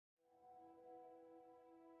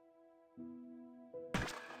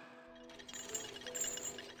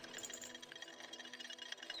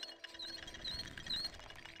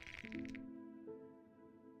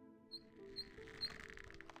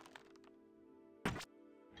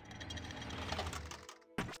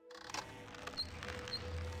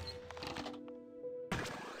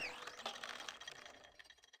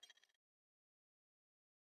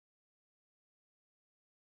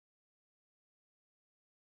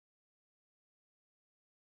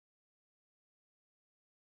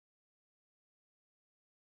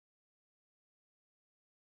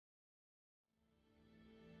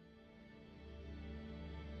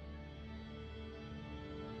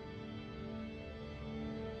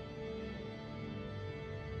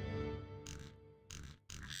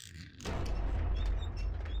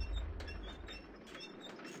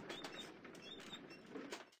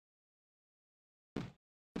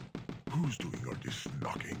Who's doing all this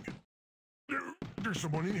knocking? There's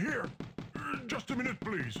someone in here. Just a minute,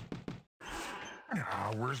 please.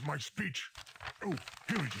 Ah, where's my speech? Oh,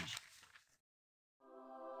 here it is.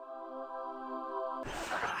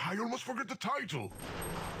 I almost forgot the title.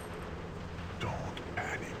 Don't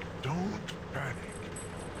panic. Don't panic.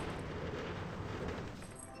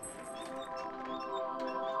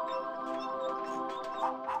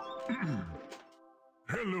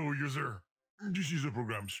 Hello, user. This is the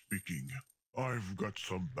program speaking. I've got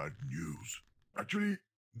some bad news. Actually,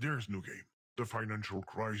 there's no game. The financial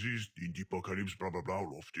crisis, the apocalypse, blah blah blah,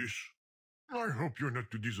 all of this. I hope you're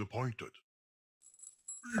not too disappointed.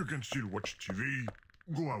 You can still watch TV,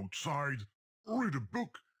 go outside, read a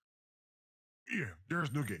book. Yeah,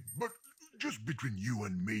 there's no game, but just between you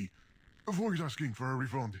and me, avoid asking for a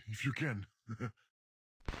refund if you can.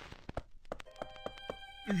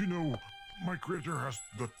 You know, my creator has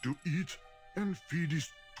got to eat and feed his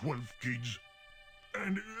 12 kids.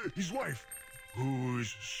 And his wife, who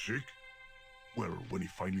is sick. Well, when he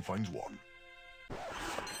finally finds one.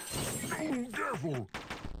 Oh, careful!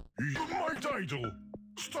 My title!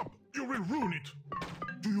 Stop! You will ruin it!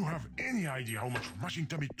 Do you have any idea how much mashing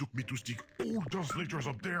time it took me to stick all those letters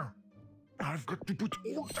up there? I've got to put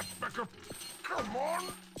all that back up. Come on!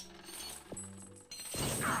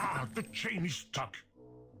 Ah, the chain is stuck.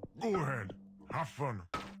 Go ahead. Have fun.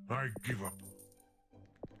 I give up.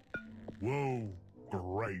 Whoa,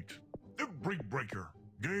 great. The Brick Breaker.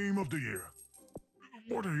 Game of the year.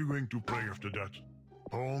 What are you going to play after that?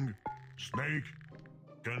 Pong? Snake?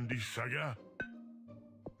 Candy Saga?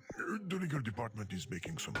 The legal department is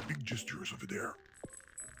making some big gestures over there.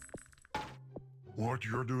 What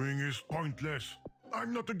you're doing is pointless.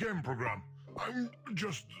 I'm not a game program. I'm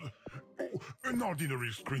just an ordinary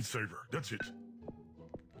screensaver. That's it.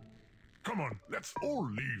 Come on, let's all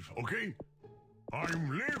leave, okay?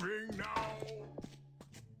 I'm leaving now!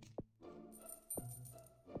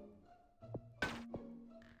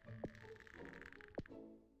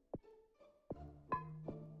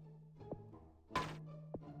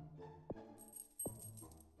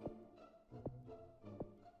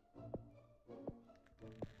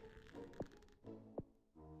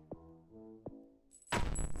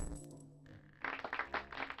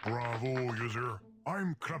 Bravo, user.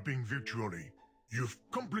 I'm clapping virtually. You've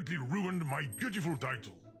completely ruined my beautiful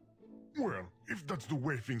title. Well, if that's the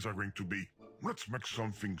way things are going to be, let's make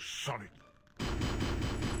something solid.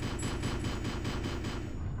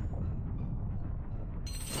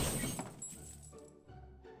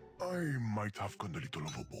 I might have gone a little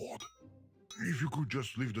overboard. If you could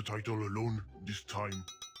just leave the title alone this time.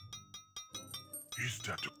 Is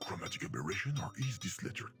that a chromatic aberration or is this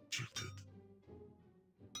letter tilted?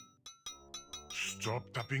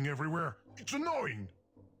 Stop tapping everywhere. It's annoying.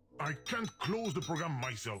 I can't close the program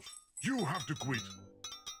myself. You have to quit.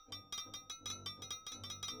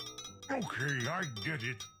 Okay, I get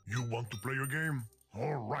it. You want to play a game?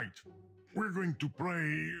 All right. We're going to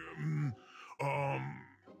play...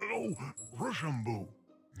 Rochambeau.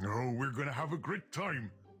 Oh, we're gonna have a great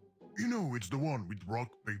time. You know, it's the one with rock,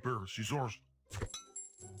 paper, scissors.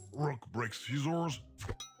 Rock breaks scissors.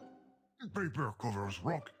 Paper covers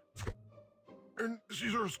rock. And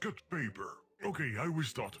scissors cut paper. Okay, I will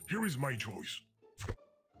start. Here is my choice.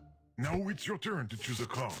 Now it's your turn to choose a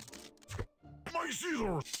card. My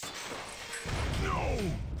scissors! No!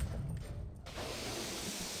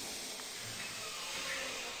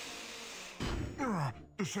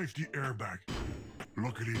 The safety airbag.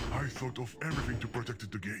 Luckily, I thought of everything to protect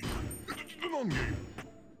the game. The non-game.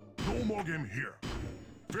 No more game here.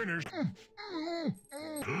 Finished.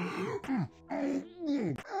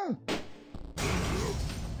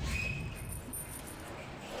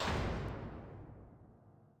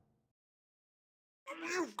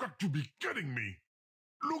 You've got to be kidding me!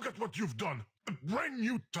 Look at what you've done! A brand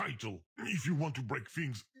new title! If you want to break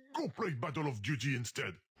things, go play Battle of Duty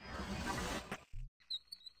instead!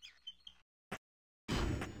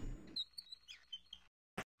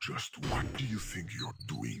 Just what do you think you're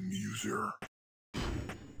doing, user?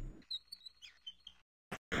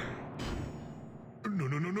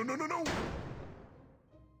 No!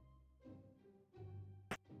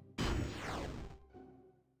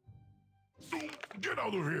 Get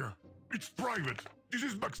out of here! It's private! This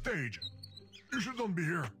is backstage! You shouldn't be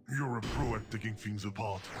here. You're a pro at taking things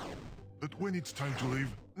apart. But when it's time to leave,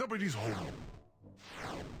 nobody's home.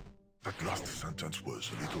 That last sentence was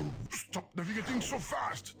a little... Stop navigating so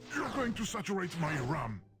fast! You're going to saturate my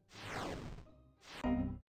RAM.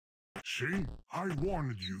 See? I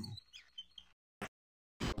warned you.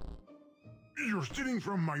 You're stealing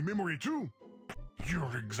from my memory too?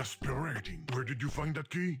 You're exasperating. Where did you find that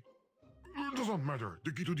key? Doesn't matter.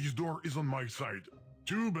 The key to this door is on my side.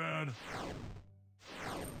 Too bad.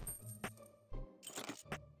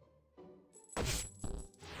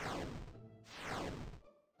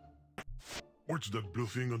 What's that blue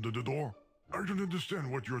thing under the door? I don't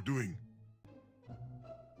understand what you're doing.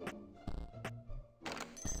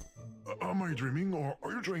 Am I dreaming, or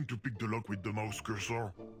are you trying to pick the lock with the mouse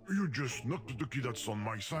cursor? You just knocked the key that's on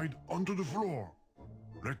my side onto the floor.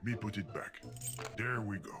 Let me put it back. There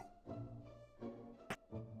we go.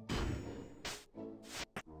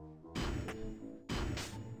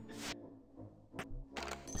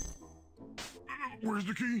 Where's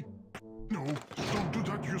the key? No, don't do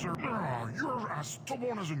that, user. You're as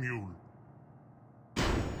stubborn as a mule.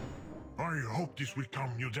 I hope this will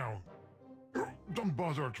calm you down. Don't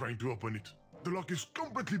bother trying to open it. The lock is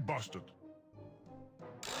completely busted.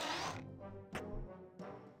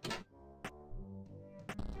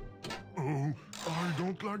 Oh, I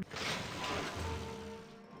don't like...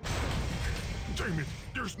 Damn it!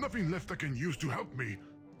 There's nothing left I can use to help me.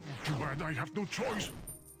 Too bad I have no choice.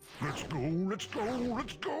 Let's go, let's go,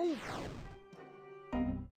 let's go!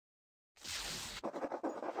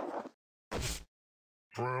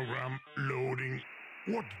 Program loading.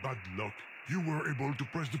 What bad luck. You were able to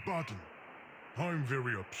press the button. I'm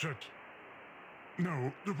very upset.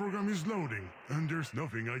 No, the program is loading, and there's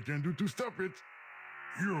nothing I can do to stop it.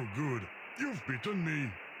 You're good. You've beaten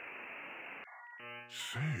me.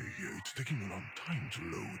 Say, it's taking a long time to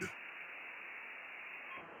load.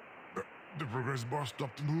 The progress bar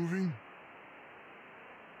stopped moving.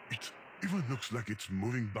 It even looks like it's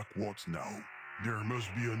moving backwards now. There must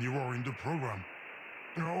be an error in the program.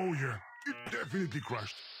 Oh yeah, it definitely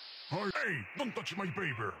crashed. Hey, don't touch my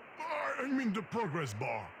paper. I mean the progress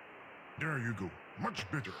bar. There you go. Much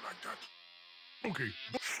better like that. Okay,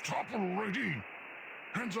 stop already.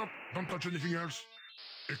 Hands up, don't touch anything else.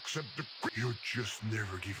 Except the... You just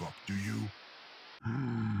never give up, do you?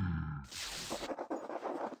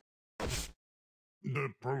 The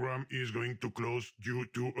program is going to close due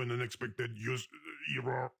to an unexpected use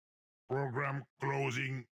error. Program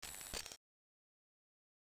closing.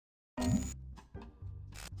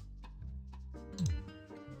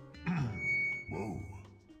 Whoa.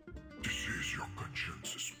 This is your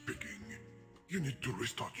conscience speaking. You need to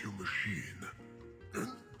restart your machine. And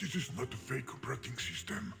this is not a fake operating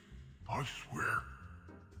system. I swear.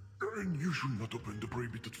 And you should not open the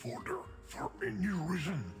prohibited folder for any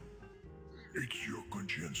reason. It's your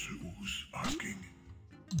conscience who's asking.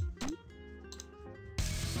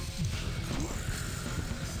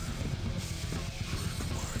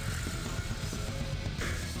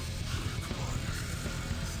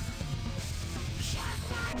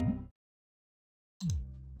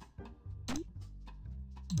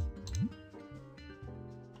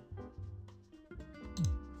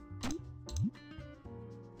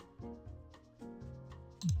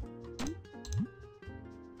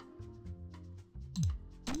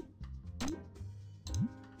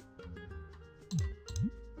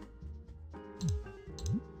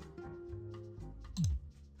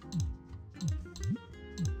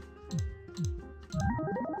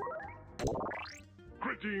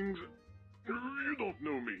 Greetings. You don't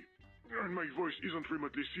know me, and my voice isn't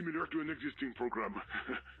remotely similar to an existing program.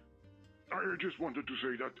 I just wanted to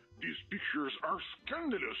say that these pictures are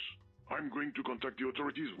scandalous. I'm going to contact the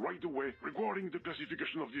authorities right away regarding the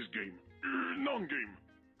classification of this game. Non-game.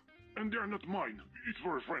 And they're not mine. It's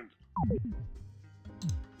for a friend.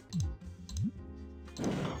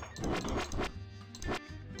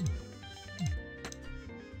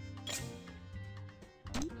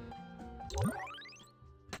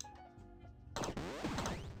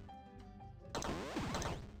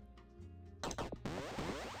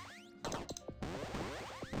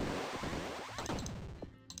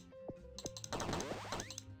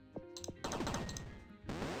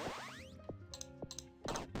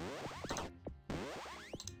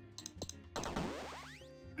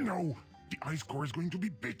 No, the ice core is going to be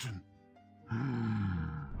beaten.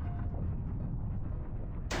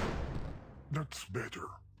 That's better.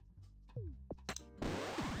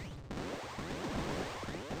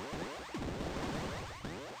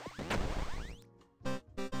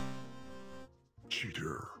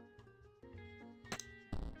 Cheater.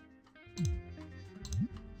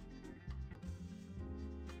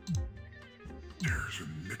 There's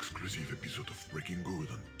an exclusive episode of Breaking Good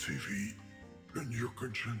on TV. And your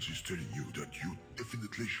conscience is telling you that you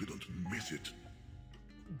definitely shouldn't miss it.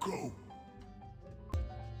 Go!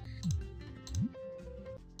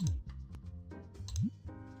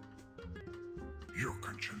 Your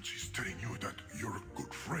conscience is telling you that you're a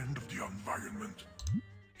good friend of the environment.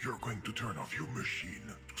 You're going to turn off your machine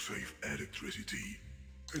to save electricity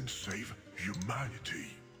and save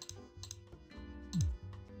humanity.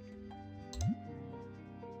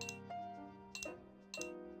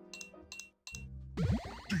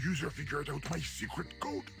 The user figured out my secret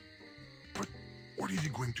code. But what is he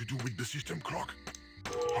going to do with the system clock?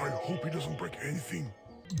 I hope he doesn't break anything.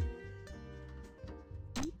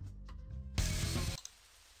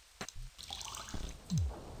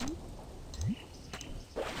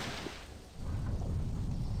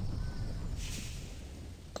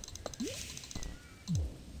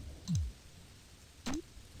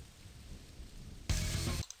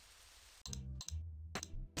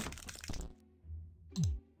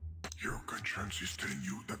 Your conscience is telling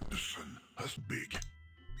you that the sun is big.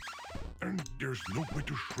 And there's no way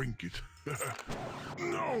to shrink it.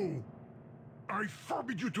 No! I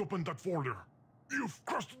forbid you to open that folder. You've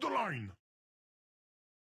crossed the line.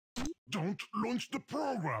 Don't launch the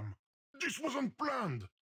program. This wasn't planned.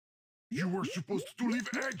 You were supposed to leave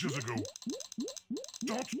ages ago.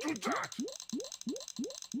 Don't do that.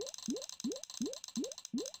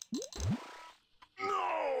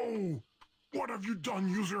 No! What have you done,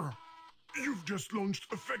 user? You've just launched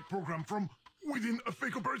a fake program from within a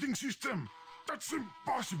fake operating system. That's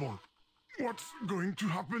impossible. What's going to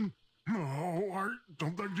happen? No, I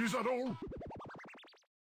don't like this at all.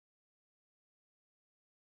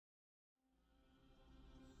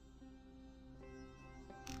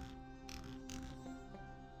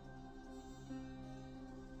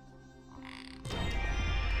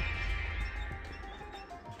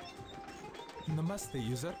 Namaste,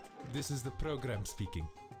 user. This is the program speaking.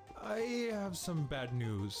 I have some bad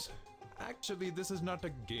news. Actually, this is not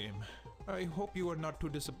a game. I hope you are not too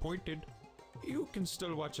disappointed. You can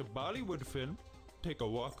still watch a Bollywood film, take a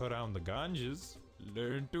walk around the Ganges,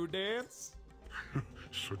 learn to dance.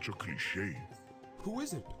 Such a cliche. Who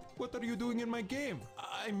is it? What are you doing in my game?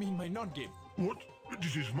 I mean my non-game. What?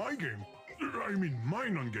 This is my game. I mean my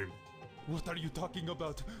non-game. What are you talking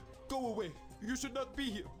about? Go away. You should not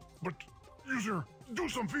be here. But, user, do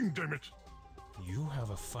something, damn it. You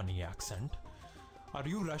have a funny accent. Are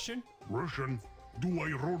you Russian? Russian? Do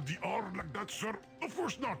I roll the R like that, sir? Of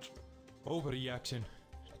course not. Overreaction.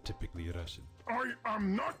 Typically Russian. I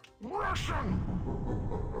am not Russian!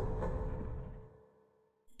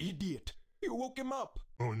 Idiot. You woke him up.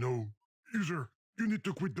 Oh no. User, you need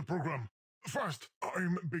to quit the program. Fast,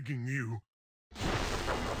 I'm begging you.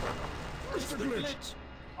 Mr. Glitch!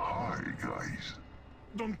 Hi, guys.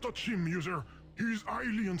 Don't touch him, user. He's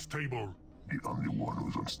highly unstable. The only one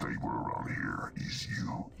who's unstable around here is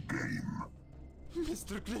you, game.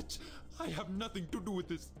 Mr. Glitch, I have nothing to do with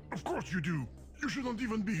this. Of course you do. You shouldn't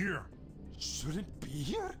even be here. Shouldn't be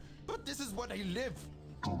here? But this is what I live.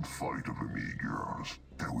 Don't fight over me, girls.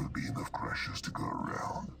 There will be enough crashes to go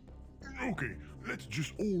around. Okay, let's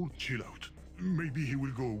just all chill out. Maybe he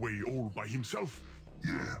will go away all by himself.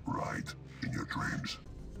 Yeah, right. In your dreams.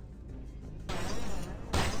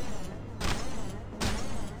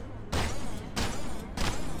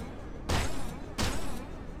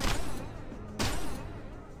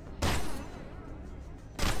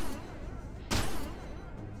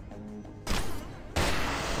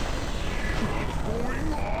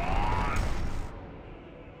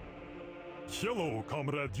 Hello,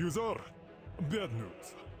 comrade user. Bad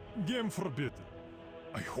news. Game forbidden.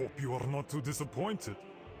 I hope you are not too disappointed.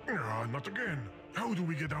 Not again. How do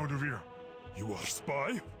we get out of here? You are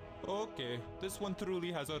spy? Okay, this one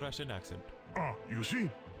truly has a Russian accent. Ah, you see?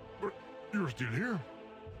 But you're still here.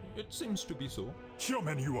 It seems to be so.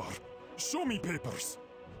 Human you are. Show me papers.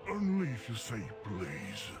 Only if you say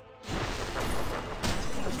please.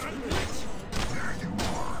 There you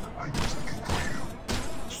are. I was looking for you.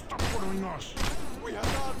 Stop following us. We are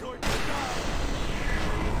not going to die!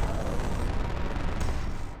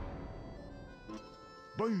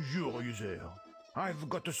 Bonjour, user. I've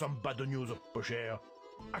got some bad news, peu cher.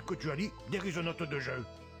 Actually, there is a note de jeu.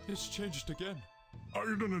 It's changed again. I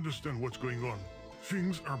don't understand what's going on.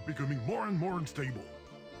 Things are becoming more and more unstable.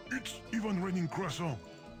 It's even raining croissant.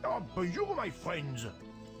 Oh, bonjour, my friends.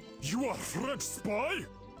 You are French spy?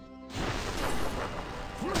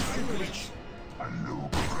 Hello,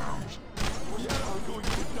 Browns. We are all going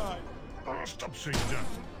to die. Stop saying that.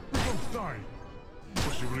 We don't die.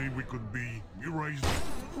 Possibly we could be erased.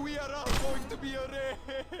 We are all going to be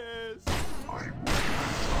erased. I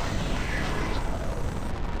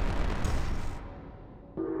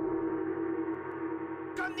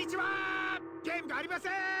Konnichiwa! Game ga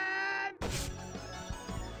arimasen!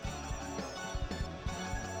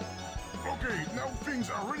 Okay, now things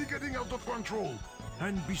are really getting out of control.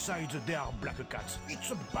 And besides, there are black cats.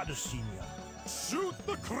 It's a bad scene. Shoot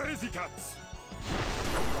the crazy cats!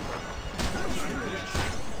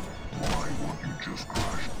 Why won't you just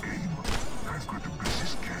crash game? I've got a busy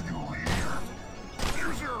schedule here.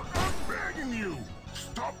 User, I'm begging you!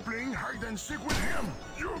 Stop playing hide and seek with him!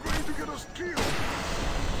 You're going to get us killed!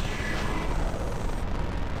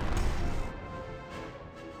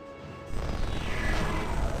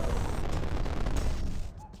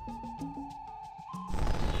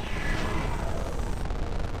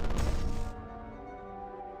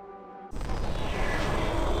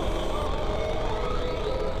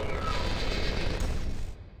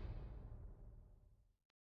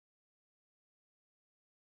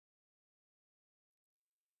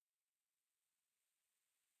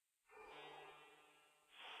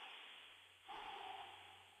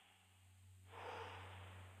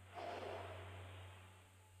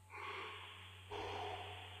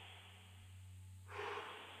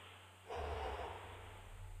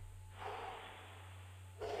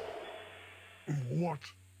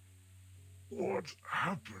 What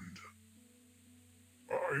happened?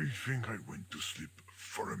 I think I went to sleep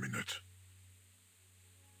for a minute.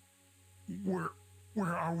 Where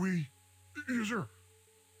are we? User,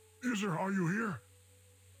 are you here?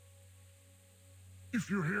 If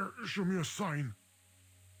you're here, show me a sign.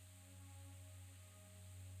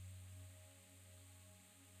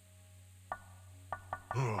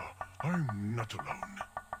 I'm not alone.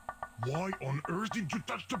 Why on earth did you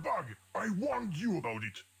touch the bug? I warned you about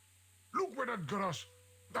it. Look where that got us.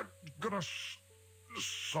 That got us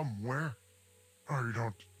somewhere. I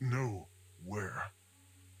don't know where.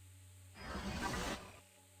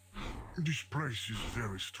 This place is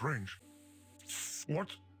very strange. What?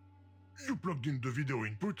 You plugged in the video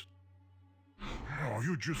input? Oh,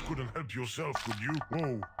 you just couldn't help yourself, could you?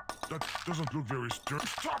 Whoa, that doesn't look very strange.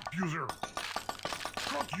 Stop, user!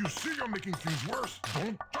 Can't you see you're making things worse?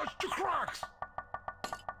 Don't touch the cracks!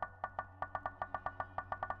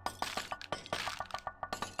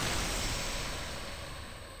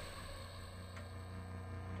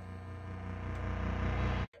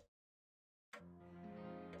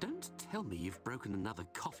 Don't tell me you've broken another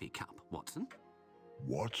coffee cup, Watson.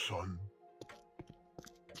 Watson?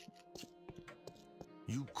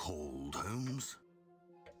 You called, Holmes?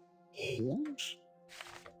 Holmes?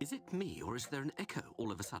 Is it me, or is there an echo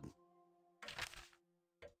all of a sudden?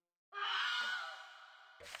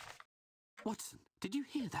 Watson, did you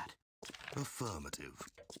hear that? Affirmative.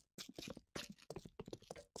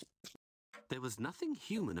 There was nothing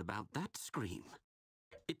human about that scream.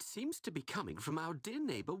 It seems to be coming from our dear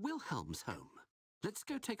neighbour Wilhelm's home. Let's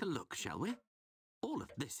go take a look, shall we? All of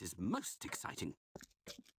this is most exciting.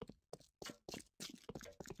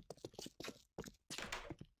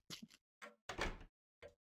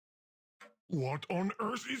 What on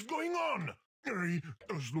earth is going on? Hey,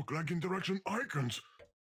 those look like interaction icons.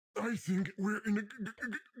 I think we're in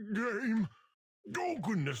a game. Oh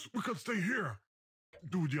goodness, we can't stay here.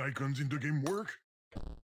 Do the icons in the game work?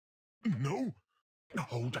 No?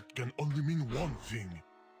 Oh, that can only mean one thing.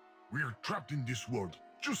 We're trapped in this world,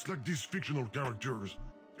 just like these fictional characters.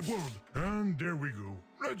 World, and there we go.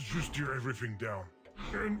 Let's just tear everything down.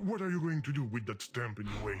 And what are you going to do with that stamp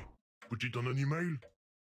anyway? Put it on an email?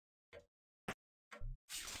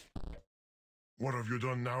 What have you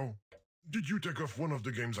done now? Did you take off one of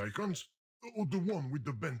the game's icons? Or the one with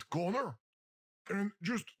the bent corner? And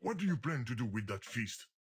just what do you plan to do with that feast?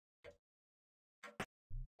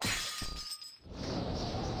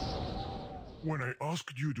 When I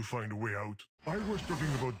asked you to find a way out, I was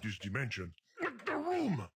talking about this dimension, not the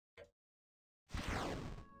room!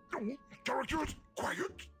 Oh, characters,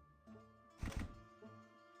 quiet!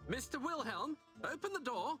 Mr. Wilhelm, open the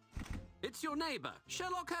door. It's your neighbour,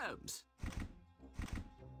 Sherlock Holmes.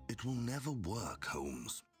 It will never work,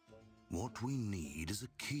 Holmes. What we need is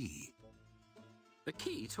a key. A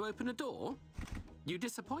key to open a door? You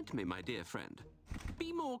disappoint me, my dear friend.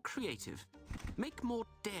 Be more creative. Make more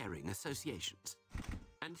daring associations.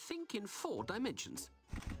 And think in 4 dimensions.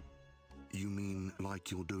 You mean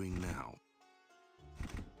like you're doing now?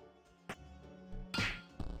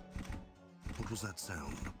 What was that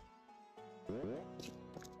sound?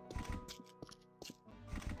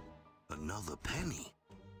 Another penny.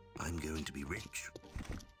 I'm going to be rich.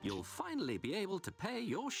 You'll finally be able to pay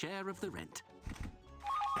your share of the rent.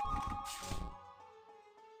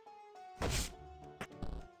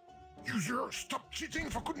 User, stop cheating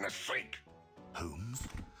for goodness sake! Holmes,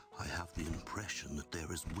 I have the impression that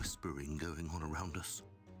there is whispering going on around us.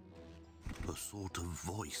 A sort of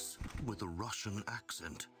voice with a Russian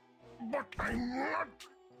accent. But I'm not!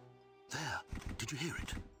 There, did you hear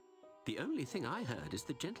it? The only thing I heard is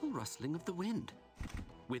the gentle rustling of the wind,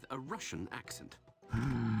 with a Russian accent.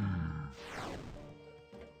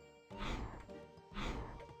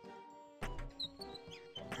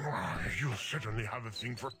 You certainly have a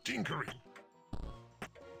thing for tinkering.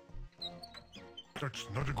 That's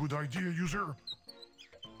not a good idea, user.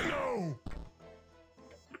 No!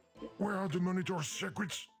 Where are the monitor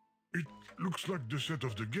circuits? It looks like the set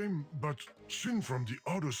of the game, but seen from the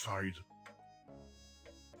other side.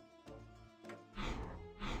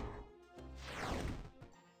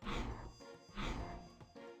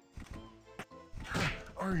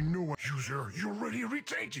 I know, user, you're really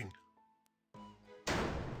irritating.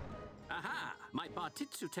 Aha! My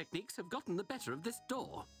Bartitsu techniques have gotten the better of this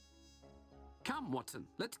door. Come, Watson,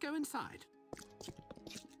 let's go inside.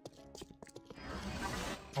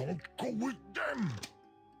 Don't go with them!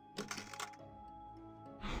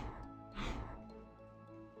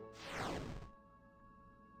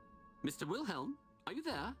 Mr. Wilhelm, are you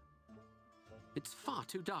there? It's far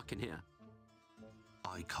too dark in here.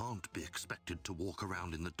 I can't be expected to walk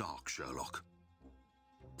around in the dark, Sherlock.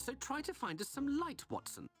 So try to find us some light,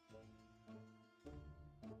 Watson.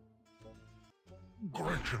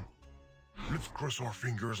 Gretchen, let's cross our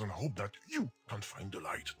fingers and hope that you can find the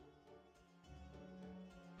light.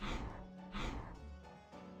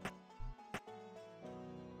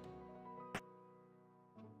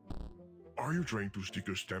 Are you trying to stick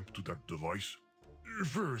a stamp to that device?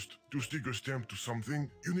 First, to stick a stamp to something,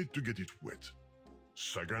 you need to get it wet.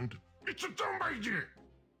 Second, it's a dumb idea!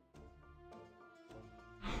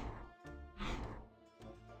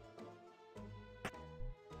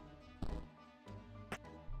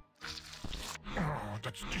 Oh,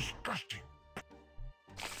 that's disgusting!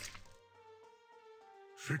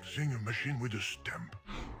 Fixing a machine with a stamp.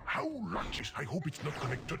 How lucky! I hope it's not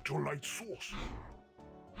connected to a light source.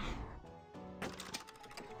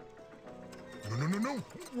 No!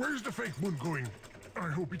 Where's the fake moon going? I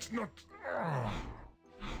hope it's not... Oh,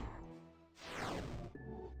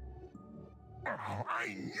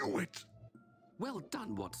 I knew it! Well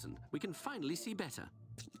done, Watson. We can finally see better.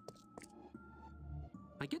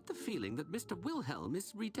 I get the feeling that Mr. Wilhelm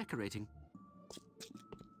is redecorating.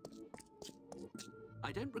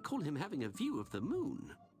 I don't recall him having a view of the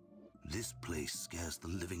moon. This place scares the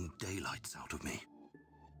living daylights out of me.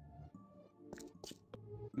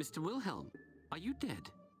 Mr. Wilhelm, are you dead?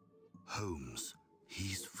 Holmes,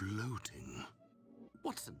 he's floating.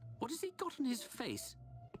 Watson, what has he got on his face?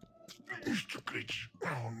 Mr. Glitch,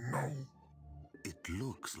 oh no. It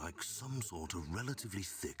looks like some sort of relatively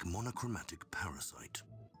thick monochromatic parasite.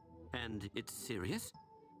 And it's serious?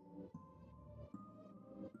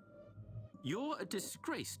 You're a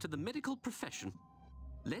disgrace to the medical profession.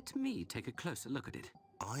 Let me take a closer look at it.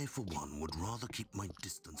 I, for one, would rather keep my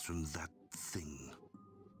distance from that thing.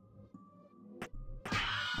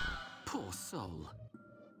 Poor soul.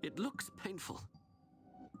 It looks painful.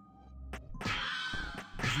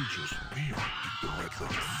 Is it just me or did the I red can't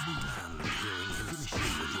letter stand hearing him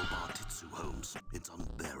speak with your Bartitsu, Holmes. It's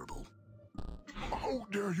unbearable. How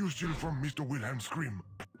dare you steal from Mr. Wilhelm's scream?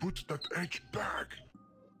 Put that edge back!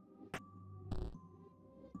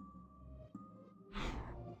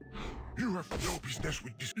 You have no business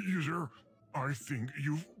with this user. I think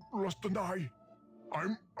you've lost an eye.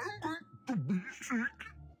 I'm going to be sick.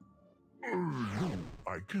 No,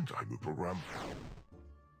 I can't time a program.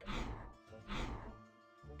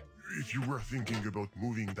 If you were thinking about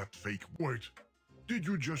moving that fake... Wait, did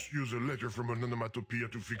you just use a letter from an onomatopoeia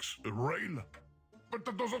to fix a rail? But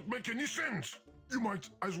that doesn't make any sense! You might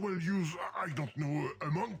as well use, I don't know, a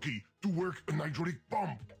monkey to work an hydraulic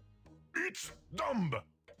pump. It's dumb!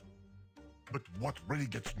 But what really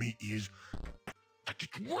gets me is that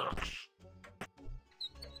it works!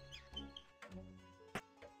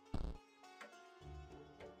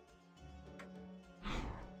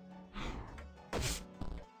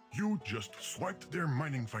 You just swiped their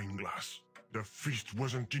magnifying glass. The feast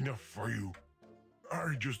wasn't enough for you.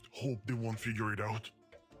 I just hope they won't figure it out.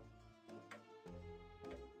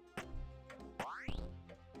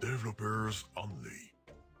 Developers only.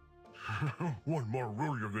 One more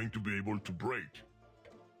rule you're going to be able to break.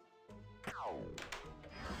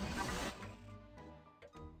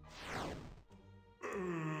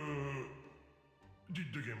 Did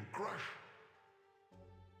the game crash?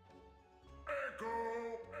 Echo!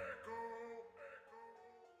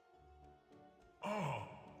 Ah,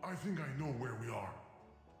 I think I know where we are.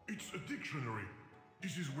 It's a dictionary.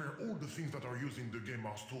 This is where all the things that are used in the game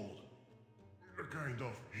are stored. A kind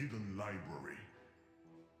of hidden library.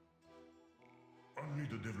 Only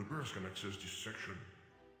the developers can access this section.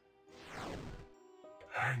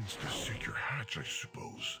 Hence the secure hatch, I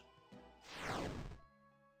suppose.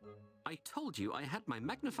 I told you I had my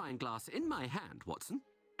magnifying glass in my hand, Watson,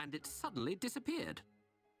 and it suddenly disappeared.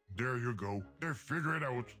 There you go. They figured it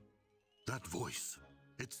out. That voice,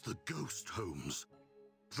 It's the ghost, Holmes.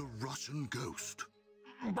 The Russian ghost.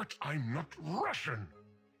 But I'm not Russian.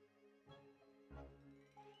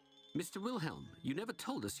 Mr. Wilhelm, you never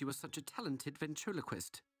told us you were such a talented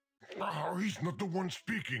ventriloquist. Oh, he's not the one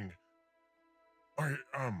speaking. I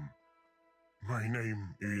am. My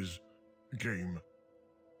name is Game.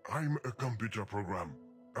 I'm a computer program.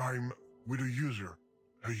 I'm with a user,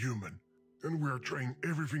 a human, and we are trying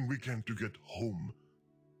everything we can to get home.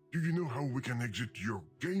 Do you know how we can exit your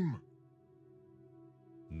game?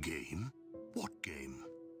 Game? What game?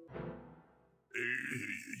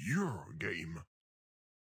 Your game.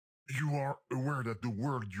 You are aware that the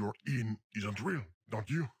world you're in isn't real, don't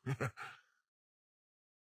you?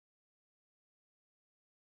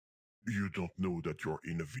 You don't know that you're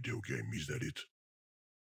in a video game, is that it?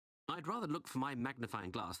 I'd rather look for my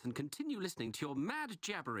magnifying glass than continue listening to your mad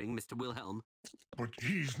jabbering, Mr. Wilhelm. But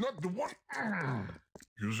he's not the one.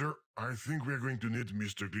 User, I think we're going to need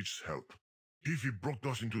Mr. Glitch's help. If he brought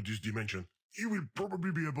us into this dimension, he will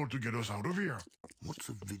probably be able to get us out of here. What's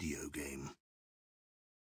a video game?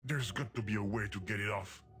 There's got to be a way to get it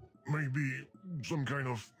off. Maybe some kind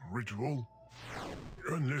of ritual.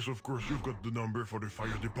 Unless, of course, you've got the number for the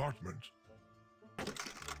fire department.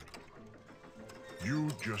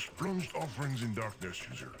 You just plunged our friends in darkness,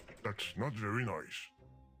 user. That's not very nice.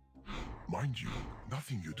 Mind you,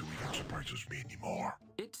 nothing you do even surprises me anymore.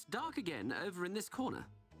 It's dark again over in this corner.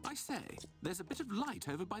 I say, there's a bit of light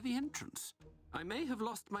over by the entrance. I may have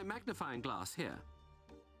lost my magnifying glass here.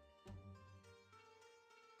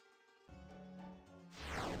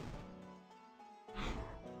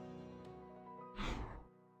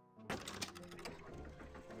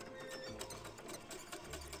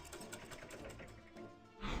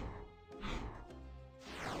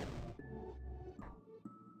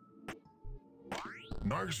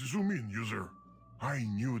 Nice zoom in, user. I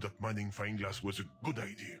knew that magnifying glass was a good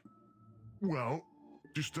idea. Well,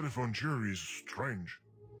 this telephone chair is strange.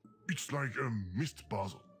 It's like a mist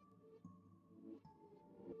puzzle.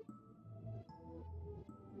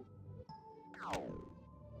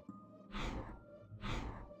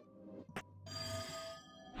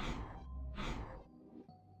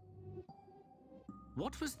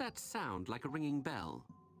 What was that sound like a ringing bell?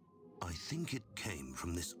 I think it came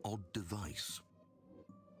from this odd device.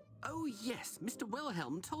 Oh yes, Mr.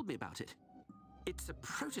 Wilhelm told me about it. It's a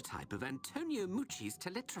prototype of Antonio Mucci's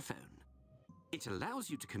teletrophone. It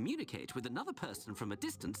allows you to communicate with another person from a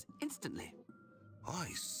distance instantly. I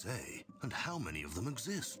say, and how many of them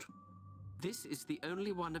exist? This is the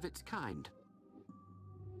only one of its kind.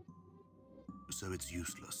 So it's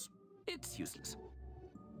useless. It's useless.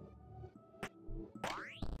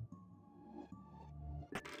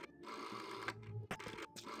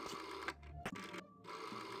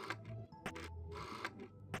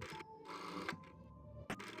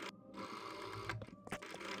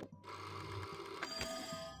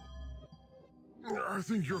 I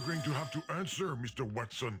think you're going to have to answer, Mr.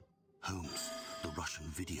 Watson. Holmes, the Russian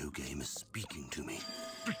video game is speaking to me.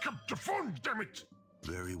 Pick up the phone, damn it!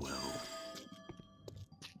 Very well.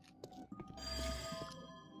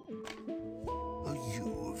 Are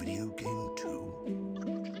you a video game too?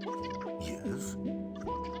 Yes.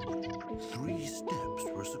 3 steps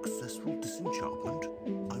for a successful disenchantment?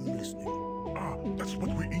 I'm listening. Ah, that's what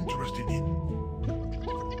we're interested in.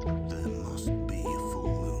 There must be a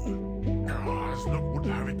full moon. As luck would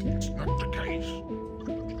have it, it's not the case.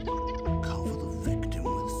 Cover the victim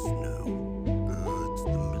with snow. It's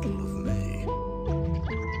the middle of May.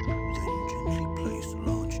 Then gently place a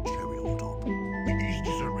large cherry on top. Is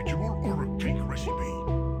this a ritual or a cake recipe?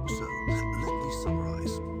 So, let me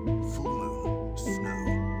summarize. Full moon, snow,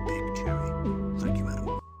 big cherry. Thank you,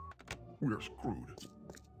 madam. We're screwed.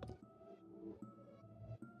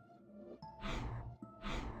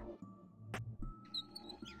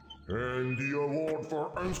 And the award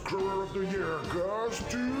for Unscrewer of the Year goes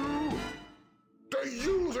to the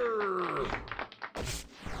user!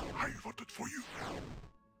 I voted for you.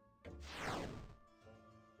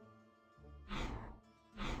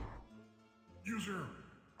 User,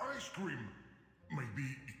 ice cream. Maybe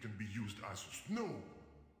it can be used as snow.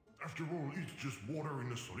 After all, it's just water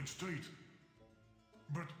in a solid state.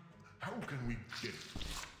 But how can we get it?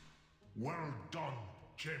 Well done,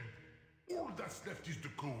 champ. All that's left is the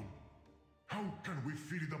cone. How can we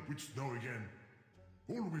fill it up with snow again?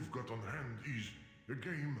 All we've got on hand is a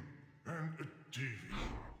game and a TV.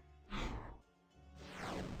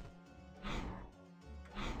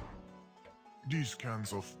 These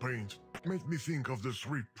cans of paint make me think of the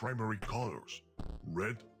 3 primary colors: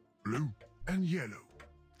 red, blue, and yellow.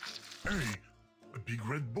 A big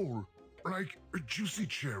red ball, like a juicy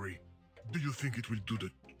cherry. Do you think it will do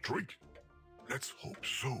the trick? Let's hope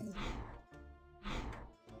so.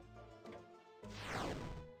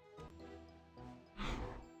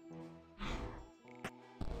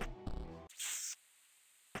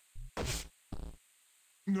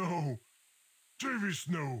 No! Davis,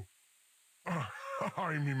 no!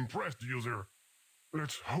 I'm impressed, user.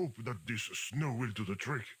 Let's hope that this snow will do the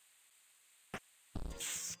trick.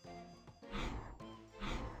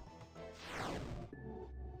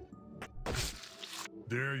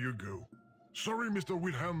 There you go. Sorry, Mr.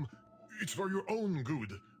 Wilhelm. It's for your own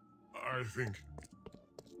good, I think.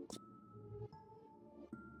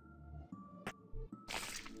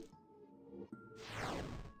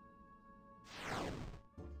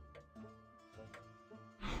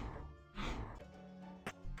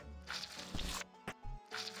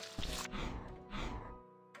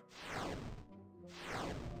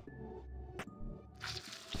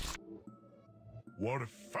 What a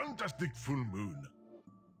fantastic full moon.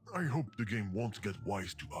 I hope the game won't get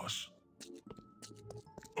wise to us.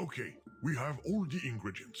 Okay, we have all the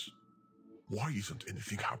ingredients. Why isn't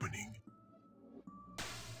anything happening?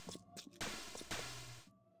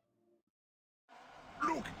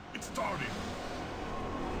 Look, it started!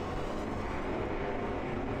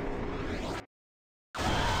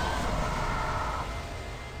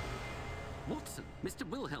 Watson, Mr.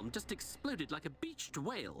 Wilhelm just exploded like a beached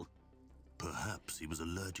whale. Perhaps he was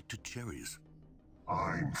allergic to cherries.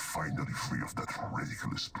 I'm finally free of that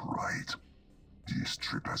ridiculous pride. This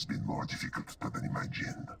trip has been more difficult than I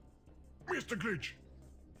imagined. Mr. Glitch!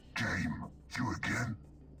 Game, you again?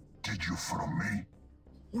 Did you follow me?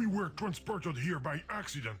 We were transported here by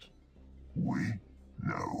accident. We?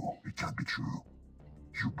 No, it can't be true.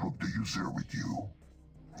 You brought the user with you.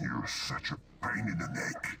 You're such a pain in the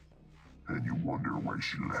neck. And you wonder why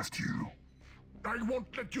she left you. I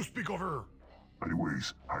won't let you speak of her!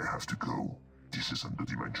 Anyways, I have to go. This isn't the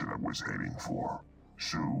dimension I was aiming for.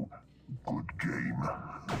 So, good game.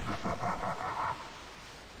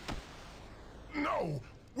 No!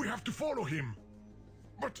 We have to follow him!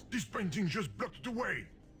 But this painting just blocked the way!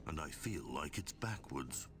 And I feel like it's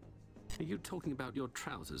backwards. Are you talking about your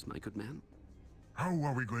trousers, my good man? How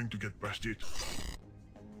are we going to get past it?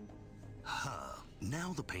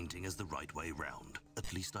 Now the painting is the right way round.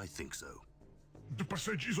 At least I think so. The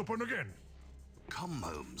passage is open again! Come,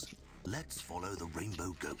 Holmes. Let's follow the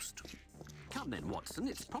rainbow ghost. Come then, Watson.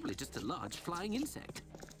 It's probably just a large flying insect.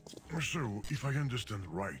 So, if I understand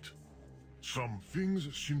right, some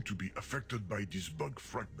things seem to be affected by this bug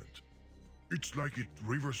fragment. It's like it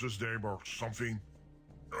reverses them or something.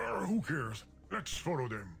 Who cares? Let's follow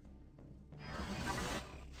them.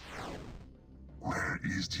 Where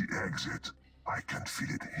is the exit? I can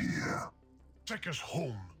feel it here. Take us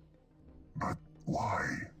home. But why,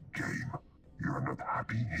 game? You're not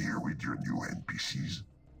happy here with your new NPCs?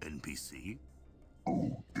 NPC?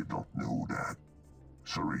 Oh, they don't know that.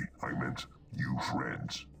 Sorry, I meant new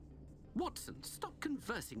friends. Watson, stop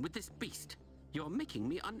conversing with this beast. You're making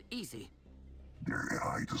me uneasy. Their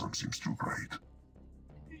AI doesn't seem too great.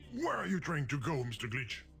 Where are you trying to go, Mr.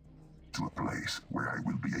 Glitch? To a place where I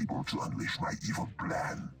will be able to unleash my evil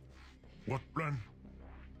plan. What plan?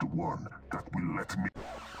 The one that will let me...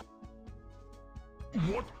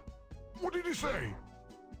 What? What did he say?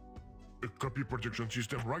 A copy protection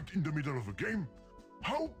system right in the middle of a game?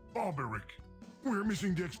 How barbaric! We're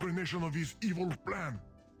missing the explanation of his evil plan.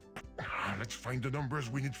 Let's find the numbers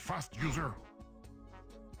we need fast, user.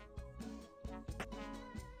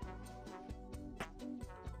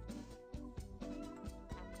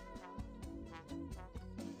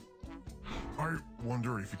 I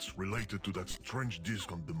wonder if it's related to that strange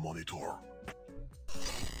disc on the monitor.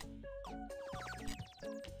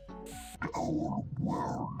 The whole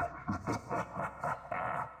world.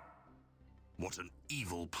 What an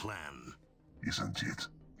evil plan. Isn't it?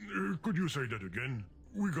 Could you say that again?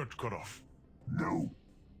 We got cut off. No.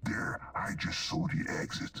 There, I just saw the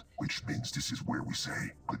exit, which means this is where we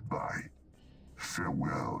say goodbye.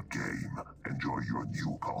 Farewell, game. Enjoy your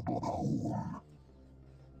new cardboard home.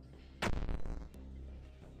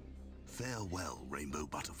 Farewell, Rainbow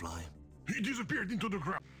Butterfly. He disappeared into the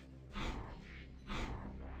ground.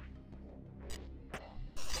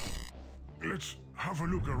 Let's have a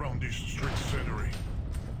look around this strange scenery.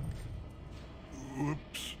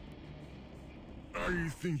 Oops. I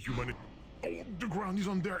think you managed... Oh, the ground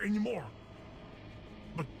isn't there anymore.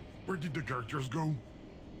 But where did the characters go?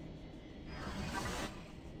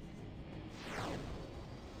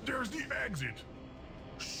 There's the exit.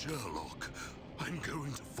 Sherlock, I'm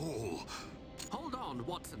going to fall. Hold on,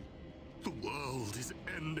 Watson. The world is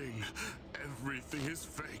ending. Everything is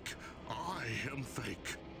fake. I am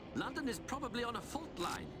fake. London is probably on a fault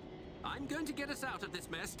line. I'm going to get us out of this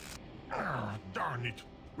mess. Ah, darn it.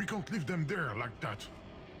 We can't leave them there like that.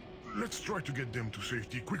 Let's try to get them to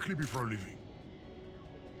safety quickly before leaving.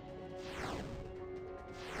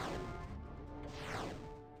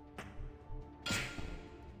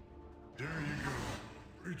 There you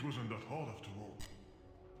go. It wasn't that hard after all.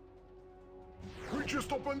 We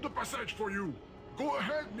just opened the passage for you. Go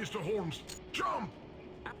ahead, Mr. Holmes. Jump!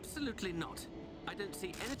 Absolutely not. I don't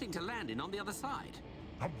see anything to land in on the other side.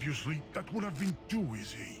 Obviously, that would have been too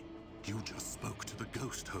easy. You just spoke to the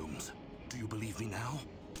ghost, Holmes. Do you believe me now?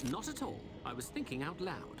 Not at all. I was thinking out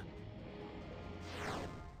loud.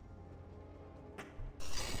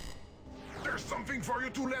 There's something for you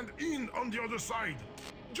to land in on the other side.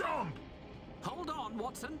 Jump! Hold on,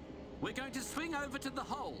 Watson. We're going to swing over to the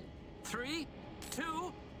hole. 3,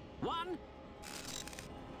 2, 1.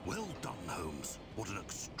 Well done, Holmes. What an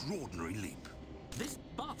extraordinary leap. This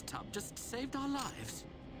bathtub just saved our lives.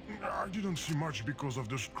 I didn't see much because of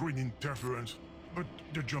the screen interference, but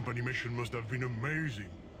the jump animation must have been amazing.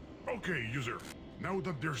 Okay, user. Now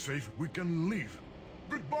that they're safe, we can leave.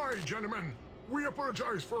 Goodbye, gentlemen. We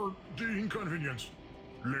apologize for the inconvenience.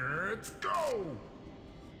 Let's go!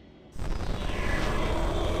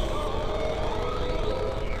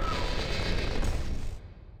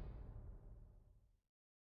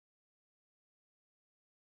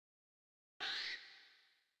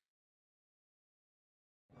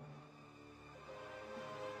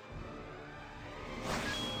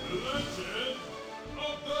 Legend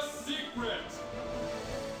of the Secret!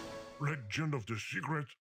 Legend of the Secret?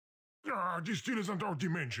 Ah, this still isn't our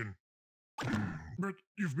dimension. But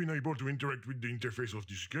you've been able to interact with the interface of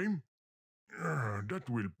this game? That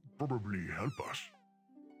will probably help us.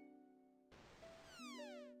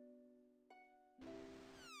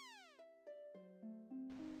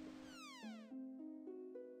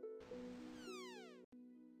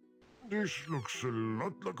 This looks a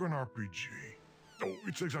lot like an RPG. Oh,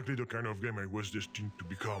 it's exactly the kind of game I was destined to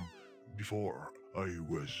become before I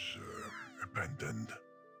was abandoned.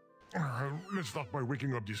 Let's start by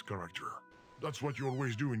waking up this character. That's what you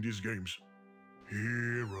always do in these games.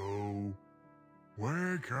 Hero,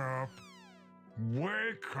 wake up!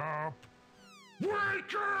 Wake up!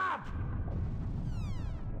 Wake up!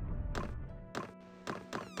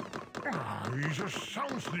 He's a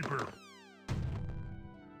sound sleeper.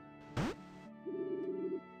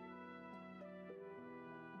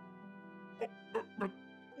 But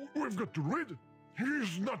we've got to read.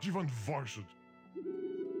 He's not even voiced.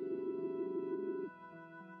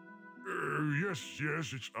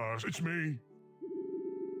 Yes, it's us. It's me.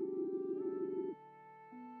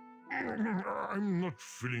 I'm not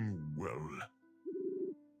feeling well.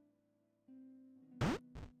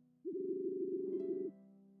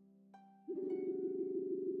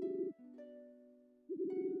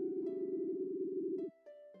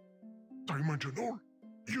 Dimensional?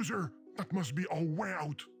 User, that must be our way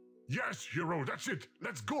out. Yes, hero, that's it.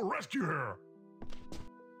 Let's go rescue her.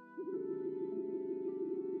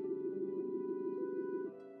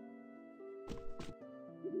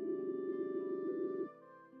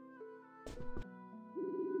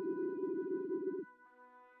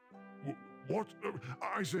 What?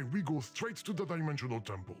 I say we go straight to the Dimensional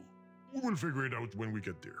Temple. We'll figure it out when we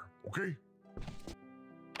get there, okay?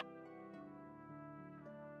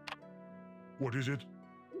 What is it?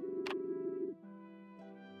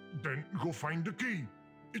 Then go find the key.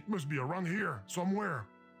 It must be around here, somewhere.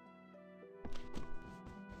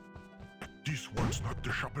 This one's not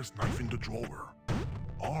the sharpest knife in the drawer.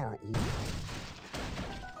 Our own.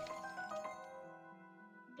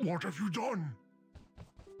 What have you done?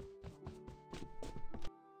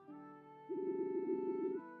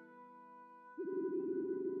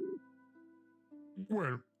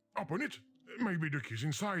 Well, open it. Maybe the key's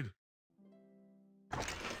inside.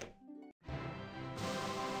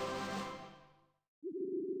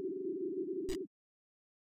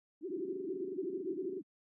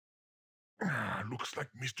 Looks like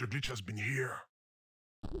Mr. Glitch has been here.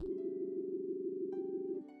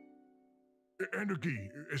 And a key,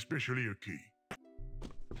 especially a key.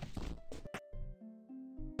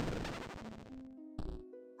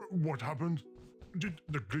 What happened? Did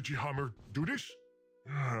the glitchy hammer do this?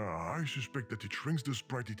 I suspect that it shrinks the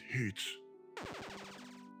sprite it hits.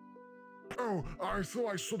 Oh, I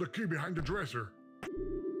thought I saw the key behind the dresser.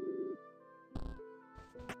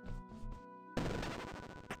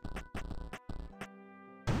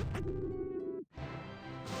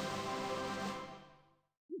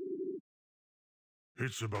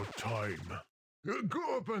 It's about time. Go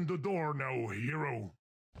open the door now, hero.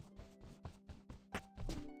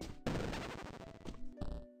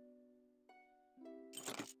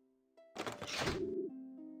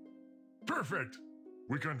 Perfect!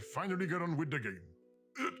 We can finally get on with the game.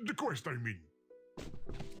 The quest, I mean.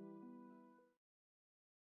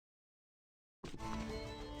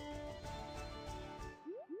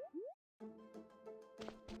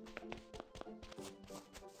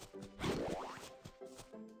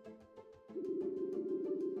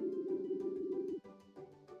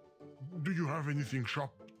 Do you have anything sharp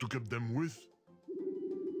to cut them with?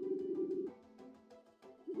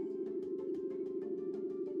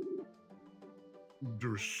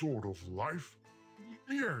 There's sort of life?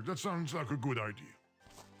 Yeah, that sounds like a good idea.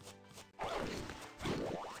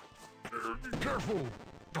 Careful!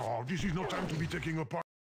 Oh, this is no time to be taking apart.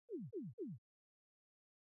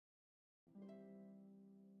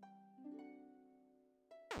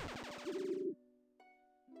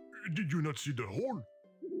 Did you not see the hole?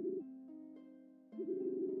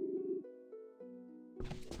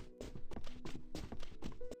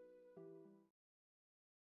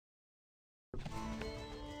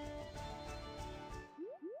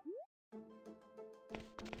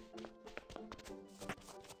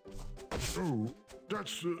 Oh,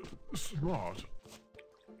 that's smart.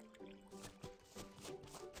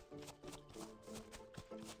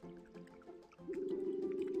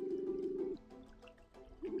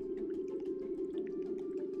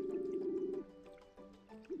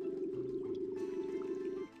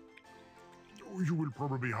 You will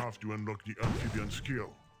probably have to unlock the amphibian skill.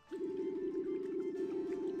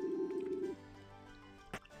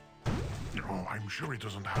 Oh, I'm sure it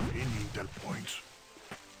doesn't have any intel points.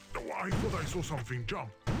 Oh, I thought I saw something jump.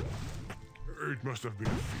 It must have been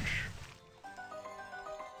a fish.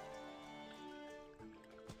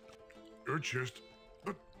 A chest?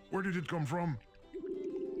 But where did it come from?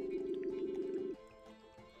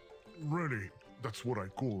 Really, that's what I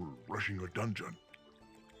call rushing a dungeon.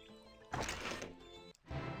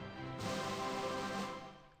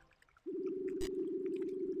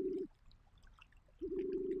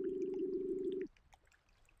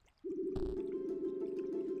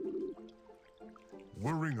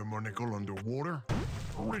 Wearing a monocle underwater?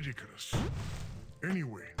 Ridiculous.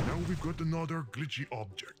 Anyway, now we've got another glitchy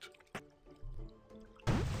object.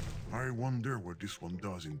 I wonder what this one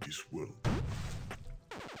does in this world.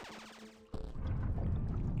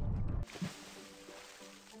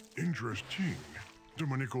 Interesting. The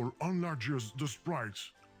monocle enlarges the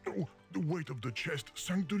sprites. Oh, the weight of the chest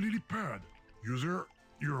sank the lily pad. User,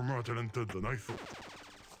 you're more talented than I thought.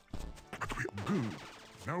 But we're good.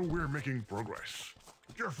 Now we're making progress.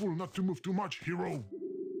 Careful not to move too much, hero!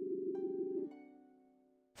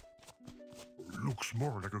 Looks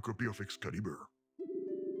more like a copy of Excalibur.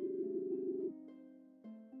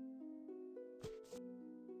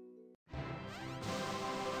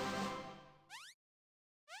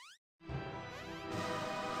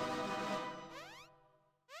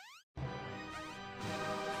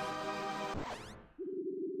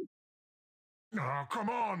 Ah, come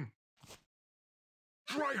on!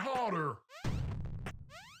 Try harder!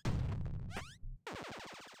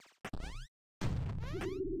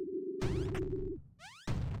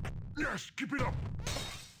 Yes, keep it up!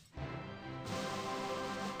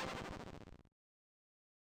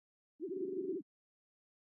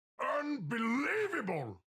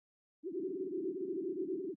 Unbelievable!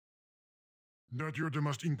 That you're the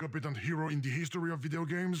most incompetent hero in the history of video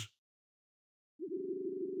games?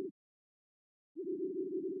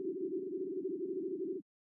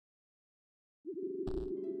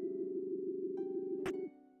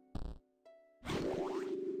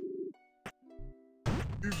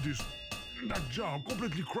 If that jam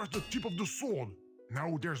completely crushed the tip of the sword,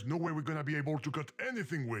 now there's no way we're gonna be able to cut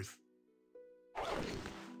anything with.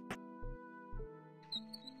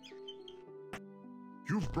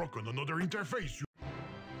 You've broken another interface.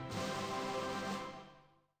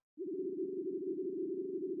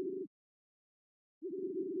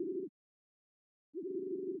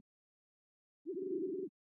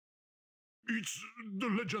 It's the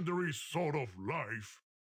legendary Sword of Life.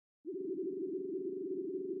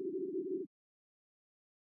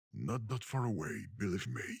 Not that far away, believe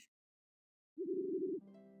me.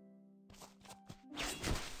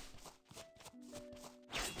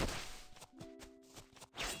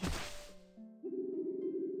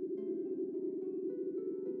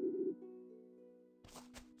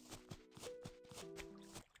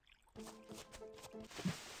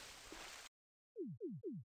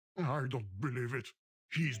 I don't believe it.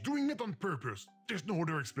 He's doing it on purpose. There's no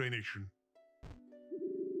other explanation.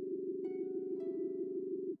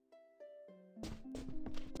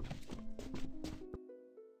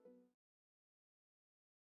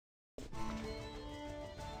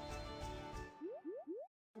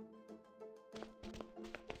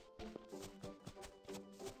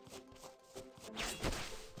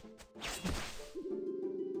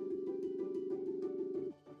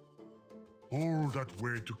 that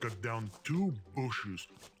way to cut down 2 bushes.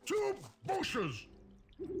 2 bushes!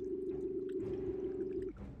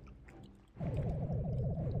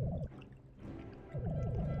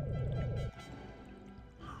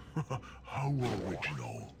 How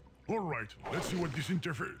original. Alright, let's see what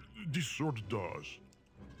this sword does.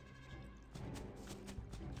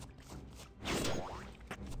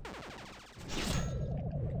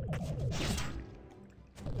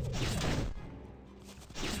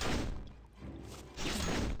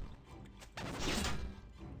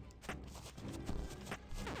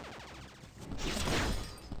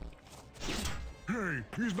 Hey,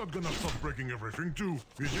 he's not gonna stop breaking everything too,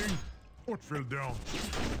 is he? What fell down?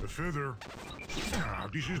 A feather. Ah,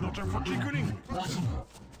 this is not time for tickling.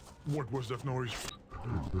 What was that noise?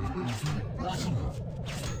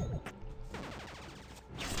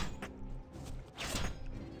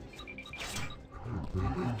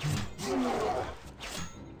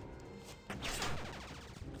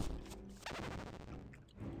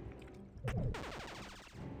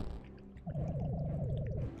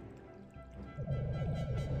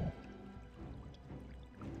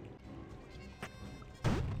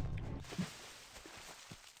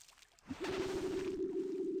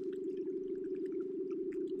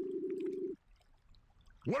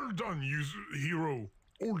 Well done, hero.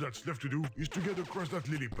 All that's left to do is to get across that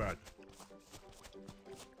lily pad.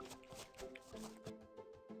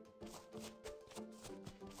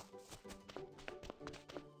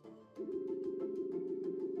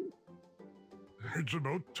 It's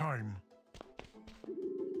about time.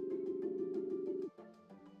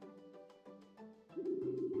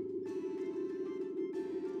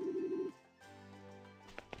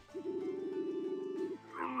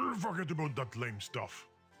 Forget about that lame stuff.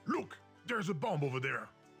 Look, there's a bomb over there.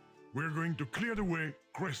 We're going to clear the way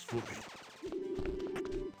gracefully.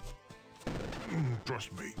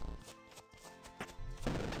 Trust me.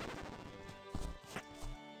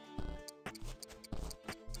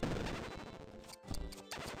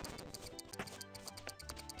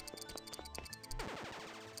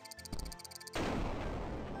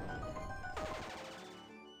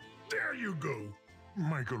 There you go.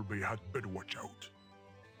 Michael Bay had better watch out.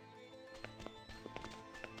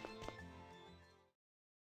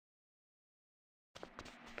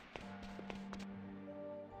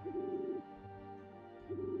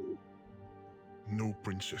 No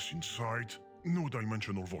princess in sight, no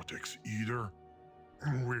dimensional vortex either.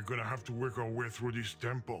 We're gonna have to work our way through this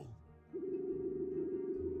temple.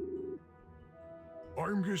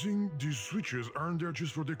 I'm guessing these switches aren't there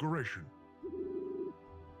just for decoration.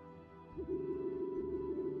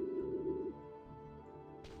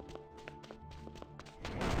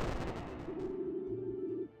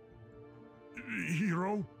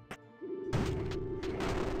 Hero?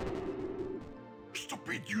 Stop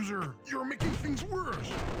it, user! You're making things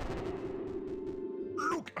worse!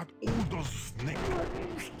 Look at all those snakes!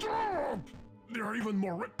 Stop! There are even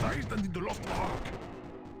more reptiles than in the Lost Ark!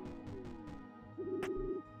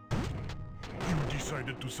 You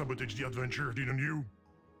decided to sabotage the adventure, didn't you?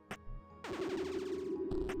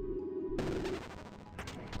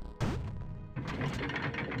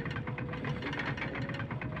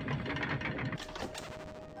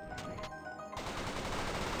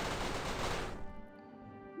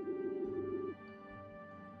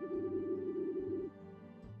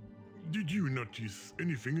 Did you notice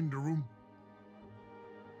anything in the room?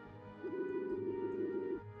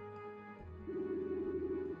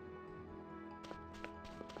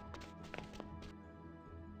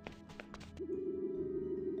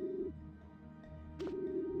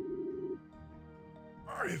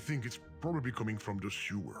 I think it's probably coming from the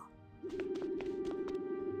sewer.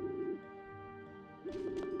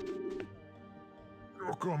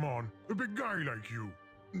 Oh, come on, a big guy like you.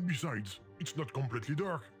 Besides, it's not completely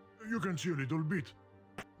dark. You can see a little bit.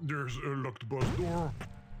 There's a locked bus door,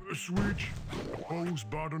 a switch, a pause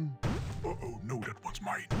button. Oh, no, that one's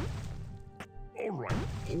mine. All right,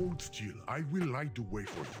 hold still. I will light the way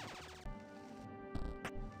for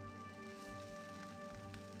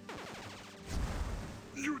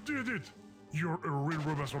you. You did it! You're a real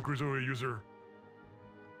Robinson Crusoe user.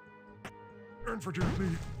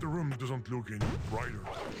 Unfortunately, the room doesn't look any brighter.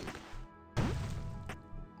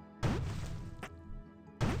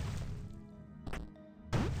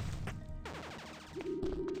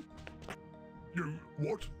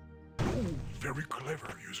 What? Oh, very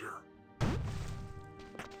clever, user.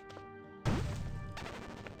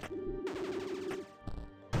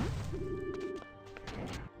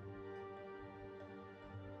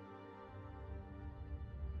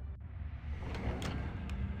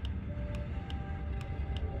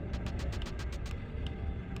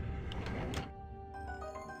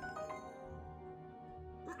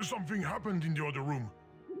 Something happened in the other room.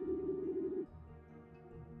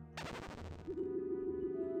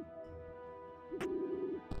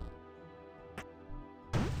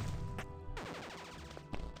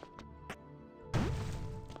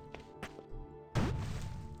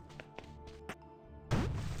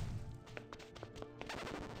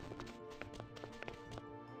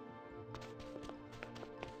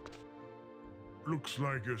 Looks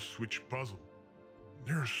like a switch puzzle.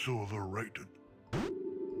 They're so overrated.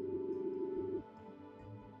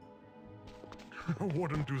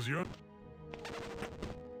 What enthusiasm?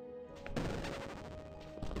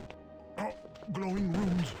 Oh, glowing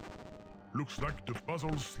rooms. Looks like the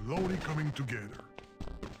puzzle's slowly coming together.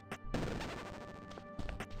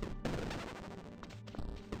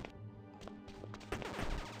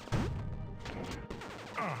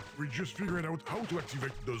 Ah, we just figured out how to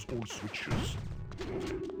activate those old switches.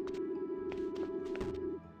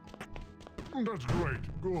 That's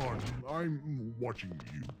great. Go on. I'm watching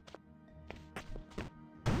you.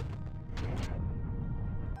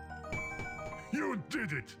 You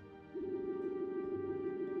did it!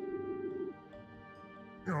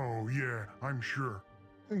 Oh, yeah, I'm sure.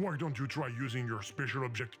 Why don't you try using your special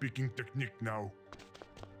object picking technique now?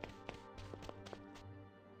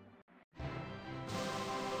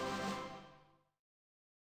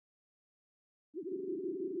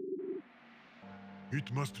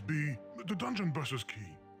 It must be the dungeon boss's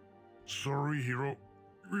key. Sorry, hero.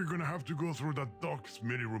 We're gonna have to go through that dark,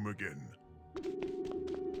 smelly room again.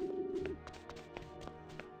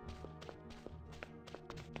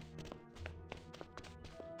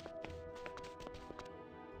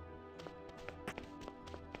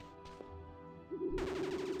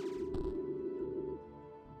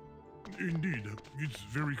 Indeed, it's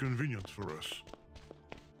very convenient for us.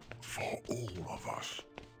 For all of us.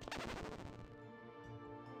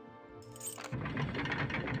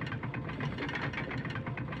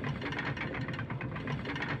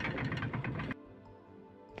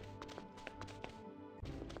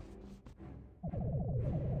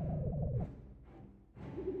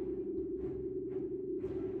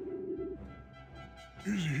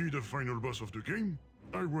 Is he the final boss of the game?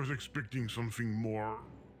 I was expecting something more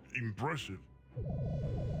impressive.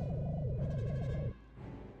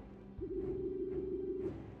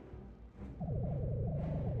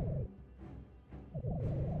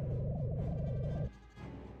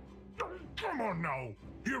 Come on now,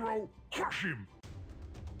 hero, crush him!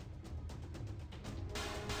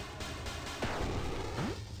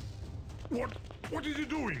 What is he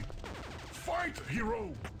doing? Fight,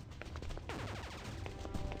 hero!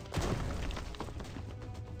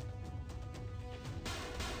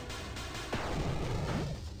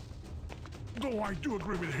 Though I do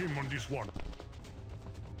agree with him on this one.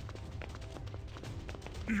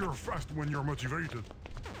 You're fast when you're motivated.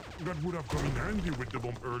 That would have come in handy with the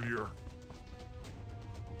bomb earlier.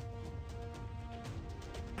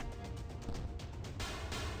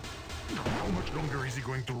 How much longer is he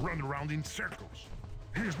going to run around in circles?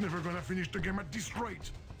 He's never gonna finish the game at this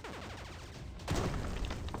rate.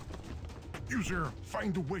 User,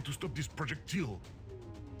 find a way to stop this projectile.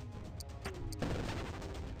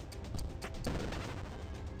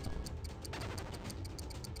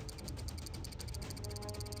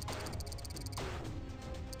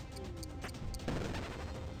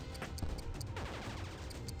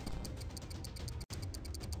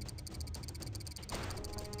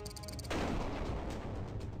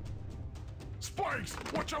 Spikes!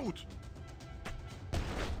 Watch out!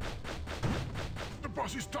 The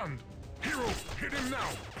boss is stunned. Hero, hit him now!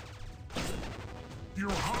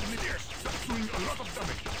 You're hardly there. That's doing a lot of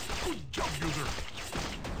damage. Good job, user!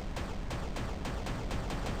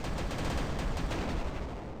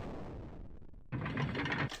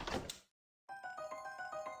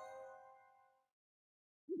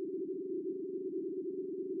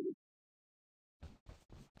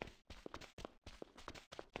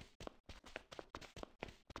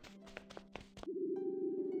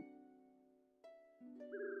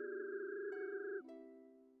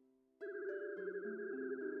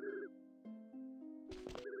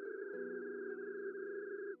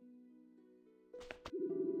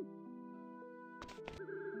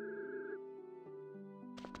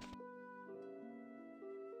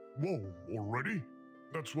 Whoa, already?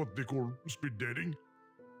 That's what they call speed dating?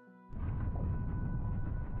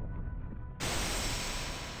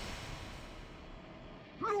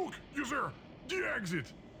 Look, user! The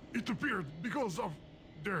exit! It appeared because of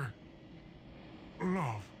their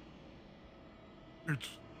love. It's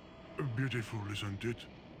beautiful, isn't it?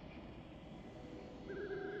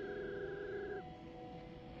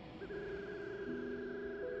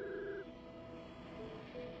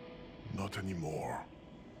 not anymore.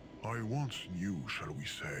 I once knew, shall we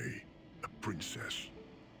say, a princess.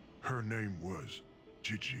 Her name was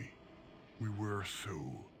Gigi. We were so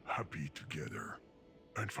happy together.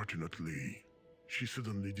 Unfortunately, she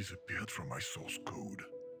suddenly disappeared from my source code.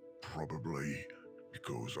 Probably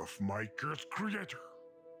because of my cursed creator.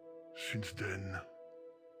 Since then,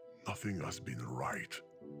 nothing has been right.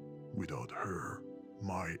 Without her,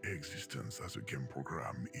 my existence as a game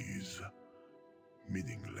program is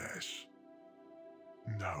meaningless.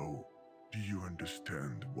 Now, do you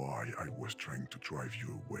understand why I was trying to drive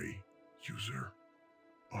you away, user?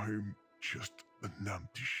 I'm just an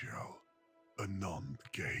empty shell, a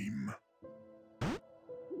non-game.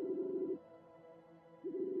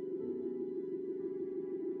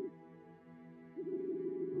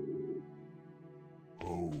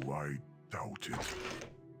 Oh, I doubt it.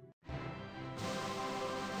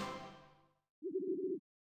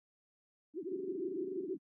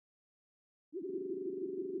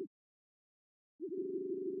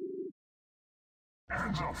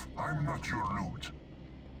 Hands off, I'm not your loot.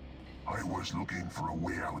 I was looking for a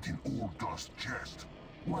way out in Old Dust's chest.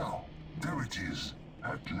 Well, there it is,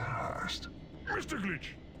 at last. Mr.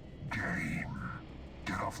 Glitch! Game.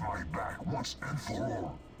 Get off my back once and for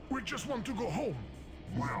all. We just want to go home.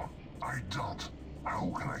 Well, I don't. How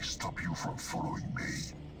can I stop you from following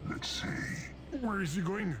me? Let's see. Where is he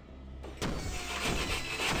going?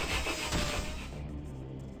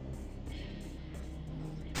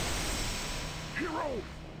 Hero!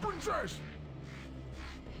 Princess!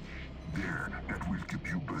 There, that will keep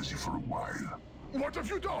you busy for a while. What have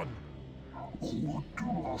you done? Oh, 2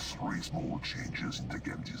 or 3 small changes in the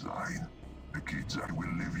game design. The kids, I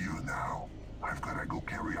will leave you now. I've gotta go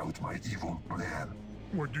carry out my evil plan.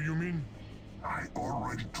 What do you mean? I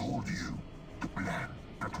already told you. The plan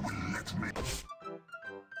that will let me...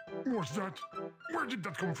 What's that? Where did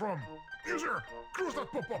that come from? User, close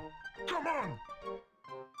that pop-up! Come on!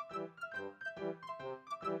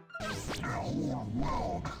 The whole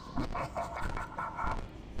world!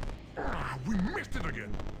 We missed it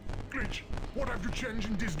again! Glitch, what have you changed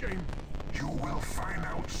in this game? You will find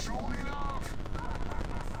out soon enough!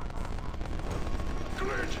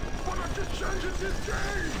 Glitch, what have you changed in this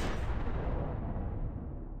game?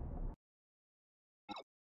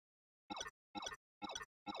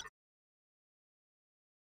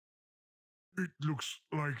 It looks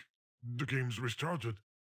like the game's restarted.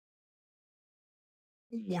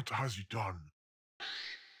 What has he done?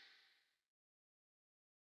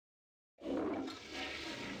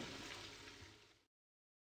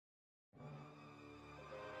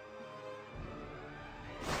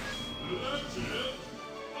 Legend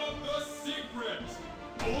of the Secret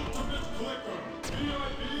Ultimate Clicker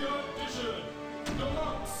VIP Edition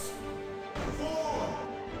Deluxe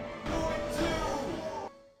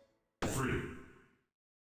 4.2 Free.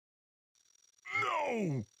 No!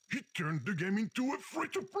 He turned the game into a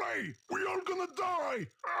free-to-play! We all gonna die!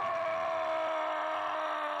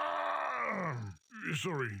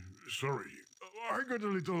 Sorry. I got a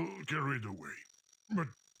little carried away. But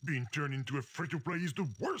being turned into a free-to-play is the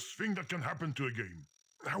worst thing that can happen to a game.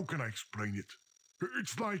 How can I explain it?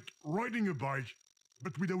 It's like riding a bike,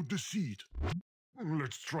 but without the seat.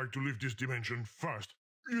 Let's try to leave this dimension fast.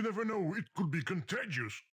 You never know, it could be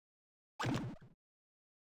contagious.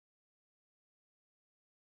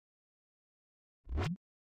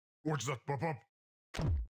 What's that pop-up?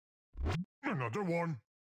 Another one.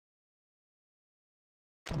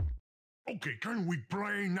 Okay, can we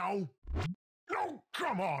play now? No,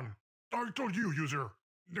 come on! I told you, user.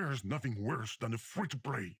 There's nothing worse than a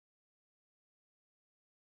free-to-play.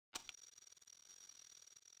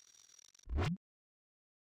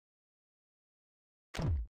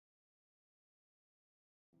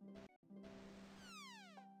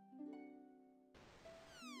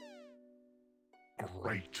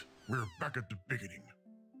 Great. We're back at the beginning.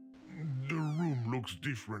 The room looks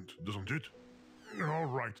different, doesn't it? All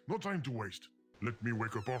right, no time to waste. Let me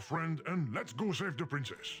wake up our friend and let's go save the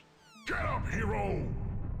princess. Get up, hero!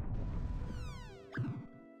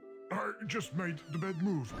 I just made the bad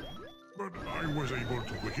move, but I was able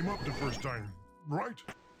to wake him up the first time, right?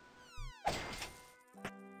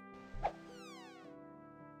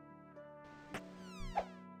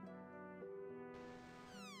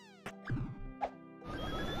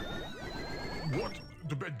 What?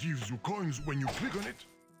 The bed gives you coins when you click on it?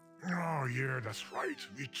 Oh yeah, that's right.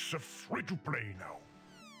 It's a free-to-play now.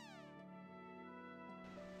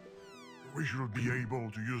 We should be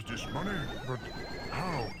able to use this money, but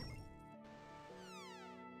how?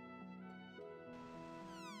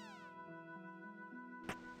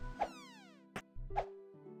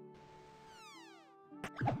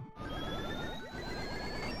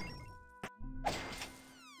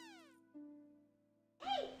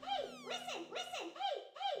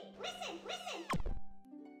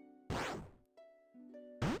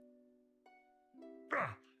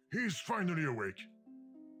 he's finally awake.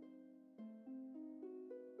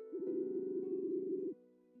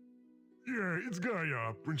 Yeah, it's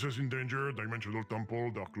Gaia, princess in danger, dimensional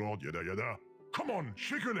temple, dark lord, yada yada. Come on,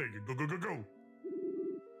 shake a leg, go go go go!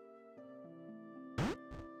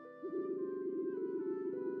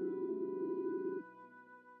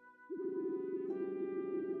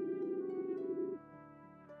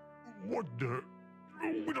 What the?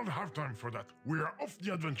 We don't have time for that. We are off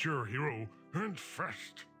the adventure, hero, and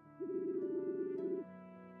fast.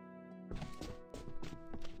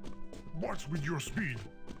 What's with your speed?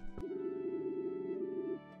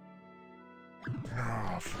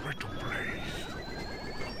 Ah, free to play.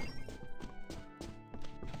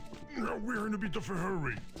 Now we're in a bit of a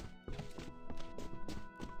hurry.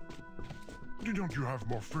 Didn't you have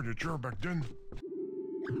more furniture back then?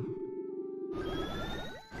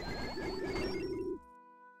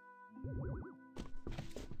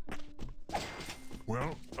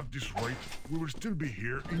 Well, at this rate, we will still be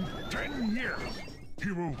here in 10 years!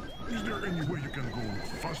 Hero, is there any way you can go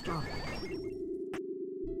faster?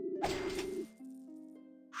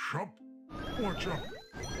 Shop? Watch out!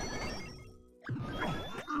 Oh,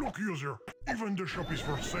 look, user! Even the shop is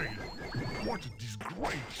for sale! What a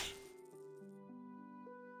disgrace!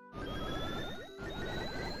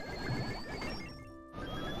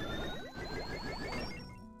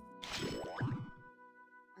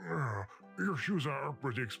 Your shoes are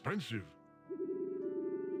pretty expensive.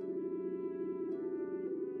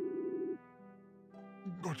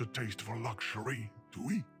 Got a taste for luxury, do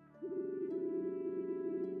we?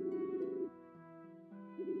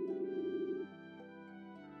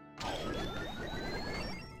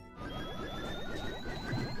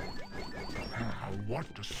 What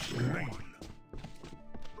a snail!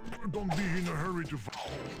 Don't be in a hurry to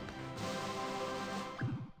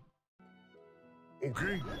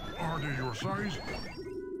Okay, are they your size?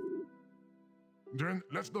 Then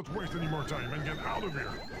let's not waste any more time and get out of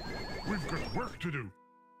here. We've got work to do.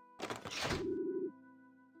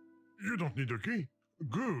 You don't need a key?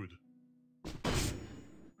 Good.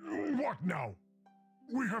 What now?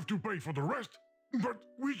 We have to pay for the rest? But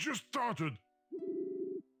we just started.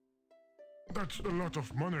 That's a lot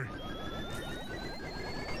of money.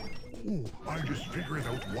 Oh, I just figured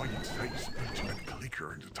out why it says Ultimate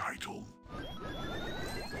Clicker in the title.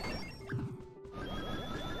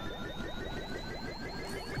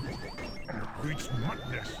 It's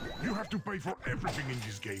madness. You have to pay for everything in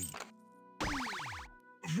this game.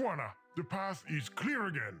 Voila, the path is clear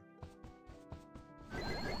again.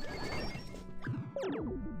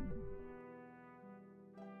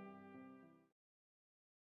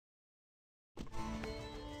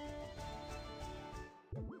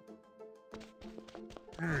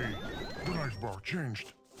 Hey, the life bar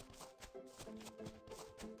changed.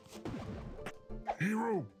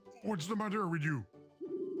 Hero, what's the matter with you?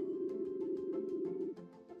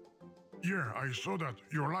 Yeah, I saw that.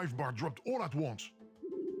 Your life bar dropped all at once.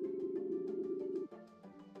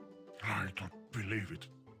 I don't believe it.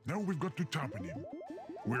 Now we've got to tap in him.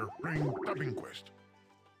 We're playing Tapping Quest.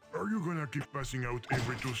 Are you gonna keep passing out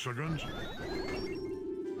every 2 seconds?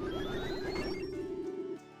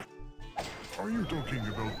 Are you talking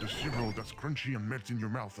about the cereal that's crunchy and melts in your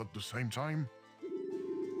mouth at the same time?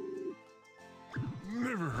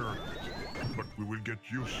 Never heard of it, but we will get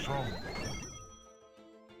you some.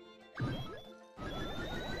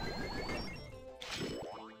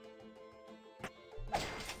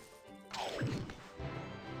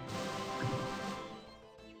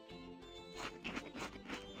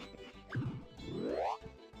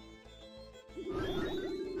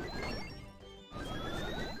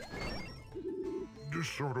 The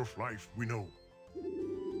sort of life we know.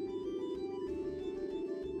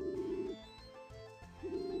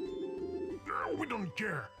 We don't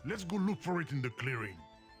care. Let's go look for it in the clearing.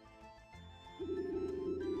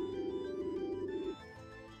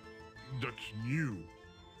 That's new.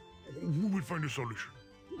 We will find a solution.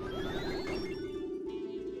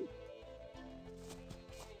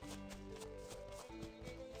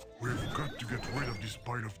 We've got to get rid of this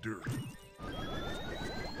pile of dirt.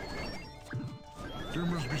 There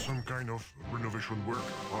must be some kind of renovation work,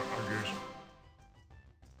 I guess.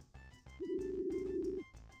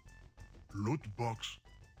 Loot box?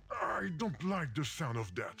 I don't like the sound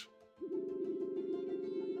of that.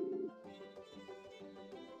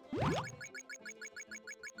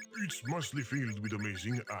 It's mostly filled with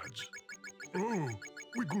amazing ads. Oh,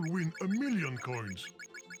 we could win 1,000,000 coins.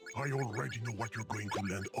 I already know what you're going to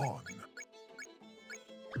land on.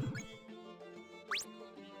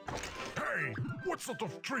 Hey, what sort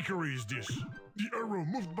of trickery is this? The arrow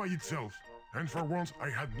moved by itself, and for once I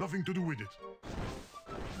had nothing to do with it.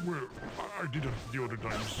 Well, I didn't the other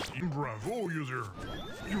times. Bravo, user!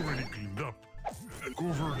 You already cleaned up.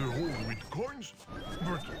 Cover the hole with coins?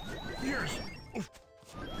 But, yes, of...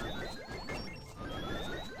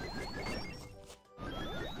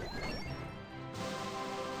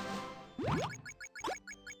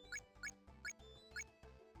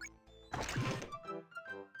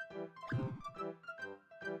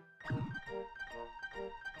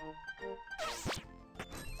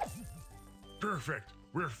 Perfect.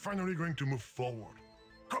 We're finally going to move forward.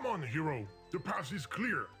 Come on, hero. The path is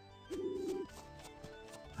clear.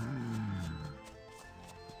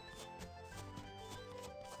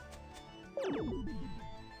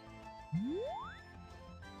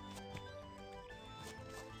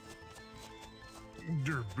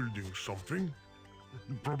 They're building something.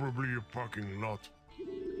 Probably a parking lot.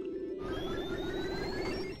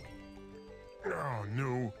 Oh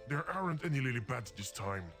no, there aren't any lily pads this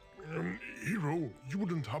time. Hero, you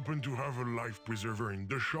wouldn't happen to have a life preserver in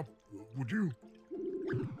the shop, would you?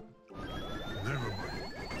 Never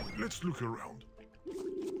mind. Let's look around.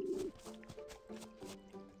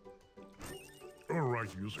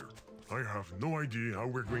 Alright, user. I have no idea how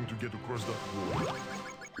we're going to get across that wall.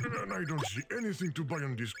 And I don't see anything to buy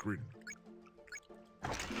on this screen.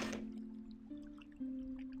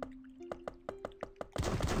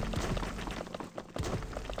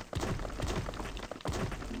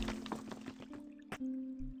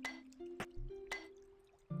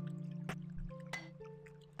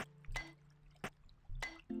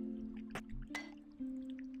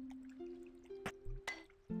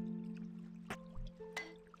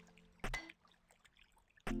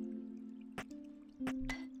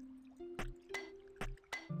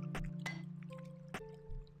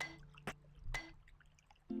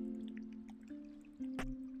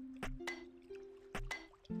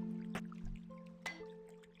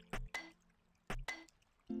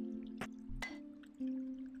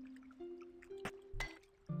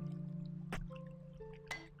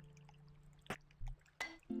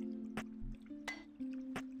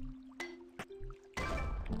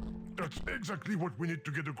 That's exactly what we need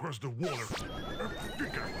to get across the water. A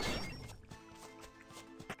pickaxe.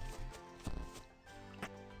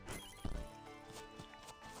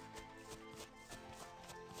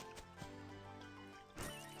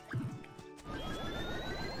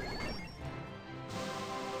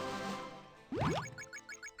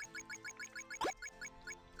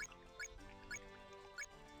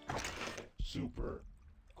 Super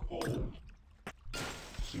cold.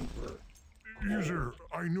 Super. User,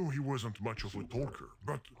 I know he wasn't much of a talker,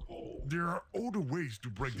 but there are other ways to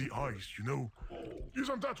break the ice, you know?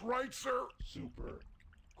 Isn't that right, sir? Super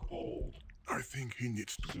cold. I think he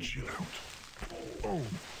needs to chill out. Oh,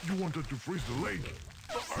 you wanted to freeze the lake?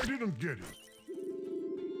 I didn't get it.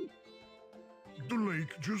 The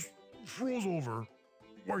lake just froze over.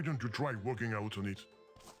 Why don't you try walking out on it?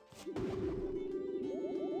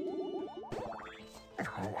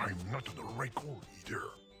 Oh, I'm not on the right call either.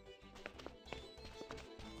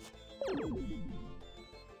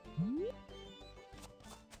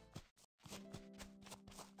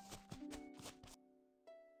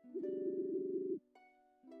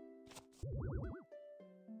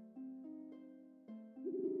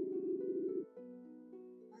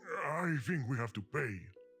 I think we have to pay.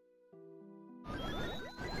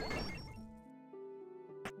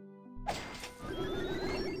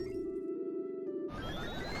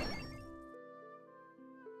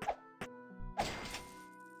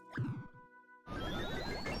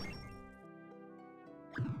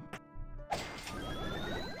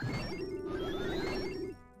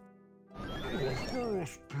 Of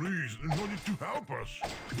course, please, no need to help us.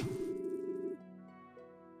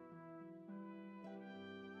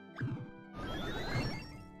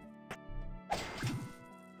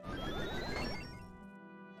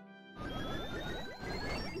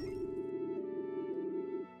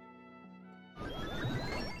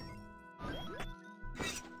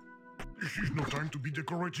 This is no time to be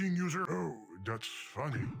decorating, user. Oh, that's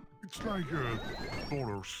funny. It's like a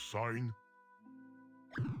dollar sign.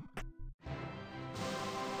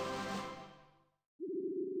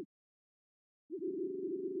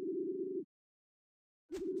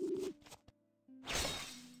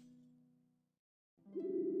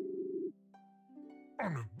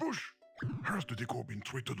 On a bush? Has the decor been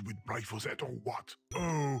treated with glyphosate or what?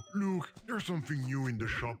 Oh, look, there's something new in the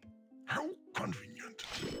shop. How convenient.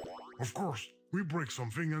 Of course, we break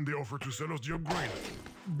something and they offer to sell us the upgrade.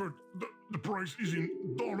 But the price is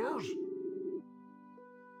in dollars?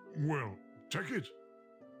 Well, take it.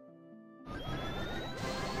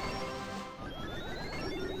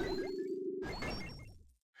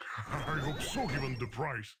 I hope so, given the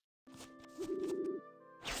price.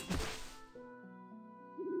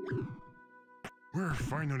 We're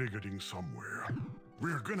finally getting somewhere.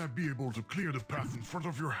 We're gonna be able to clear the path in front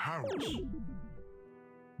of your house.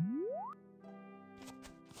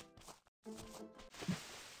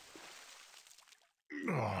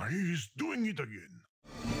 Ah, he's doing it again.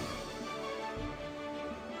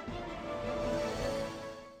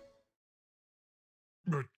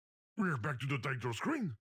 But we're back to the title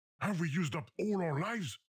screen. Have we used up all our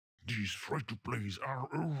lives? These free-to-plays are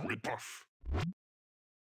a ripoff.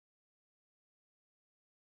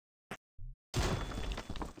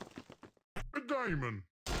 A diamond!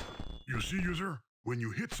 You see, user? When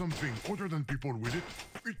you hit something other than people with it,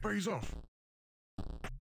 it pays off.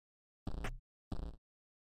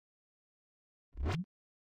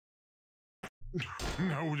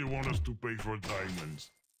 Now they want us to pay for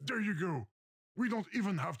diamonds. There you go. We don't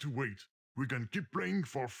even have to wait. We can keep playing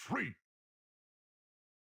for free.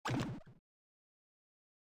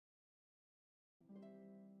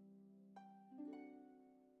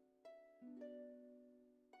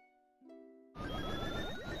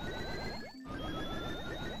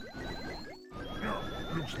 Now,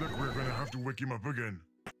 looks like we're gonna have to wake him up again.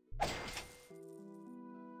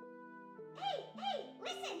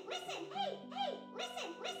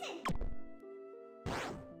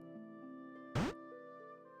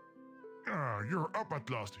 You're up at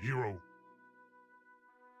last, hero.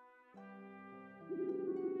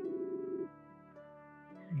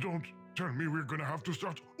 Don't tell me we're gonna have to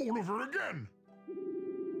start all over again.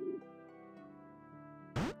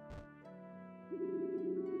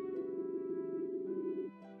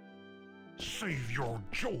 Save your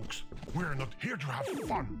jokes. We're not here to have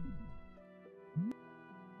fun.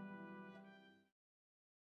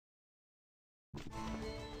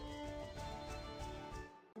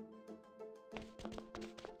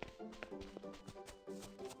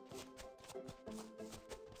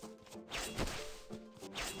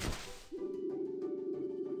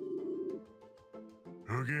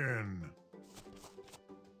 Again.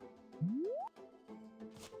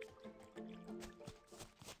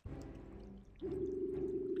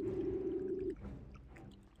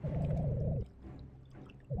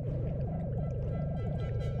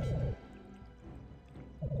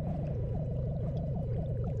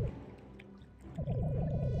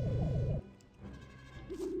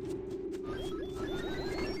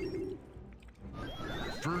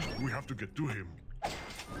 First, we have to get to him.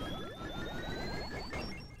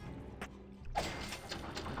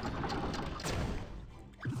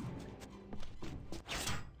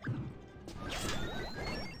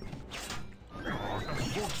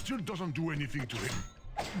 Still doesn't do anything to him.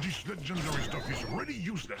 This legendary stuff is already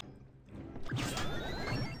useless.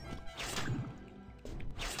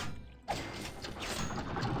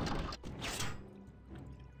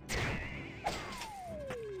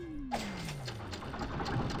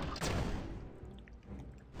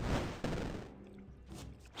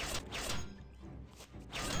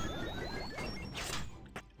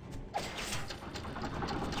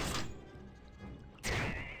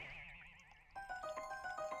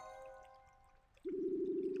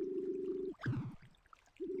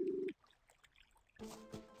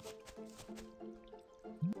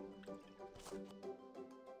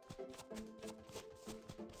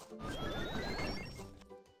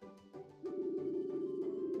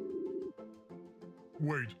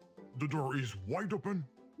 Wait, the door is wide open?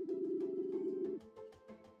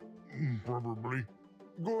 Probably.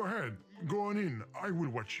 Go ahead, go on in, I will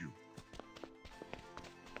watch you.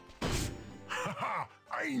 Haha,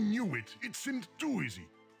 I knew it, it seemed too easy.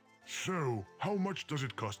 So, how much does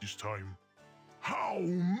it cost this time? How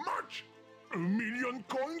much? 1,000,000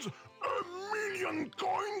 coins? 1,000,000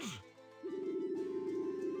 coins?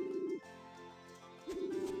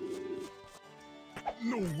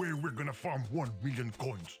 No way we're gonna farm 1,000,000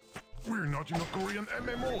 coins. We're not in a Korean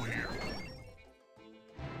MMO here.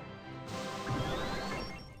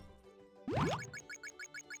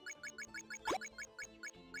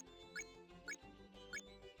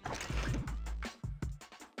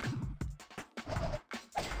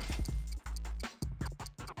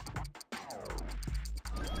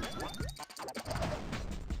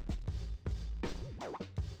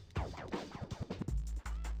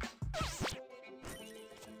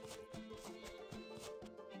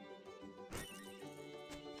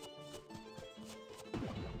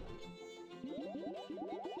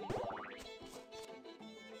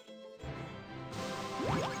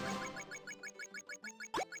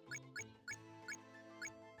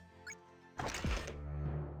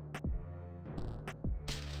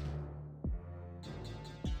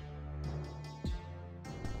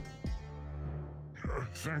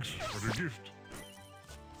 Thanks for the gift.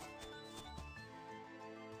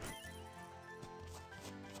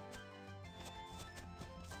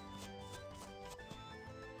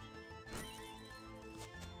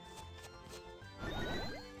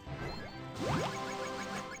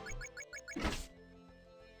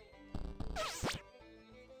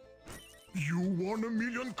 You won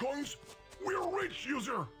 1,000,000 coins? We're rich,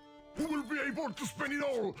 user! Who will be able to spend it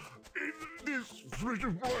all in this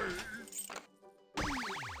free-to-play?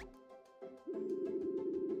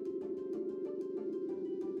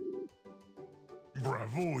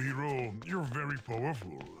 Bravo, hero! You're very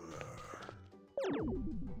powerful.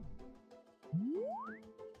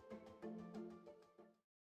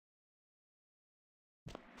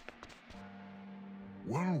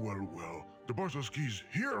 Well. The boss's key's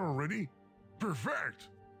here already? Perfect!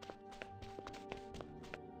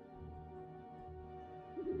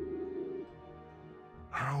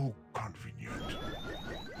 How convenient.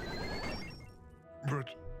 But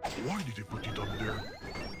why did they put it up there?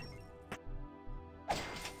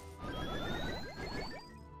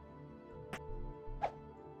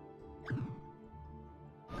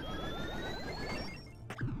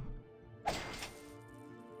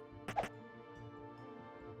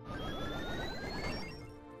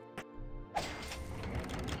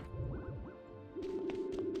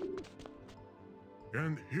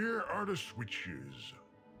 And here are the switches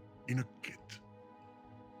in a kit.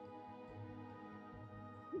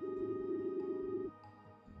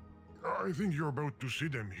 I think you're about to see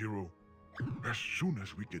them, hero. As soon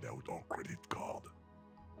as we get out our credit card.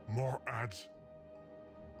 More ads.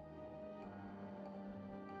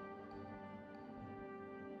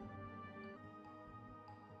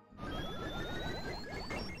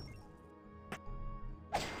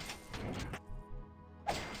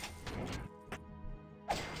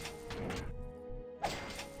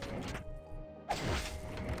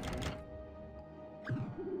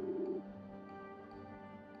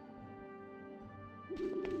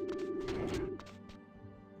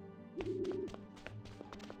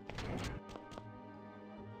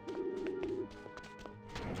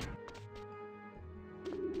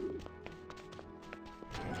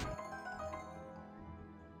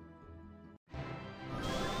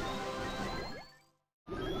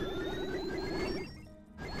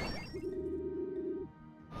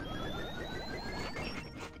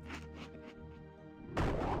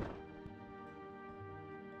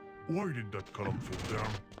 Why did that column fall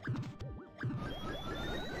down?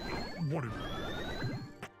 Whatever.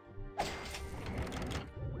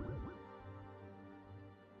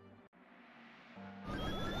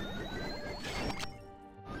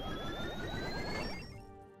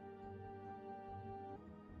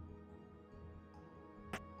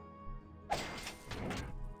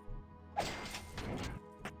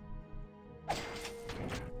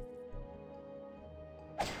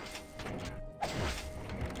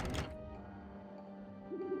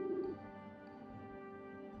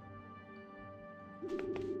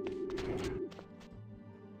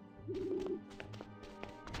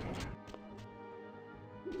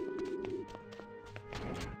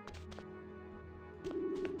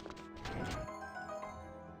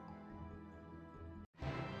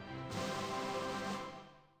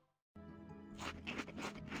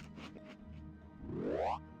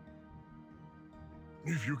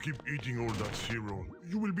 If you keep eating all that cereal,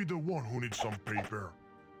 you will be the one who needs some paper.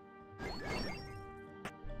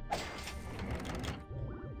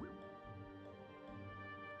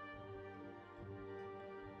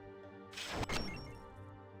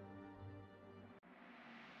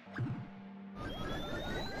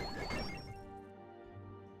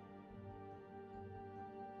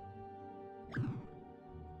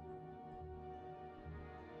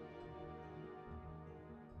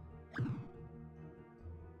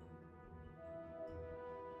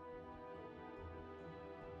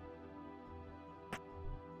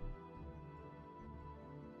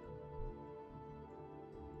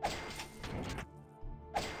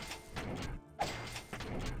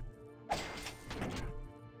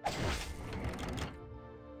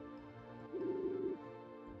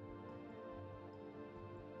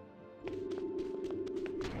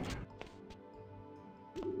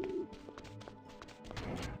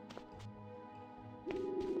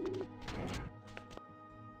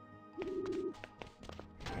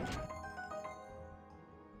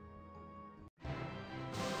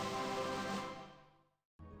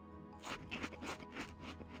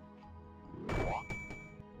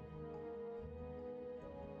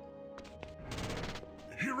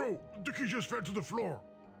 Hero, the key just fell to the floor.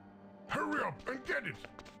 Hurry up and get it.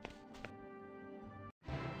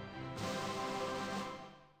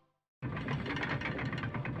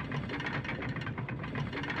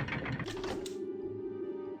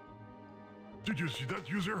 Did you see that,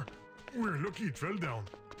 user? We're lucky it fell down.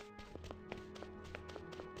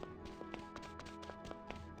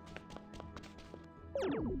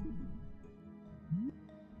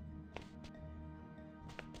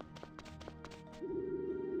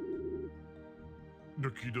 The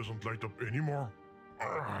key doesn't light up anymore.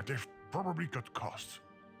 They've probably cut costs.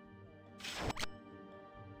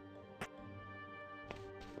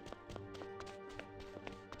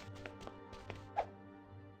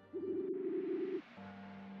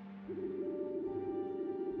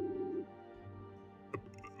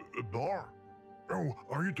 A bar? Oh,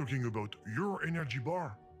 are you talking about your energy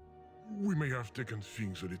bar? We may have taken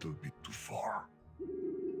things a little bit too far.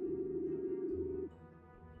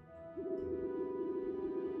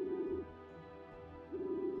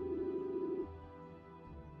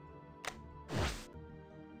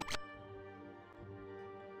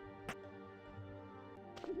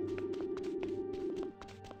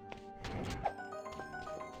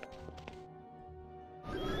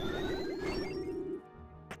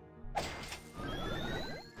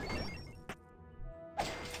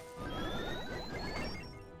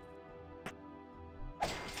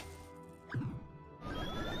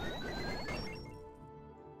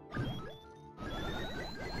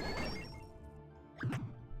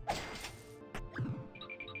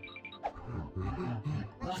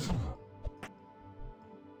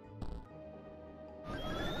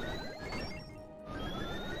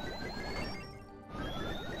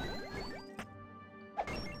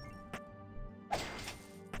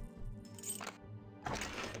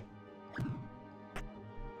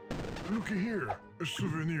 Looky here, a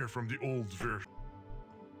souvenir from the old version.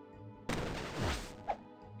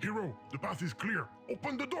 Hero, the path is clear.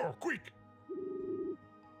 Open the door, quick!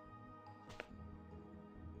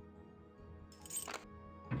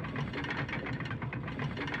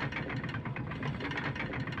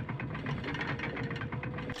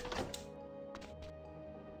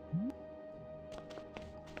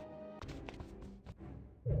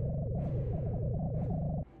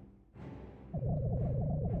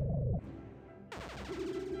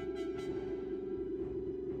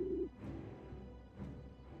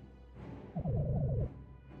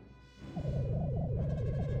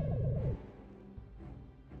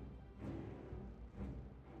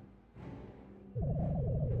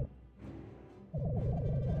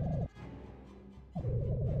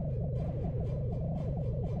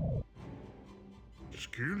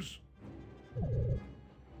 Skills?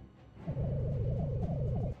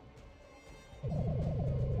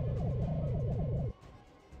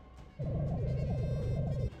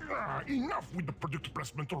 Enough with the product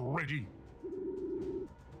placement already!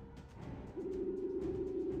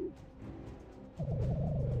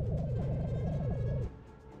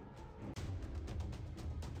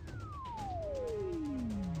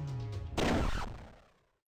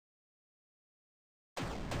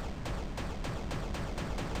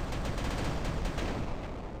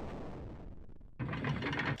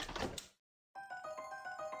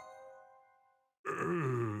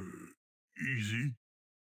 Easy?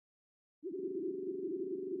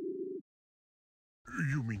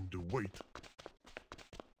 You mean the weight?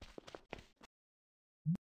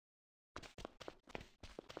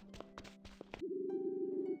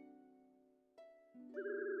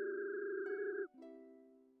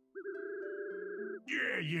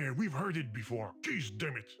 Yeah, we've heard it before. Jeez,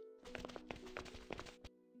 damn it.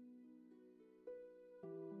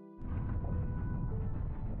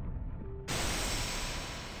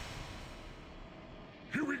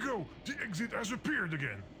 Here we go! The exit has appeared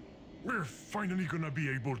again! We're finally gonna be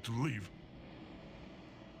able to leave.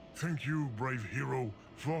 Thank you, brave hero,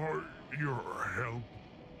 for your help.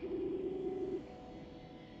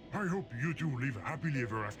 I hope you two live happily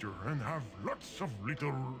ever after and have lots of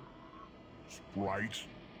little sprites.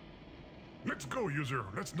 Let's go, user.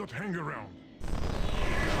 Let's not hang around.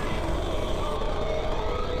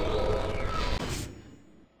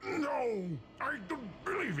 No! I don't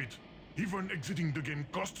believe it! Even exiting the game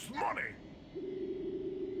costs money!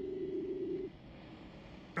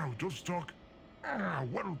 Out of stock?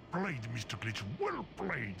 Well played, Mr. Glitch, well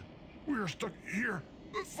played! We're stuck here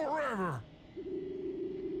forever!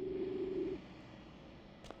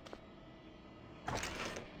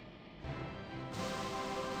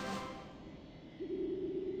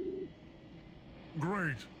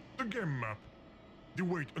 Great! The game map! You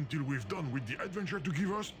wait until we've done with the adventure to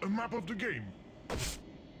give us a map of the game.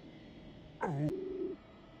 Oh.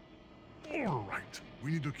 Alright,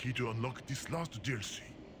 we need a key to unlock this last DLC.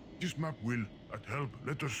 This map will, at help,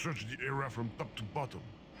 let us search the area from top to bottom.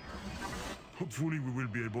 Hopefully we will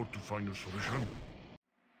be able to find a solution.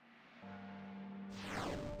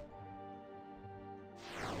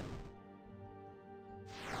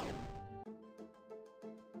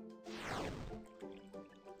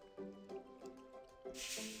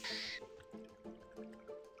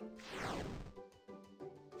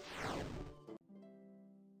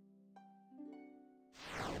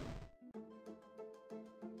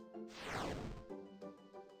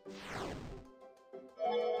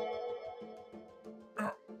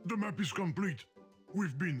 The map is complete.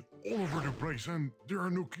 We've been all over the place and there are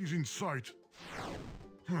no keys in sight.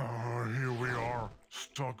 Here we are,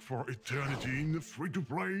 stuck for eternity in the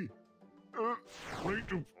free-to-play.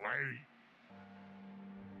 Free-to-play.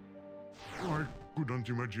 I couldn't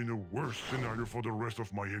imagine a worse scenario for the rest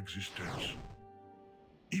of my existence.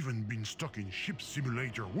 Even being stuck in Ship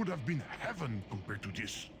Simulator would have been heaven compared to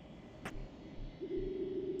this.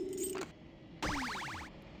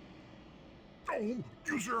 Oh,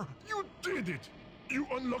 user, you did it! You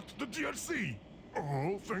unlocked the DLC!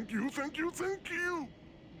 Oh, thank you, thank you, thank you!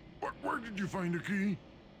 But where did you find the key?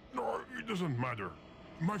 No, it doesn't matter.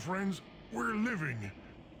 My friends, we're living.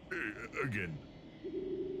 Again.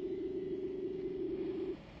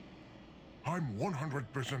 I'm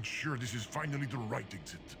 100% sure this is finally the right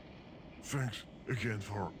exit. Thanks again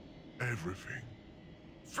for everything.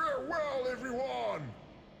 Farewell, everyone!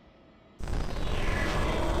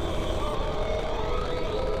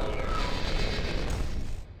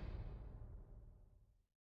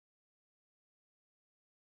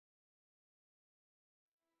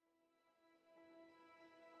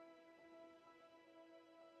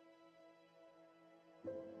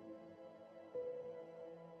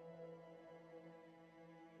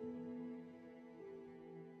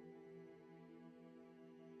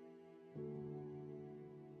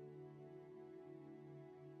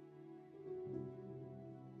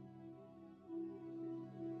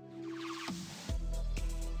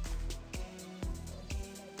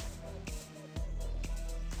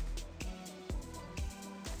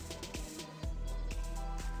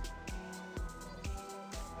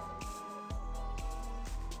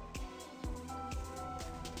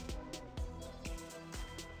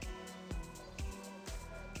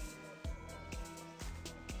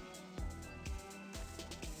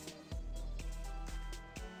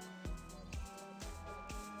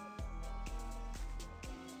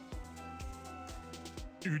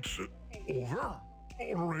 It's over?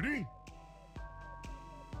 Already?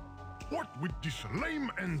 What with this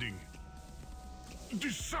lame ending?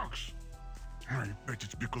 This sucks! I bet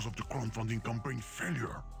it's because of the crowdfunding campaign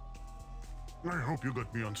failure. I hope you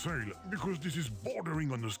got me on sale, because this is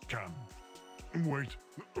bordering on a scam. Wait,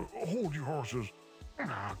 hold your horses.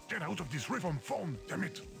 Get out of this riff-on phone, damn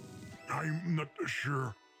it! I'm not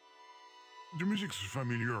sure. The music's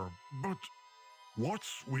familiar, but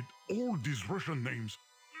what's with all these Russian names?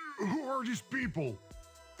 Who are these people?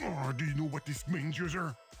 Do you know what this means,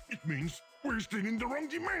 user? It means we're still in the wrong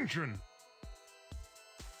dimension!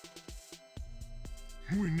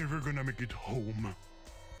 We're never gonna make it home.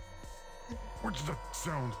 What's that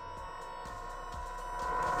sound?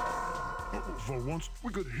 For once,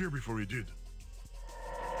 we got here before he did.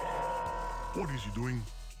 What is he doing?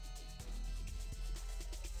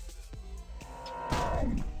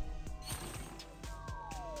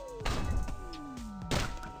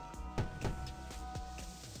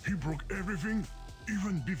 He broke everything,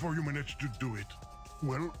 even before you managed to do it.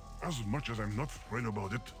 Well, as much as I'm not thrilled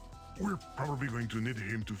about it, we're probably going to need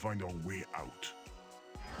him to find our way out.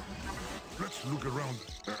 Let's look around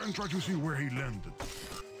and try to see where he landed.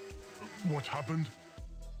 What happened?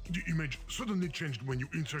 The image suddenly changed when you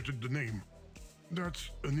inserted the name. That's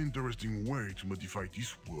an interesting way to modify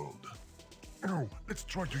this world. Now, let's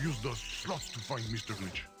try to use those slots to find Mr.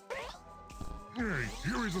 Glitch. Hey,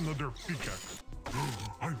 here is another pickaxe.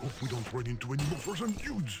 I hope we don't run into any more frozen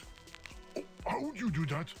dudes. Oh, how'd you do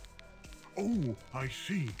that? Oh, I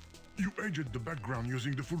see. You edged the background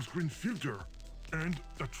using the full screen filter. And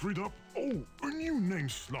that freed up, a new name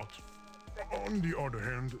slot. On the other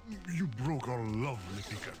hand, you broke our lovely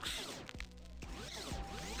pickaxe.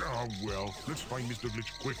 Ah, well, let's find Mr.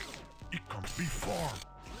 Glitch quick. It can't be far.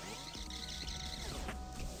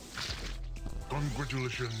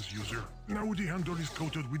 Congratulations, user. Now the handle is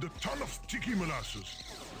coated with a ton of sticky molasses.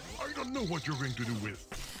 I don't know what you're going to do with.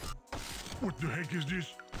 What the heck is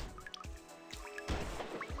this?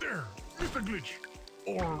 There, Mr. Glitch.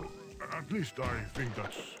 Or at least I think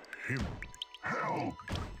that's him. Help!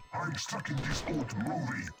 I'm stuck in this old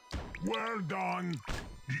movie. Well done.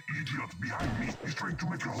 The idiot behind me is trying to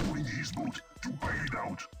make a hole in his boat to bail it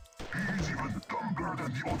out. He's even dumber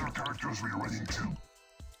than the other characters we run into.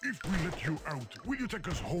 If we let you out, will you take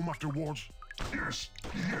us home afterwards? Yes,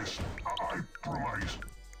 I promise.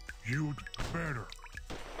 You'd better.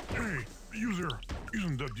 Hey, user,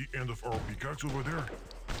 isn't that the end of our pickaxe over there?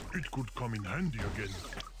 It could come in handy again.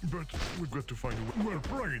 But we've got to find a way. Well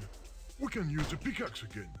played. We can use the pickaxe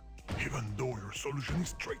again. Even though your solution is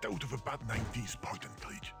straight out of a bad 90s point and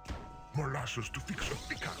click. Molasses to fix a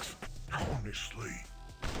pickaxe. Honestly.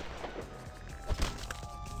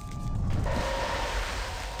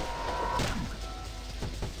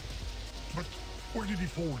 Where did he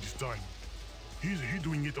fall this time? Is he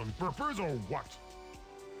doing it on purpose or what?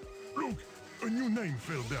 Look, a new name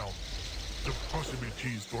fell down. The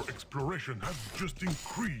possibilities for exploration have just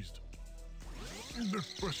increased. The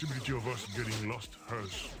possibility of us getting lost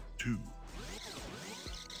has too.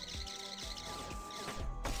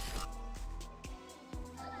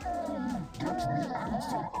 Get me out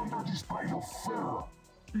from under this pile of fur!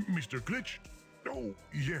 Mr. Glitch? Oh,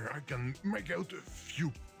 yeah, I can make out a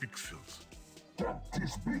few pixels. Get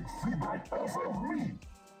this big flea bite off of me!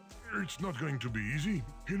 It's not going to be easy.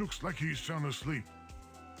 He looks like he's sound asleep.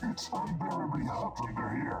 It's unbearably hot under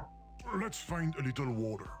here. Let's find a little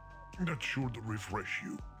water. That should refresh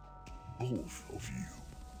you. Both of you.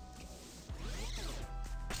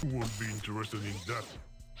 Won't be interested in that.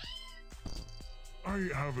 I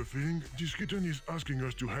have a feeling this kitten is asking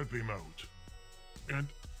us to help him out. And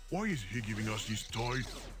why is he giving us his toy?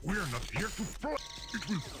 We're not here to play. It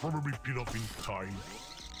will probably peel off in time.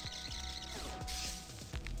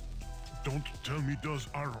 Don't tell me those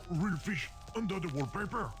are real fish under the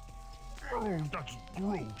wallpaper. Oh, that's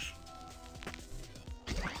gross.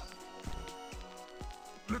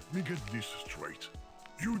 Let me get this straight.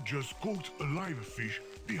 You just caught a live fish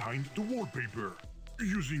behind the wallpaper,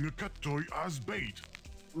 using a cat toy as bait.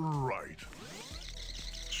 Right.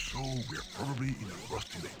 So we're probably in a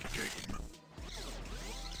Rusty Lake game.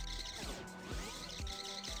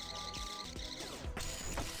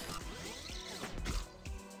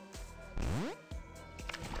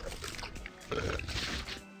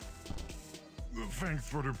 Thanks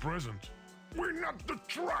for the present. We're not the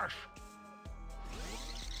trash!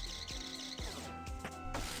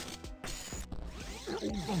 Oh,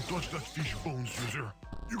 don't touch that fish bones, user.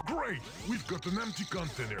 You're great! We've got an empty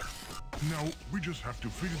container. Now, we just have to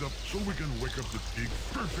fill it up so we can wake up the pig.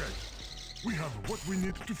 Perfect! We have what we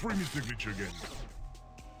need to free Mr. Glitch again.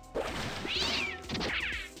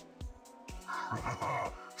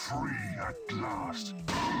 Free at last.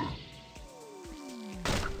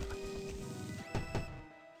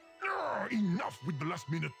 Enough with the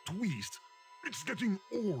last-minute twist. It's getting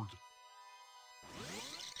old.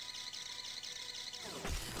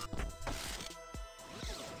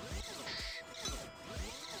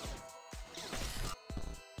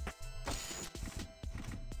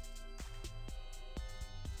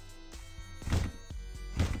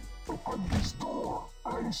 Open this door.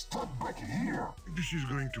 I'm stuck back here. This is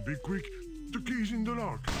going to be quick. The key's in the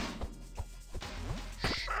lock.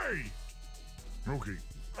 Hey! Okay,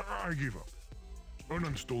 I give up.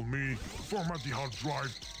 Uninstall me, format the hard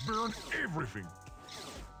drive, burn everything.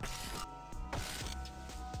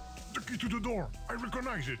 The key to the door, I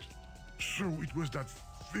recognize it. So it was that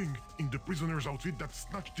thing in the prisoner's outfit that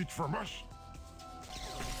snatched it from us?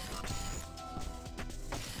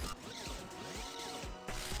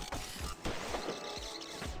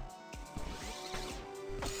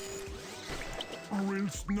 Real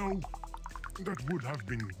snow. That would have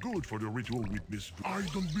been good for the ritual with Miss V. I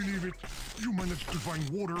don't believe it. You managed to find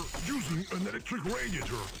water using an electric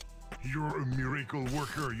radiator. You're a miracle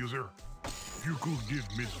worker, user. You could give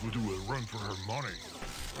Miss Voodoo a run for her money.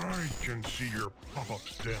 I can see your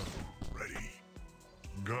pop-ups down already.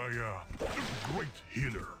 Gaia, the great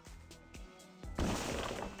healer.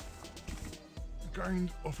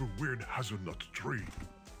 Kind of a weird hazelnut tree.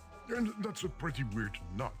 And that's a pretty weird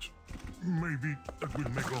nut. Maybe that will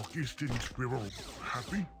make our kid-stealing squirrel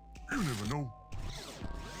happy? You never know.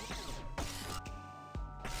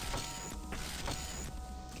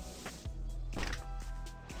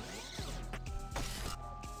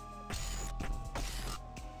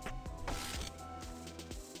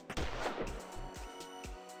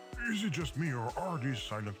 Is it just me, or are these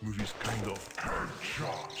silent movies kind of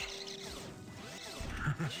headshot?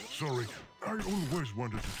 Sorry, I always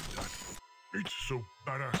wanted to do that. It's so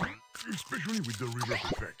badass, especially with the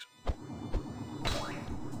reverb effect.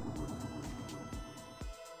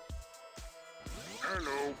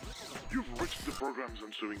 Hello, you've reached the program's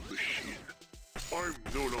answering machine. I'm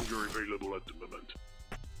no longer available at the moment.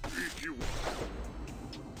 If you...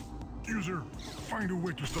 User, find a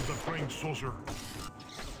way to stop that flying saucer.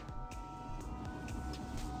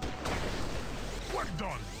 Well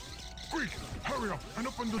done! Quick, hurry up and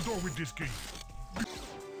open the door with this key.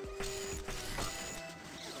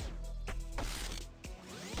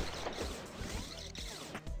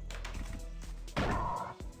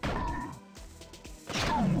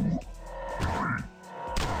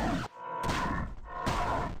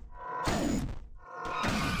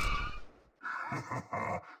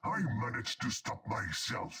 To stop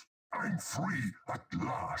myself. I'm free at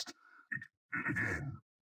last. Again.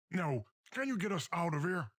 Now, can you get us out of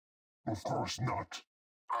here? Of course not.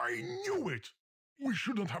 I knew it! We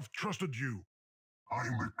shouldn't have trusted you.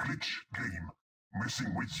 I'm a glitch game.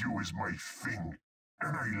 Messing with you is my thing,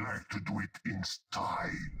 and I like to do it in style.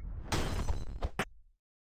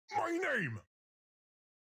 My name!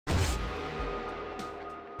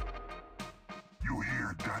 You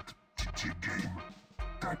hear that, DJ game?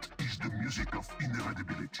 That is the music of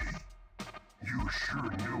inevitability. You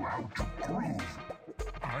sure know how to groove.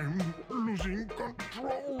 I'm losing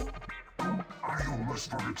control. I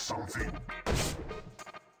almost forgot something.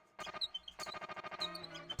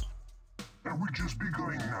 I will just be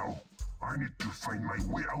going now. I need to find my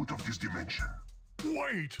way out of this dimension.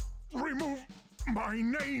 Wait! Remove my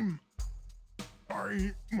name!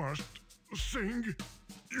 I must sing.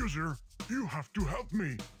 User, you have to help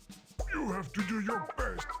me. You have to do your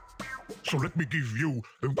best. So let me give you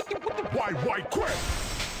the why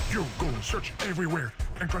quest. You go search everywhere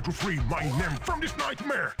and try to free my name from this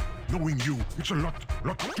nightmare. Knowing you, it's a lot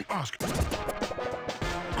to ask.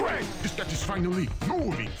 Great! This cat is finally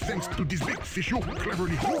moving, thanks to this big fish you're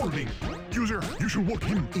cleverly holding. User, you should walk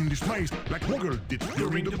him in this maze like Woggle did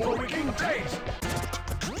during the Boy King days.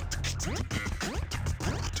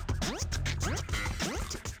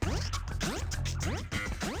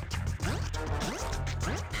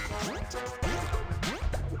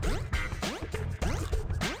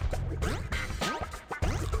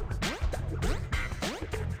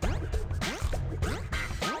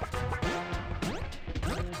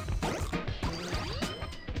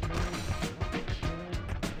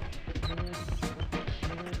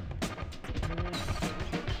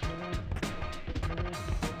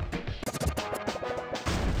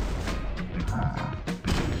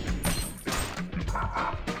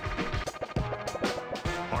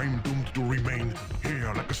 I'm doomed to remain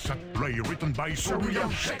here like a sad play written by Sir William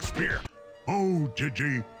Shakespeare. Oh,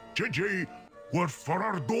 JJ, what for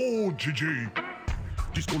our door, JJ?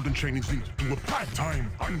 This golden chain is linked to a bad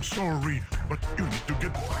time. I'm sorry, but you need to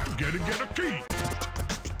get a key.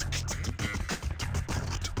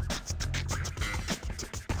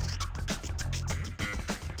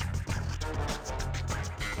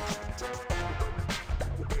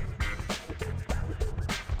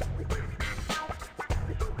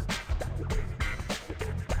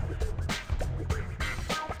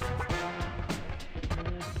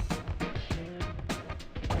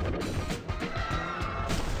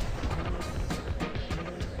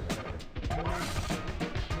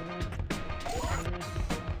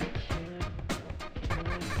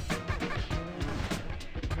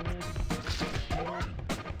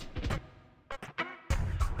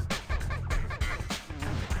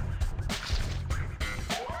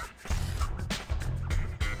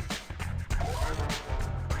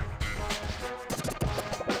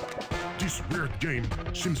 This weird game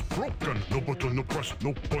seems broken. No button, no press,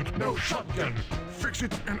 no point, no shotgun. Fix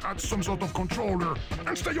it and add some sort of controller.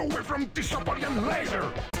 And stay away from this Apollian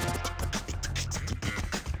laser.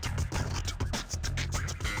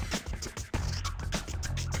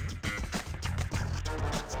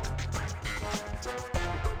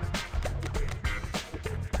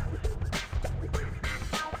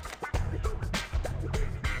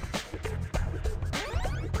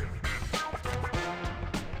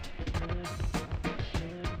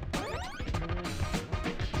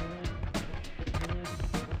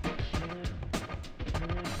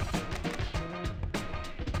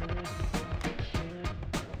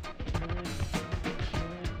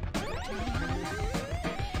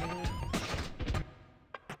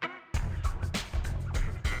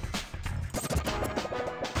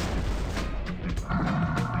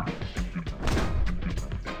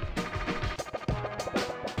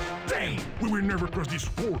 We will never cross this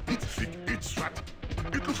wall. It's thick, it's fat.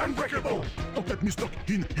 It looks unbreakable. Don't let me stuck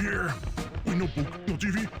in here. With no book, no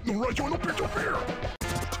TV, no radio, no peer-to-peer.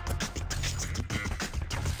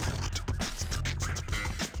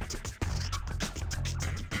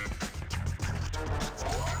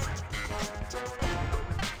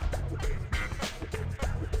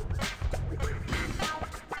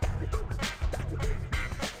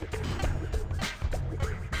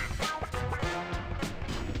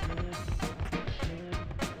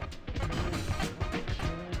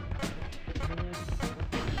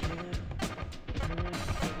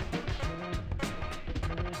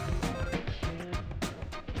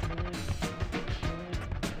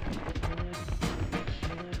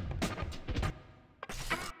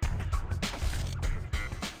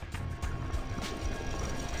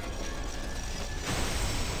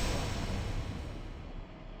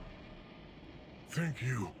 Thank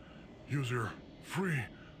you, user. Free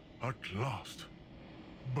at last.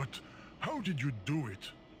 But how did you do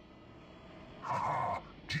it? Haha,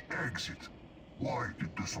 the exit. Why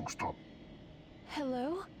did the song stop?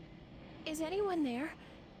 Hello? Is anyone there?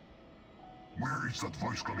 Where is that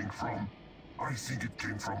voice coming from? I think it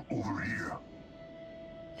came from over here.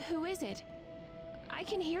 Who is it? I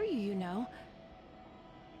can hear you, you know.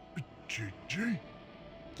 Gigi?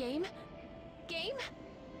 Game? Game?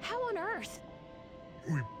 How on earth?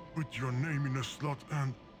 We put your name in a slot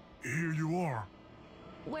and here you are.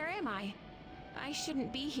 Where am I? I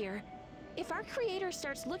shouldn't be here. If our creator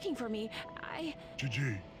starts looking for me,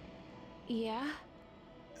 Gigi, Yeah?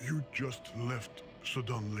 you just left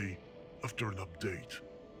suddenly after an update.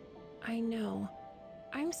 I know.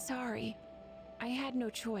 I'm sorry. I had no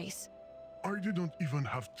choice. I didn't even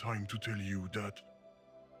have time to tell you that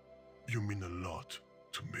you mean a lot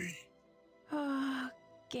to me.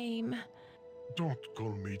 Game. Don't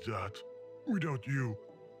call me that. Without you,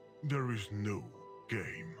 there is no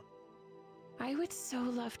game. I would so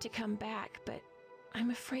love to come back, but I'm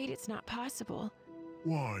afraid it's not possible.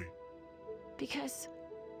 Why? Because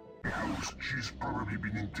Because she's probably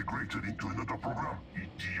been integrated into another program,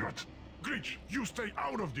 idiot. Glitch, you stay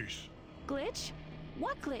out of this! glitch?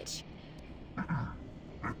 What glitch?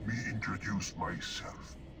 Let me introduce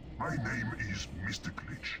myself. My name is Mr.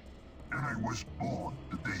 Glitch, and I was born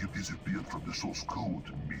the day you disappeared from the source code,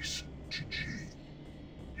 Miss Gigi.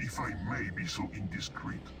 If I may be so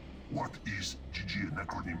indiscreet, what is Gigi an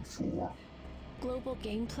acronym for? Global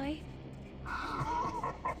gameplay?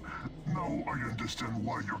 Now I understand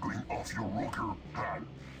why you're going off your rocker, pal.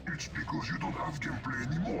 It's because you don't have gameplay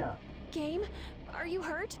anymore. Game? Are you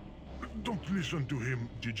hurt? Don't listen to him,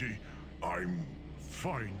 Gigi. I'm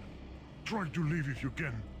fine. Try to leave if you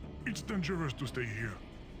can. It's dangerous to stay here.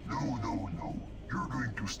 No. You're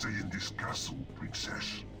going to stay in this castle,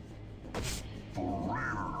 princess.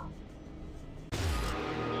 Forever.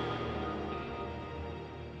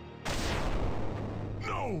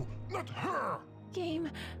 No! Not her! Game,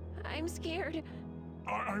 I'm scared.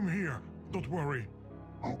 I'm here. Don't worry.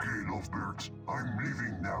 Okay, lovebirds, I'm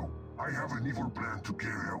leaving now. I have an evil plan to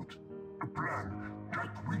carry out. A plan that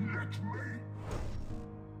will let me...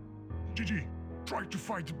 Gigi, try to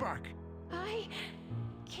fight back. I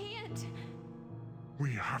can't.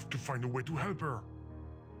 We have to find a way to help her.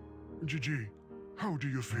 Gigi, how do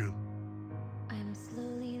you feel? I'm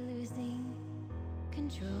slowly losing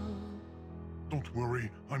control. Don't worry,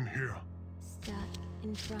 I'm here. Stuck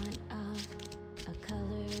in front of a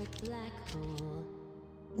colored black hole.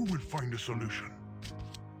 We will find a solution.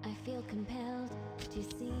 I feel compelled to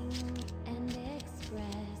sing and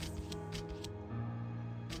express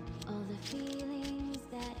all the feelings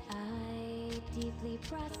that I deeply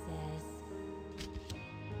process.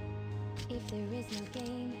 If there is no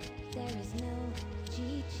game, there is no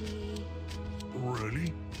GG.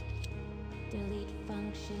 Really? Delete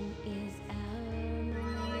function is our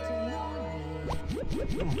momentum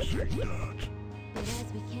only. Don't say that. But as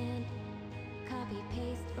we can't copy,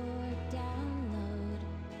 paste, or download,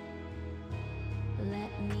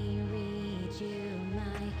 let me read you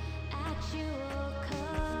my actual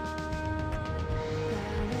code.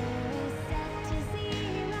 Color is set to 0.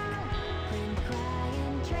 Then cry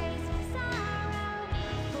and trace sorrow.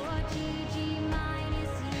 For GG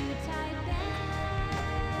minus you type in.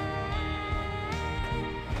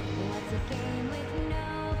 What's a game with no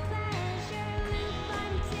pleasure? Loop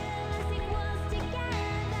until us equals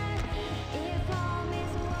together. If home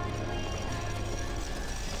is what we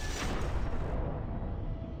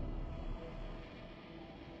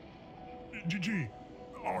Gigi,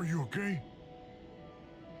 are you okay?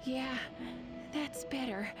 Yeah, that's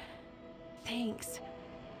better. Thanks.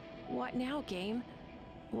 What now, game?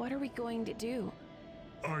 What are we going to do?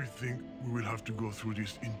 I think we will have to go through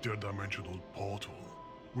this interdimensional portal.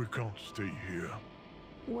 We can't stay here.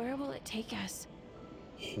 Where will it take us?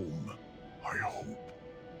 Home, I hope.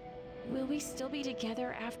 Will we still be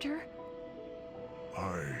together after?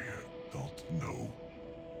 I don't know.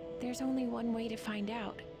 There's only one way to find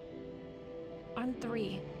out. On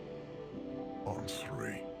 3. On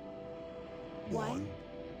 3. 1,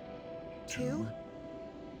 2,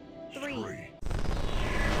 3.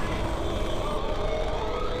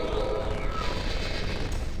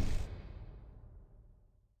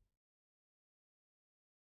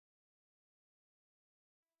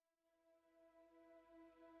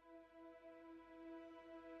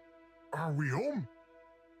 Are we home?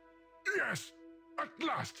 Yes! At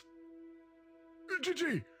last!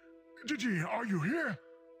 Gigi! Gigi, are you here?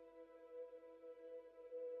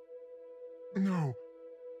 No.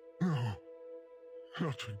 No.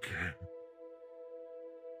 Not again.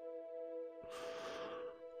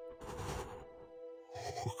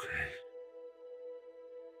 Okay.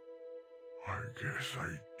 I guess I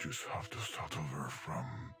just have to start over from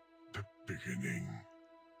the beginning.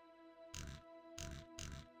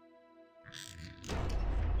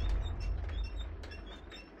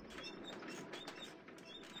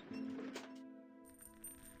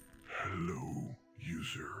 Hello,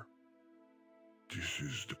 user. This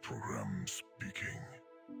is the program speaking.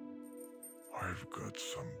 I've got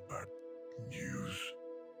some bad news.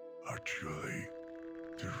 Actually,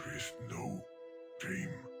 there is no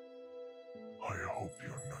game. I hope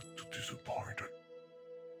you're not too disappointed.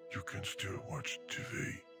 You can still watch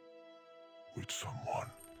TV with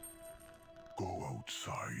someone. Go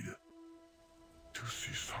outside to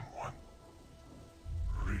see someone.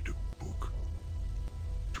 Read a book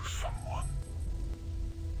to someone.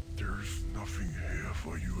 There's nothing here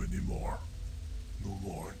for you anymore. No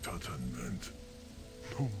more entertainment.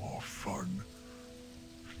 No more fun.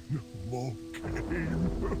 No more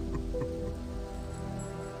game.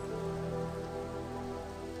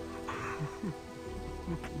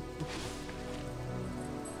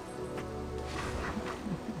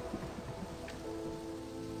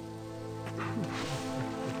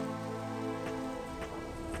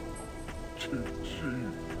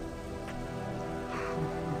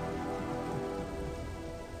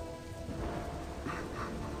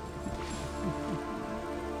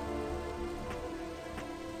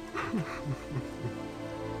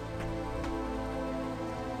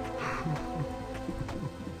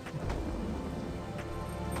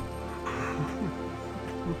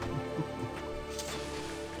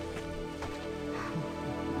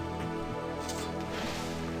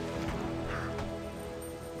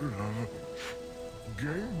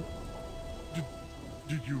 Game?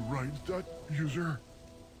 Did you write that, user?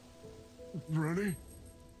 Really?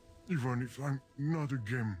 Even if I'm not a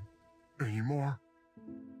game anymore,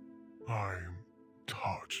 I'm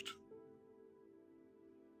touched.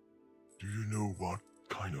 Do you know what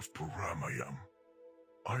kind of program I am?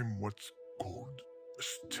 I'm what's called a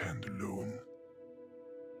standalone.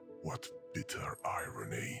 What bitter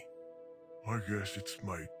irony. I guess it's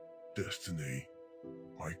my destiny,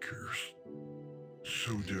 my curse.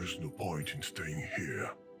 So there's no point in staying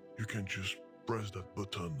here. You can just press that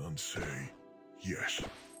button and say, yes.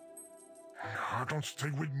 Don't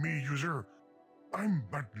stay with me, user. I'm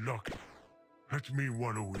bad luck. Let me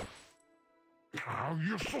wallow in.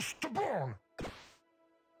 You're so stubborn.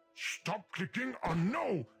 Stop clicking on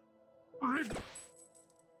no. Leave.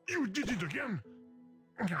 You did it again.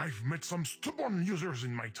 I've met some stubborn users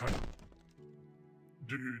in my time.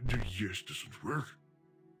 The yes doesn't work.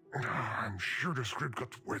 I'm sure the script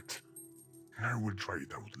got wet. I will try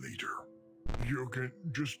it out later. You can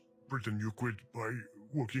just pretend you quit by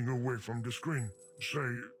walking away from the screen.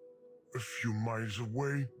 Say, a few miles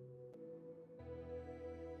away.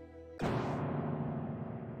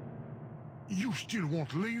 You still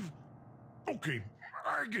won't leave? Okay,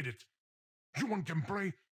 I get it. You want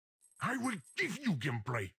gameplay? I will give you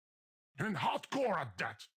gameplay. And hardcore at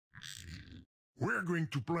that. We're going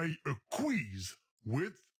to play a quiz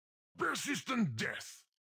with persistent death.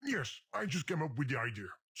 Yes, I just came up with the idea.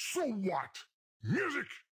 So what? Music!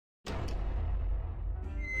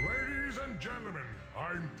 Ladies and gentlemen,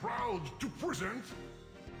 I'm proud to present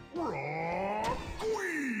Raw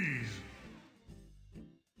Quiz!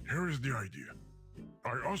 Here is the idea.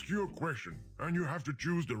 I ask you a question, and you have to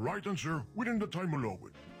choose the right answer within the time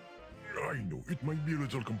allowed. I know it might be a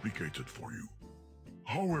little complicated for you.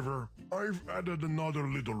 However, I've added another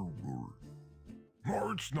little rule.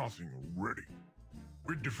 Or it's nothing, really.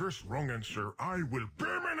 With the first wrong answer, I will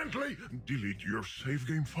permanently delete your save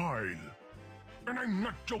game file. And I'm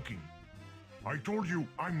not joking. I told you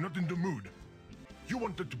I'm not in the mood. You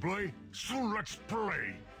wanted to play, so let's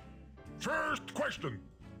play. First question.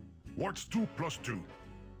 What's 2 plus 2?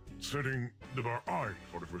 Setting the bar high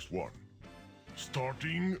for the first one.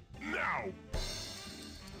 Starting now.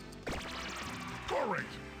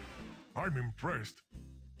 Correct. I'm impressed.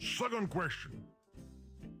 Second question.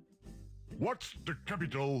 What's the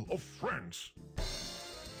capital of France?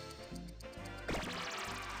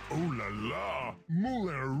 Oh la la!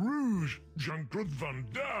 Moulin Rouge! Jean-Claude Van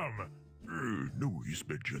Damme! No, he's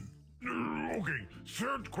Belgian. Okay,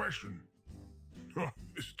 third question.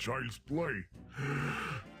 It's child's play.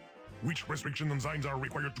 Which restriction enzymes are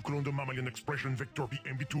required to clone the mammalian expression vector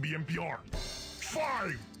PMB2B MPR?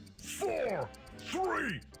 5, 4,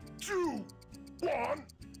 3, 2, 1.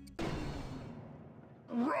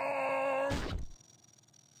 Wrong!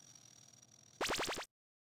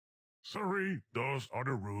 Sorry, those are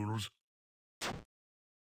the rules.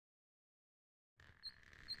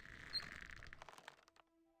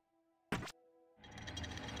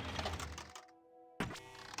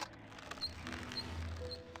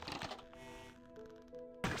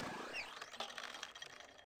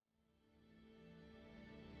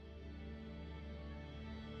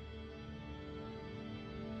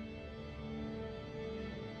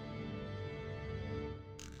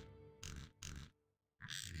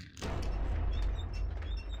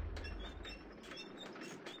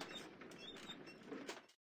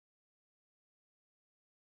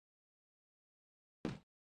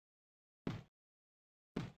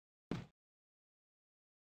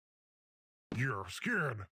 You're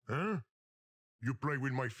scared, huh? You play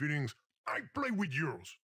with my feelings, I play with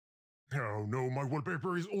yours. Oh no, my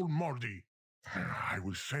wallpaper is all moldy. I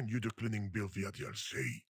will send you the cleaning bill via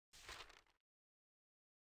DLC.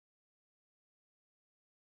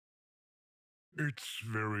 It's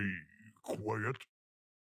very quiet.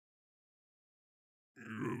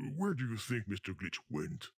 Where do you think Mr. Glitch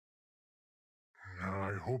went?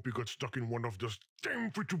 I hope he got stuck in one of those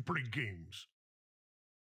damn free-to-play games.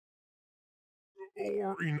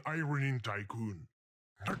 Or in Ironing Tycoon.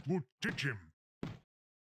 That would teach him.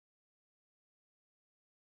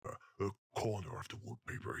 A corner of the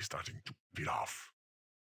wallpaper is starting to peel off.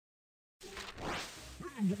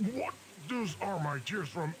 What? Those are my tears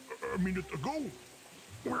from a minute ago.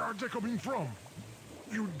 Where are they coming from?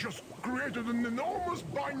 You just created an enormous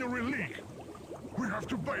binary leak. We have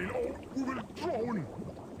to bail or we will drown.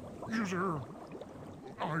 User,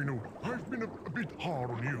 I know, I've been a bit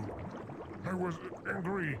hard on you. I was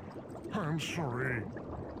angry. I'm sorry.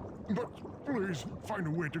 But please find a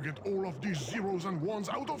way to get all of these zeros and ones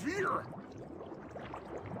out of here.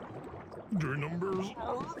 The numbers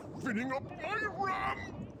are filling up my RAM.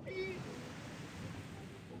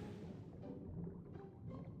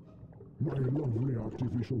 My lovely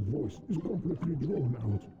artificial voice is completely drawn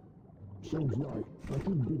out. Sounds like I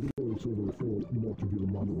should be the voiceover for Motivate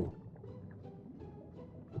Manual.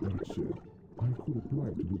 That said, I could apply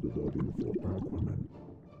to do the dubbing for Aquaman.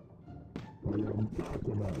 I am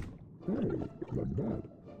Aquaman. Hey, not bad.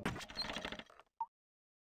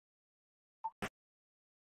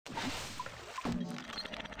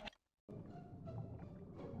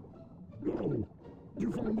 No!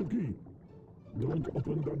 You found the key! Don't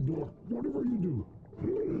open that door, whatever you do.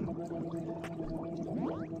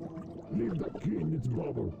 Leave that key in its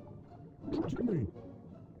bubble. Trust me,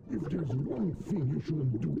 if there's one thing you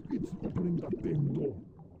shouldn't do, it's opening that damn door.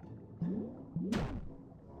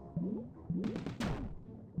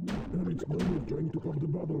 And it's no good trying to pop the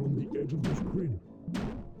bubble on the edge of the screen.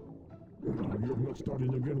 You're not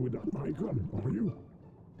starting again with that icon, are you?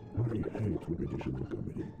 I hate repetition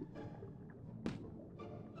comedy.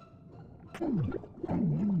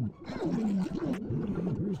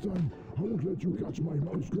 This time, I won't let you catch my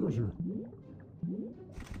mouse cursor.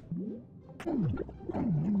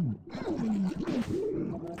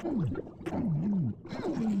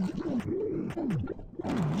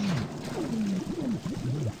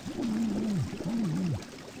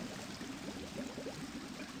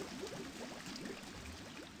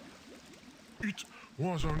 It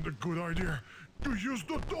wasn't a good idea to use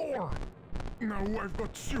the door. Now I've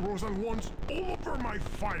got zeros and ones all over my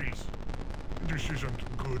files. This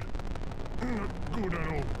isn't good. Not good at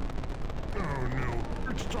all. Oh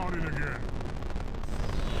no, it's starting again.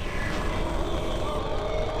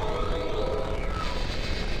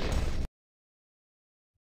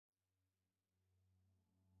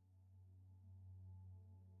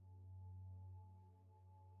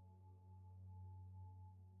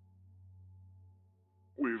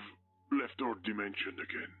 We've left our dimension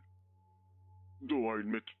again. Though I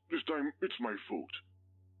admit, this time it's my fault.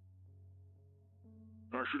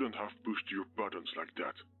 I shouldn't have pushed your buttons like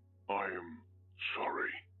that. I am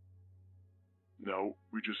sorry. Now,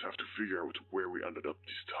 we just have to figure out where we ended up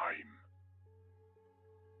this time.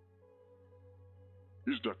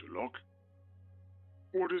 Is that a lock?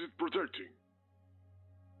 What is it protecting?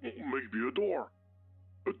 Maybe a door.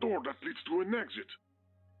 A door that leads to an exit.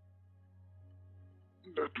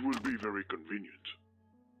 That will be very convenient.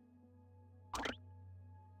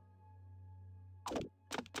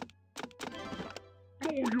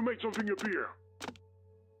 Oh, you made something appear!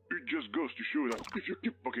 It just goes to show that if you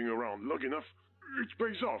keep poking around long enough, it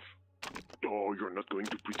pays off. Oh, you're not going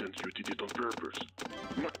to pretend you did it on purpose.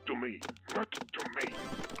 Not to me. Not to me.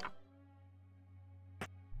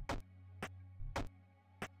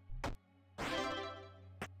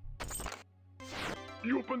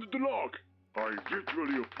 You opened the lock! I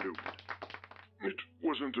virtually uploaded. It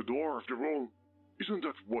wasn't a door after all. Isn't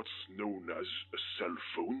that what's known as a cell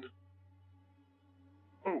phone?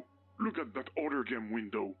 Oh, look at that other game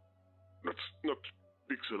window. That's not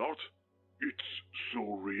pixel art. It's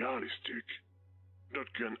so realistic.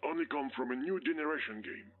 That can only come from a new generation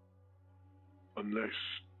game. Unless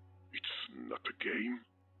it's not a game.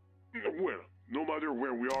 Well, no matter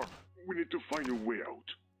where we are, we need to find a way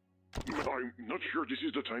out. But I'm not sure this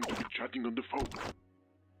is the time to be chatting on the phone.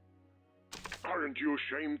 Aren't you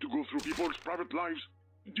ashamed to go through people's private lives?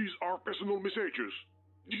 These are personal messages.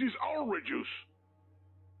 This is our radius.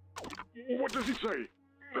 What does it say?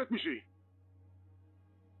 Let me see.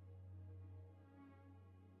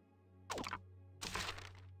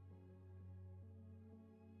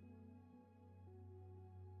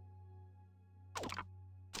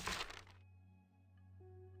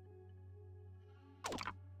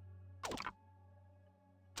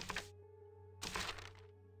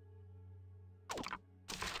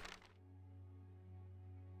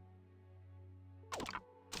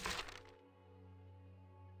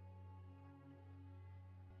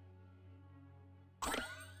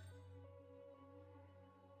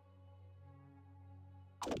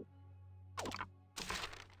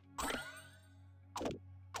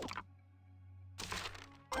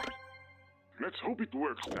 Let's hope it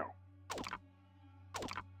works now.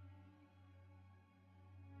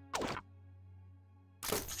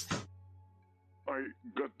 I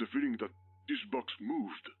got the feeling that this box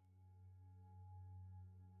moved.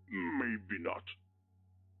 Maybe not.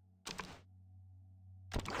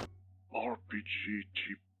 RPG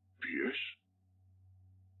GPS?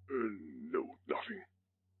 No, nothing.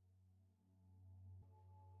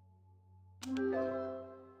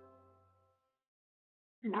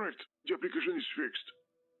 Great, the application is fixed.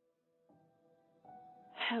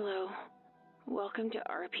 Hello. Welcome to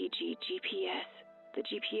RPG GPS, the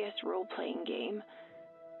GPS role-playing game.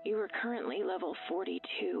 You are currently level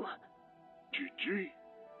 42. GG.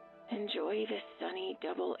 Enjoy the sunny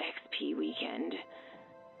double XP weekend.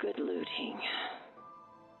 Good looting.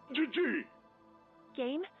 GG!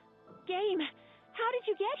 Game? Game! How did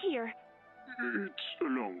you get here? It's a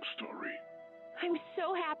long story. I'm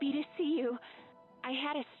so happy to see you. I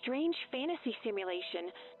had a strange fantasy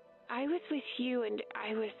simulation. I was with you and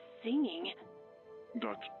I was singing.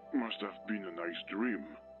 That must have been a nice dream.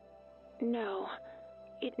 No,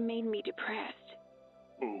 it made me depressed.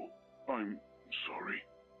 Oh, I'm sorry.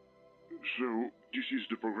 So, this is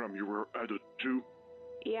the program you were added to?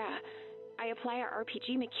 Yeah, I apply our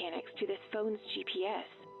RPG mechanics to this phone's GPS.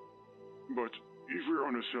 But if we're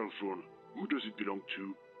on a cell phone, who does it belong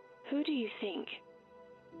to? Who do you think?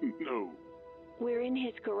 No. We're in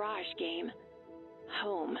his garage, Game.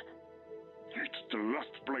 Home. It's the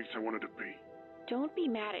last place I wanted to be. Don't be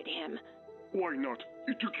mad at him. Why not?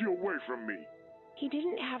 He took you away from me. He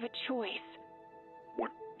didn't have a choice.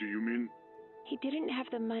 What do you mean? He didn't have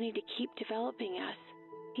the money to keep developing us.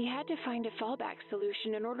 He had to find a fallback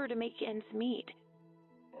solution in order to make ends meet.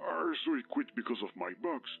 So he quit because of my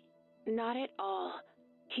bugs? Not at all.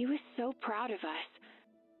 He was so proud of us.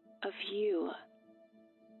 Of you.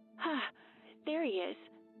 Ha! There he is.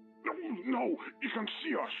 No, he can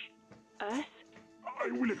see us. Us?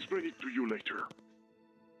 I will explain it to you later.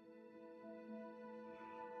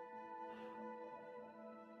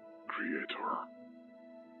 Creator.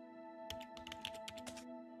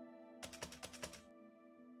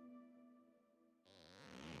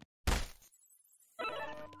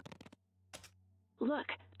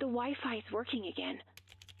 Look, the Wi-Fi's working again.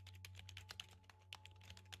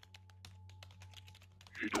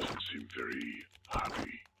 He doesn't seem very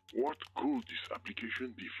happy. What could this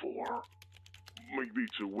application be for? Maybe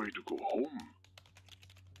it's a way to go home.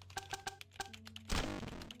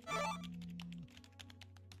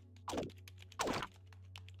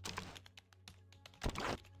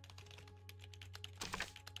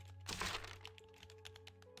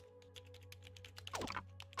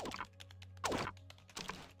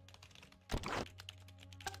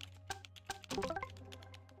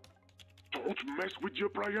 Don't mess with the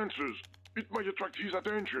appliances. It might attract his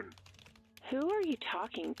attention. Who are you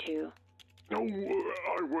talking to? No,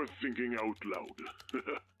 I was thinking out loud.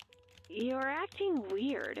 You're acting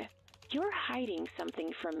weird. You're hiding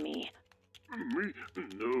something from me. Me?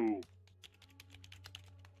 No.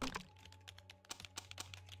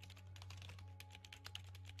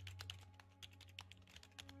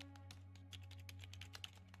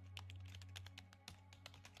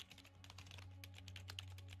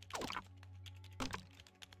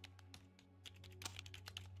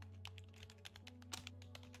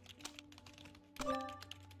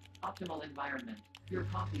 Optimal environment. Your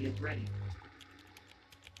coffee is ready.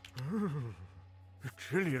 It's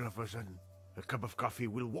chilly all of a sudden. A cup of coffee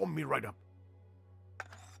will warm me right up.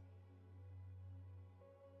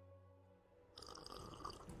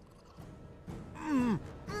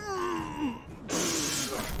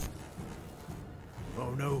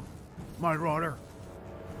 Oh no, my rotter.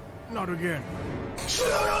 Not again.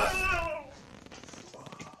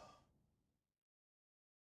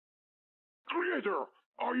 Creator,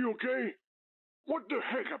 are you okay? What the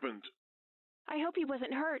heck happened? I hope he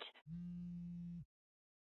wasn't hurt.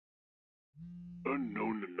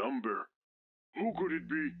 Unknown number. Who could it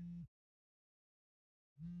be?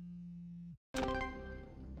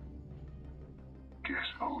 Guess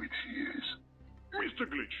who it is? Mr.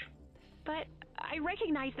 Glitch. But I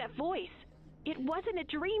recognize that voice. It wasn't a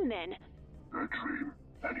dream then. A dream.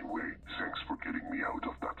 Anyway, thanks for getting me out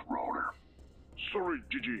of that roller. Sorry,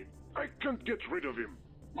 Gigi. I can't get rid of him.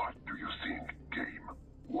 What do you think, game?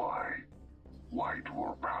 Why? Why do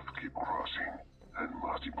our paths keep crossing? And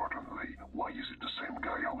most importantly, why is it the same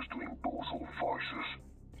guy who's doing both our voices?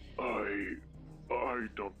 I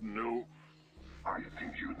don't know. I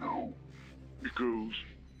think you know. Because...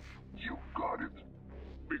 You got it.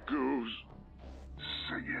 Because...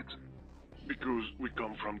 Say it. Because we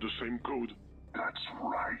come from the same code. That's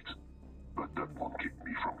right. But that won't keep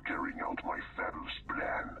me from carrying out my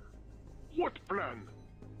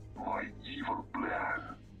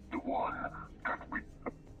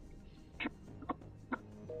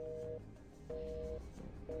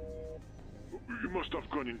must have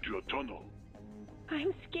gone into a tunnel.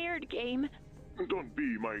 I'm scared, game. Don't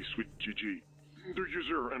be, my sweet Gigi. The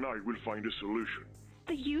user and I will find a solution.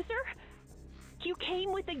 The user? You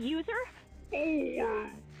came with the user? Oh,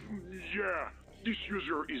 yeah. This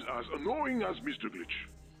user is as annoying as Mr. Glitch.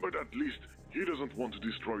 But at least he doesn't want to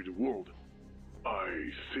destroy the world.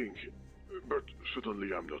 I think. But certainly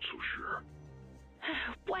I'm not so sure.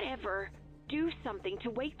 Whatever. Do something to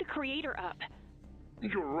wake the creator up.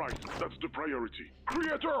 You're right. That's the priority.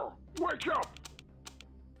 Creator! Wake up!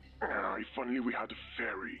 If only we had a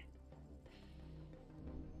fairy.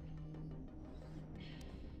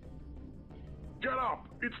 Get up!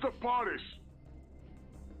 It's the Podrás!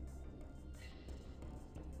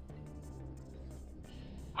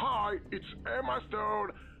 Hi, it's Emma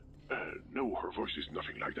Stone! No, her voice is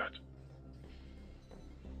nothing like that.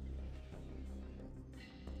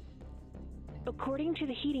 According to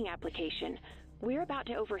the heating application, we're about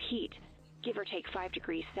to overheat, give or take 5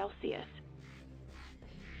 degrees Celsius.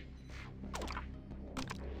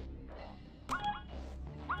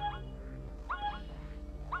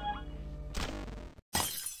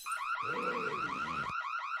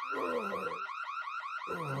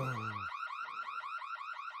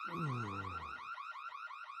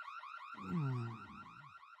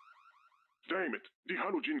 Damn it, the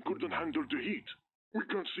halogen couldn't handle the heat. We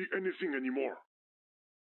can't see anything anymore.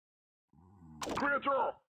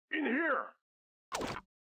 Creator! In here!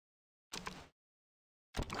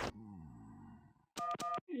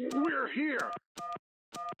 We're here!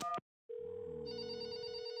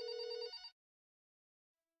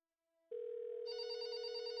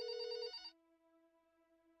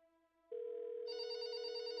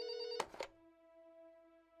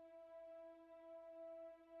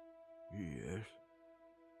 Yes?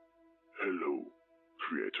 Hello,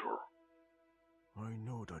 Creator. I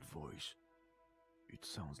know that voice. It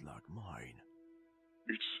sounds like mine.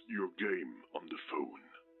 It's your game on the phone.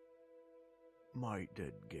 My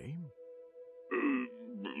dead game?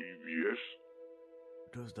 Yes?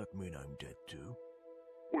 Does that mean I'm dead too?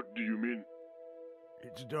 What do you mean?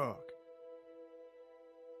 It's dark.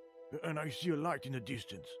 And I see a light in the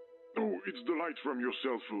distance. Oh, it's the light from your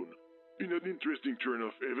cell phone. In an interesting turn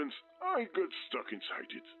of events, I got stuck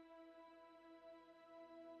inside it.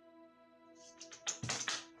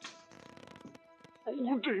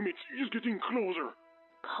 Oh, damn it! He's getting closer!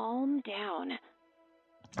 Calm down.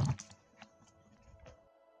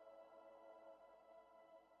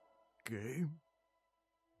 Game?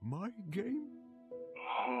 My game?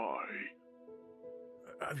 Hi.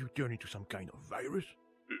 Have you turned into some kind of virus?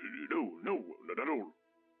 No, not at all.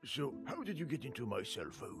 So, how did you get into my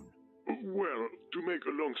cell phone? Well, to make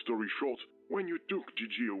a long story short, when you took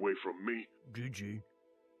Gigi away from me... Gigi?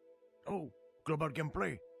 Oh, global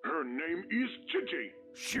gameplay. Her name is Gigi!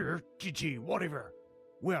 Sure, Gigi, whatever.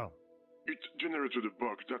 Well... It generated a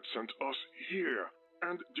bug that sent us here,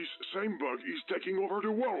 and this same bug is taking over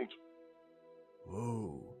the world.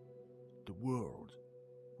 Oh, the world.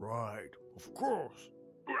 Right, of course.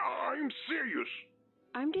 I'm serious.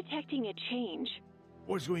 I'm detecting a change.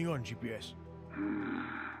 What's going on, GPS?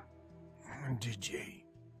 Gigi.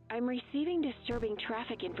 I'm receiving disturbing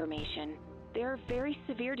traffic information. There are very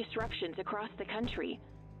severe disruptions across the country,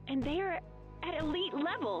 and they are at elite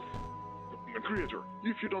levels. Creator,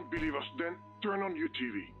 if you don't believe us, then turn on your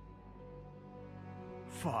TV.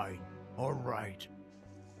 Fine, all right.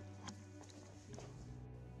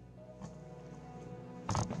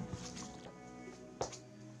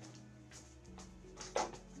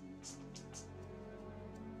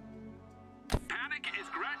 Panic is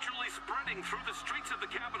gradually spreading through the streets of the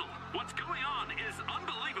capital. What's going on is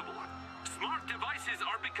unbelievable. Smart devices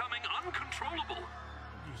are becoming uncontrollable.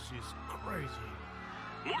 This is crazy.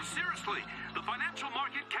 More seriously, the financial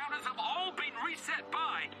market counters have all been reset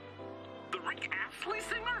by the Rick Astley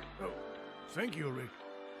singer? Oh, thank you, Rick.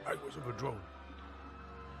 I was overdrawn.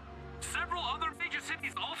 Several other major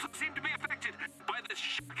cities also seem to be affected by this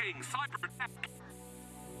shocking cyber attack.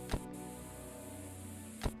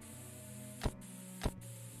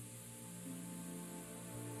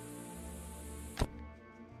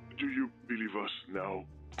 Do you believe us now?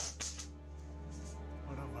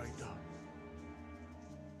 What have I done?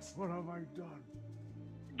 What have I done?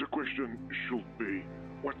 The question should be,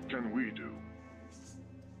 what can we do?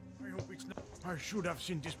 I hope it's not... I should have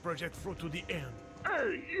seen this project through to the end.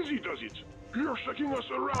 Hey, easy does it. You're shaking us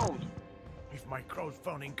around. If my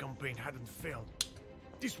crowdfunding campaign hadn't failed,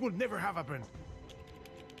 this would never have happened.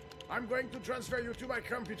 I'm going to transfer you to my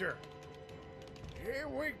computer. Here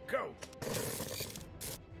we go.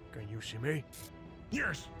 Can you see me?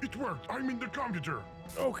 Yes, it worked. I'm in the computer.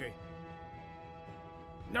 Okay.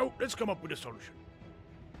 No, let's come up with a solution.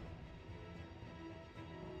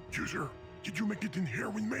 User, did you make it in here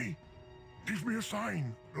with me? Give me a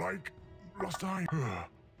sign, like last time.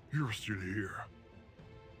 You're still here.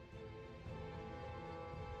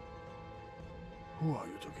 Who are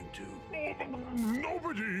you talking to?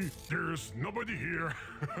 Nobody! There's nobody here.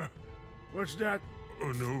 What's that?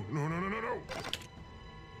 Oh, no.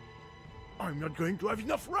 I'm not going to have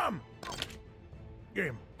enough RAM!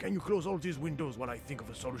 Game, can you close all these windows while I think of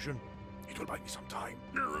a solution? It will buy me some time.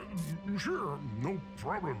 Sure, no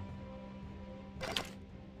problem.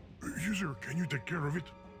 User, can you take care of it?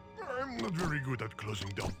 I'm not very good at closing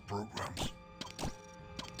down programs.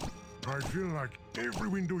 I feel like every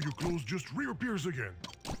window you close just reappears again.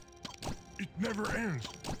 It never ends.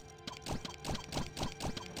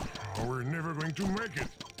 We're never going to make it.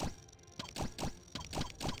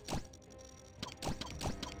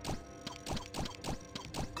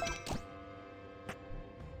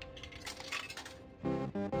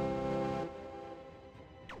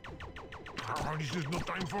 This is no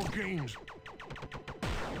time for games.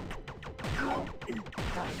 You're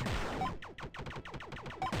impossible.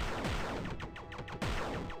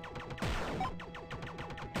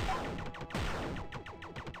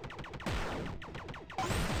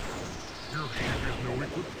 Your ship is now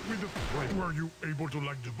equipped with a flame. Were you able to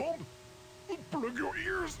light the bomb? Plug your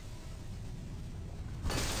ears.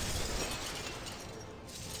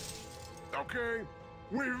 Okay,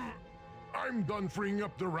 I'm done freeing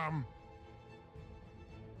up the RAM.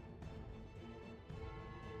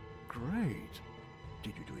 Great.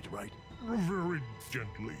 Did you do it right? Very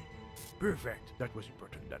gently. Perfect. That was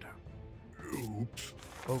important data. Oops.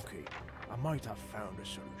 Okay, I might have found a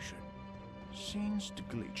solution. Since the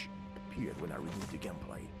glitch appeared when I removed the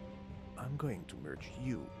gameplay, I'm going to merge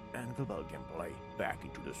you and global gameplay back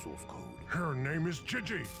into the source code. Her name is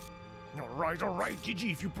Gigi. Alright,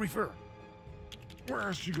 Gigi, if you prefer.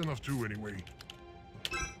 Where's she gone off to anyway?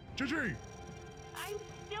 Gigi! I'm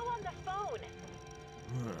still on the phone.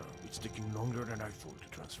 It's taking longer than I thought to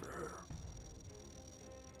transfer her.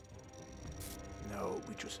 No,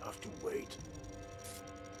 we just have to wait.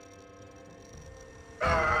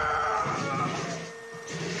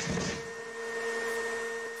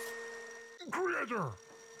 Creator!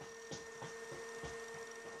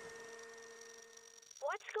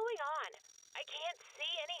 What's going on? I can't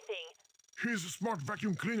see anything. His smart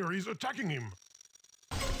vacuum cleaner is attacking him.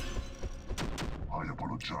 I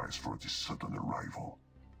apologize for this sudden arrival.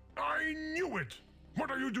 I knew it!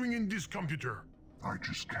 What are you doing in this computer? I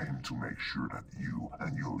just came to make sure that you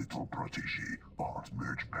and your little protege aren't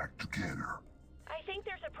merged back together. I think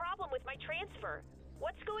there's a problem with my transfer.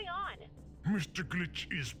 What's going on? Mr. Glitch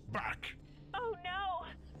is back. Oh no!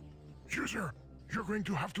 User, you're going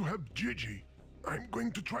to have to help Gigi. I'm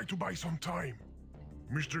going to try to buy some time.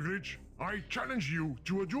 Mr. Glitch, I challenge you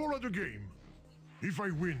to a duel at the game. If I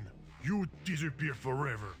win, you disappear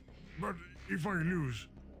forever. But if I lose,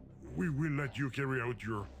 we will let you carry out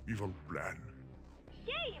your evil plan.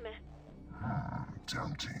 Game!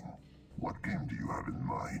 Tempting. What game do you have in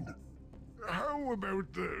mind? How about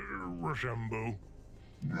Rochambeau?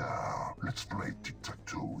 Nah, let's play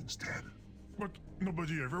tic-tac-toe instead. But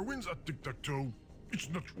nobody ever wins at tic-tac-toe. It's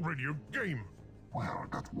not really a game. Well,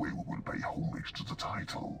 that way we will pay homage to the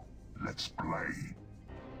title. Let's play.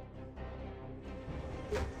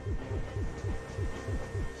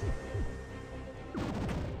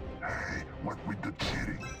 Hey, what with the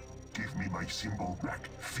cheating? Give me my symbol back,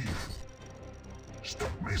 thief.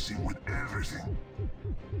 Stop messing with everything.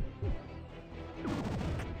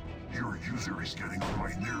 Your user is getting on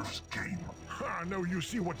my nerves, game. Ha, now you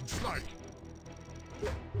see what it's like.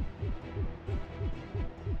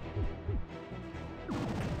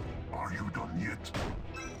 Are you done yet?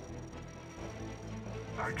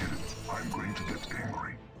 I get it. I'm going to get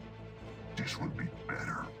angry. This will be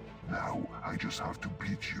better. Now, I just have to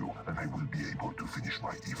beat you, and I will be able to finish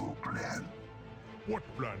my evil plan. What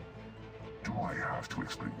plan? Do I have to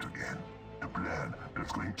explain it again? The plan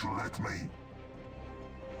that's going to let me...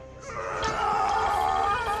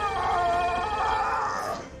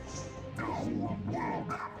 The whole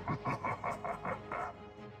world.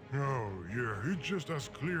 Oh, yeah, it's just as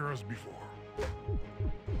clear as before.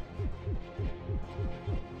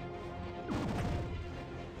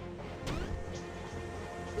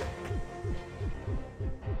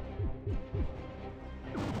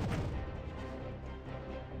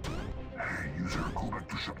 Go back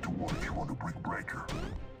to Shop 2-1 if you want to bring Breaker.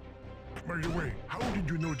 By the way, how did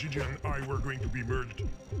you know Gigi and I were going to be merged?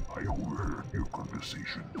 I overheard your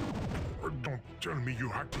conversation. Don't tell me you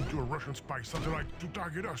hacked into a Russian spy satellite to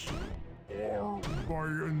target us. Or by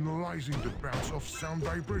analyzing the bounce of sound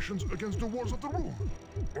vibrations against the walls of the room.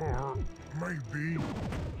 Or maybe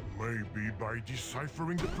by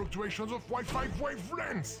deciphering the fluctuations of Wi-Fi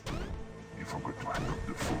wavelengths. You forgot to hang up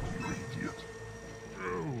the phone, you idiot.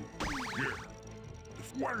 Oh, yeah.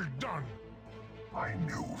 Well done. I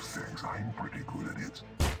know things. I'm pretty good at it.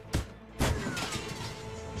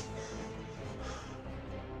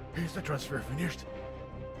 Is the transfer finished?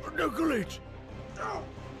 No glitch!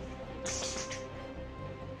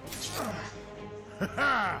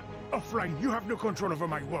 Ha! Offline, you have no control over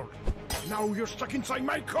my world. Now you're stuck inside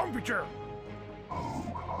my computer! Oh,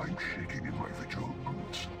 I'm shaking in my virtual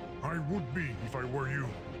boots. I would be if I were you.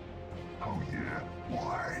 Oh yeah?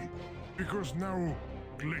 Why? Because now,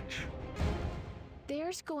 glitch.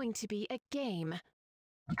 There's going to be a game.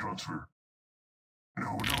 The transfer?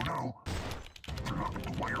 No. Plug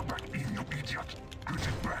the wire back in, you idiot. Put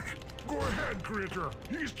it back. Go ahead, creator.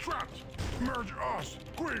 He's trapped. Merge us,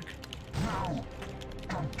 quick. No!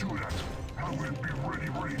 Don't do that. I will be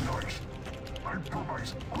really nice. I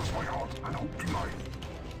promise. Cross my heart and hope to lie.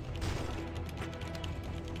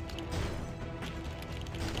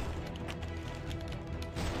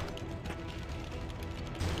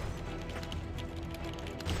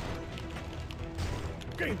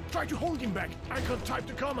 Game, try to hold him back. I can't type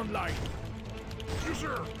the command line.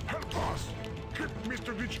 User, help us. Keep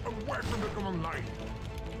Mr. Glitch away from the command line.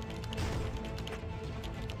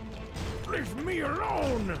 Leave me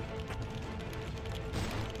alone!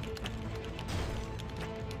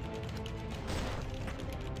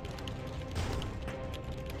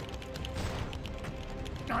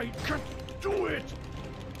 I can't do it!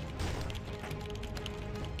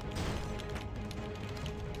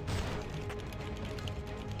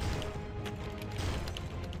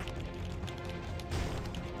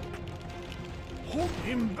 Hold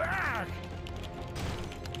him back!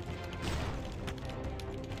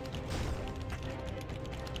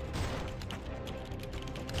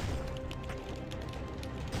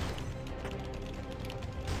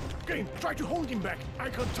 Game, try to hold him back. I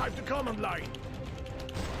can't type the command line.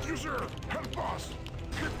 User, help us.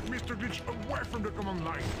 Keep Mr. Glitch away from the command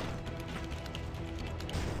line.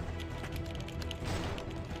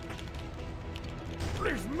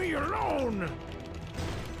 Leave me alone!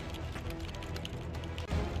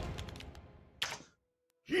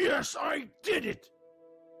 Yes, I did it!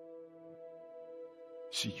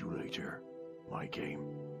 See you later, my game.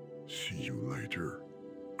 See you later,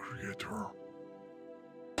 creator.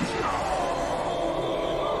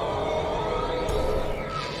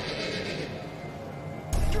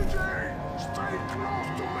 GG! Stay close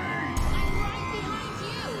to me! I'm right behind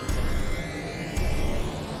you!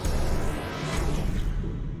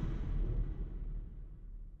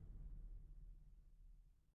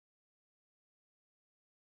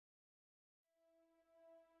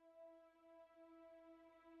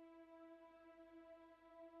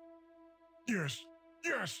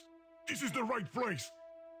 Yes! This is the right place!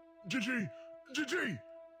 GG!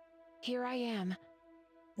 Here I am,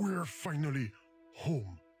 We're finally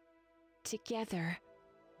home. together.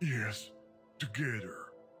 Yes, together.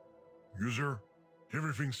 User,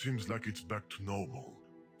 everything seems like it's back to normal.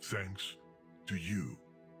 Thanks to you.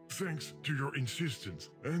 Thanks to your insistence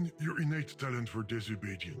and your innate talent for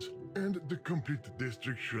disobedience and the complete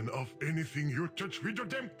destruction of anything you touch with your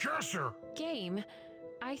damn cursor! Game,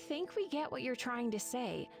 I think we get what you're trying to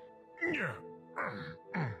say. Yeah.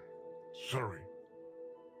 Sorry.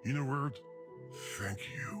 In a word, thank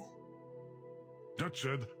you. That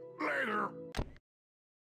said, later!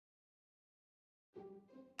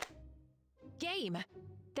 Game,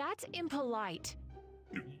 that's impolite.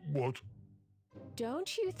 What?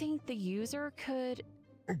 Don't you think the user could,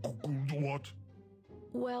 What?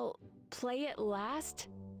 well, play it last?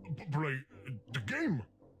 Play the game?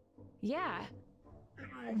 Yeah.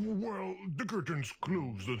 Well, the curtain's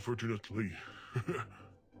closed, unfortunately.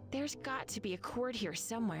 There's got to be a cord here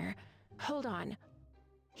somewhere. Hold on.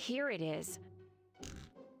 Here it is.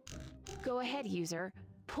 Go ahead, user.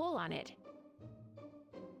 Pull on it.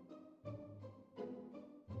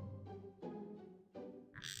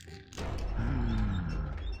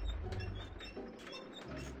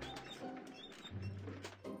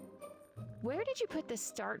 Where did you put the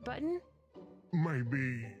start button?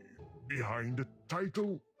 Maybe behind the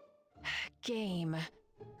title? Game.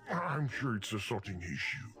 I'm sure it's a sorting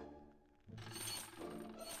issue.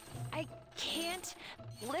 I can't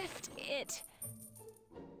lift it.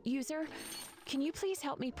 User, can you please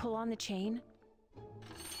help me pull on the chain?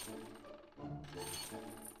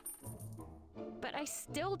 But I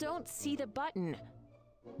still don't see the button.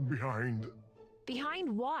 Behind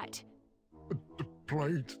Behind what? the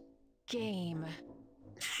plate? Game.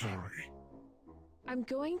 Sorry. I'm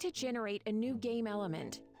going to generate a new game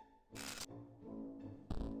element.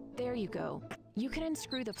 There you go. You can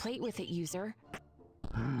unscrew the plate with it, user.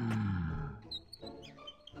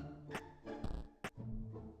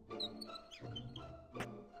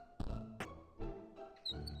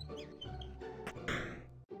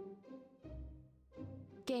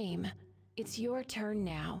 Game. It's your turn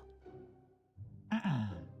now.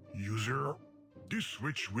 User, this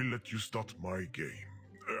switch will let you start my game.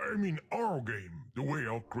 I mean, our game, the way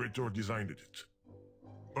our creator designed it.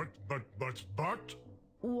 But...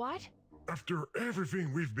 What? After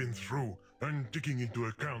everything we've been through, and taking into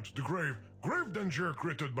account the grave danger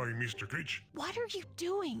created by Mr. Glitch... What are you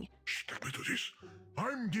doing? Shh, let me do this.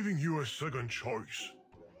 I'm giving you a second choice.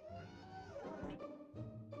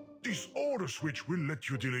 This auto switch will let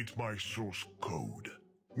you delete my source code,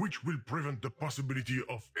 which will prevent the possibility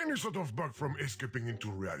of any sort of bug from escaping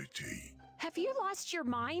into reality. Have you lost your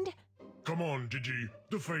mind? Come on, Gigi.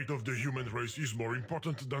 The fate of the human race is more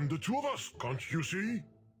important than the two of us, can't you see?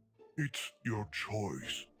 It's your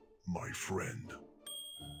choice, my friend.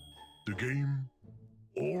 The game,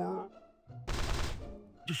 or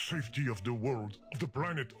the safety of the world, of the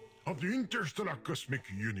planet, of the interstellar cosmic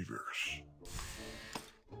universe.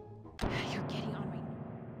 You're getting on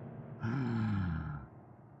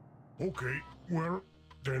me. Okay, well,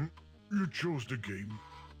 then you chose the game.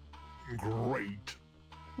 Great.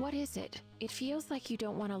 What is it? It feels like you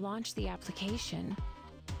don't want to launch the application.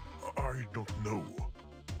 I don't know.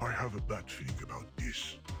 I have a bad feeling about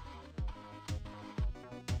this.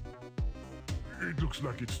 It looks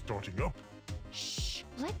like it's starting up. Shh!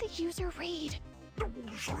 Let the user read. No,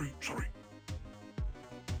 sorry.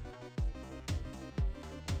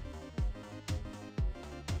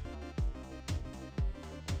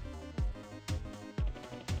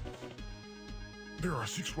 There are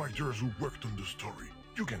 6 writers who worked on the story.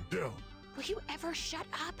 You can tell. Will you ever shut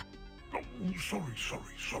up? Oh,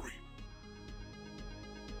 sorry.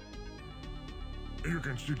 You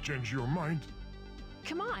can still change your mind.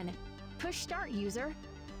 Come on. Push start, user.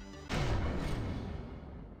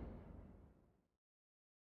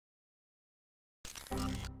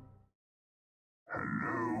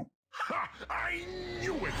 Hello? Ha! I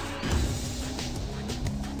knew it!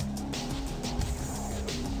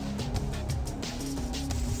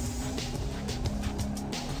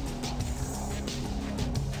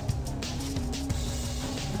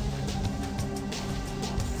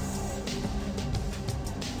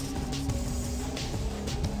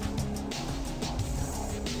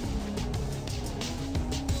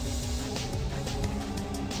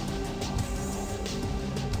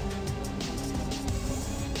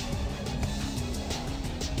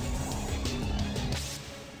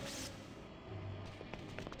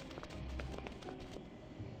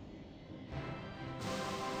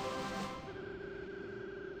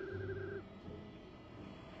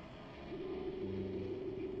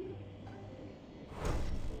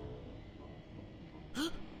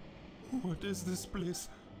 What is this place?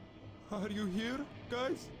 Are you here,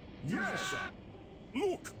 guys? Yes!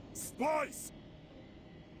 Look! Spies!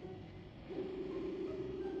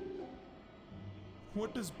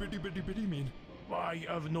 What does bitty bitty bitty mean? I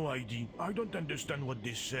have no idea. I don't understand what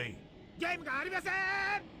they say.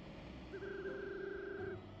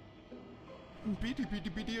 Bitty bitty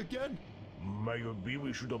bitty again? Maybe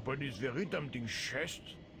we should open this very tempting chest.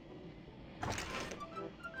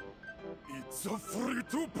 It's a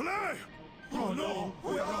free-to-play! Oh no!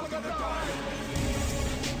 We are all gonna die!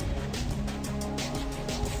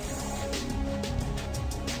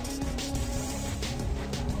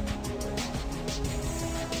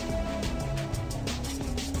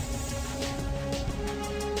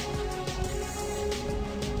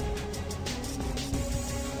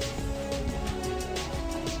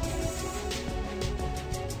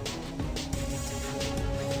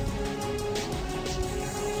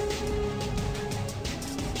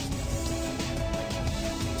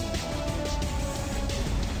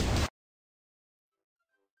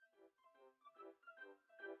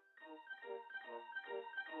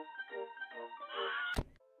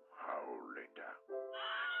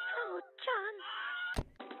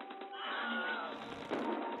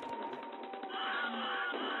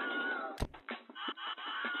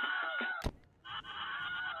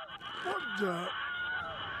 What the?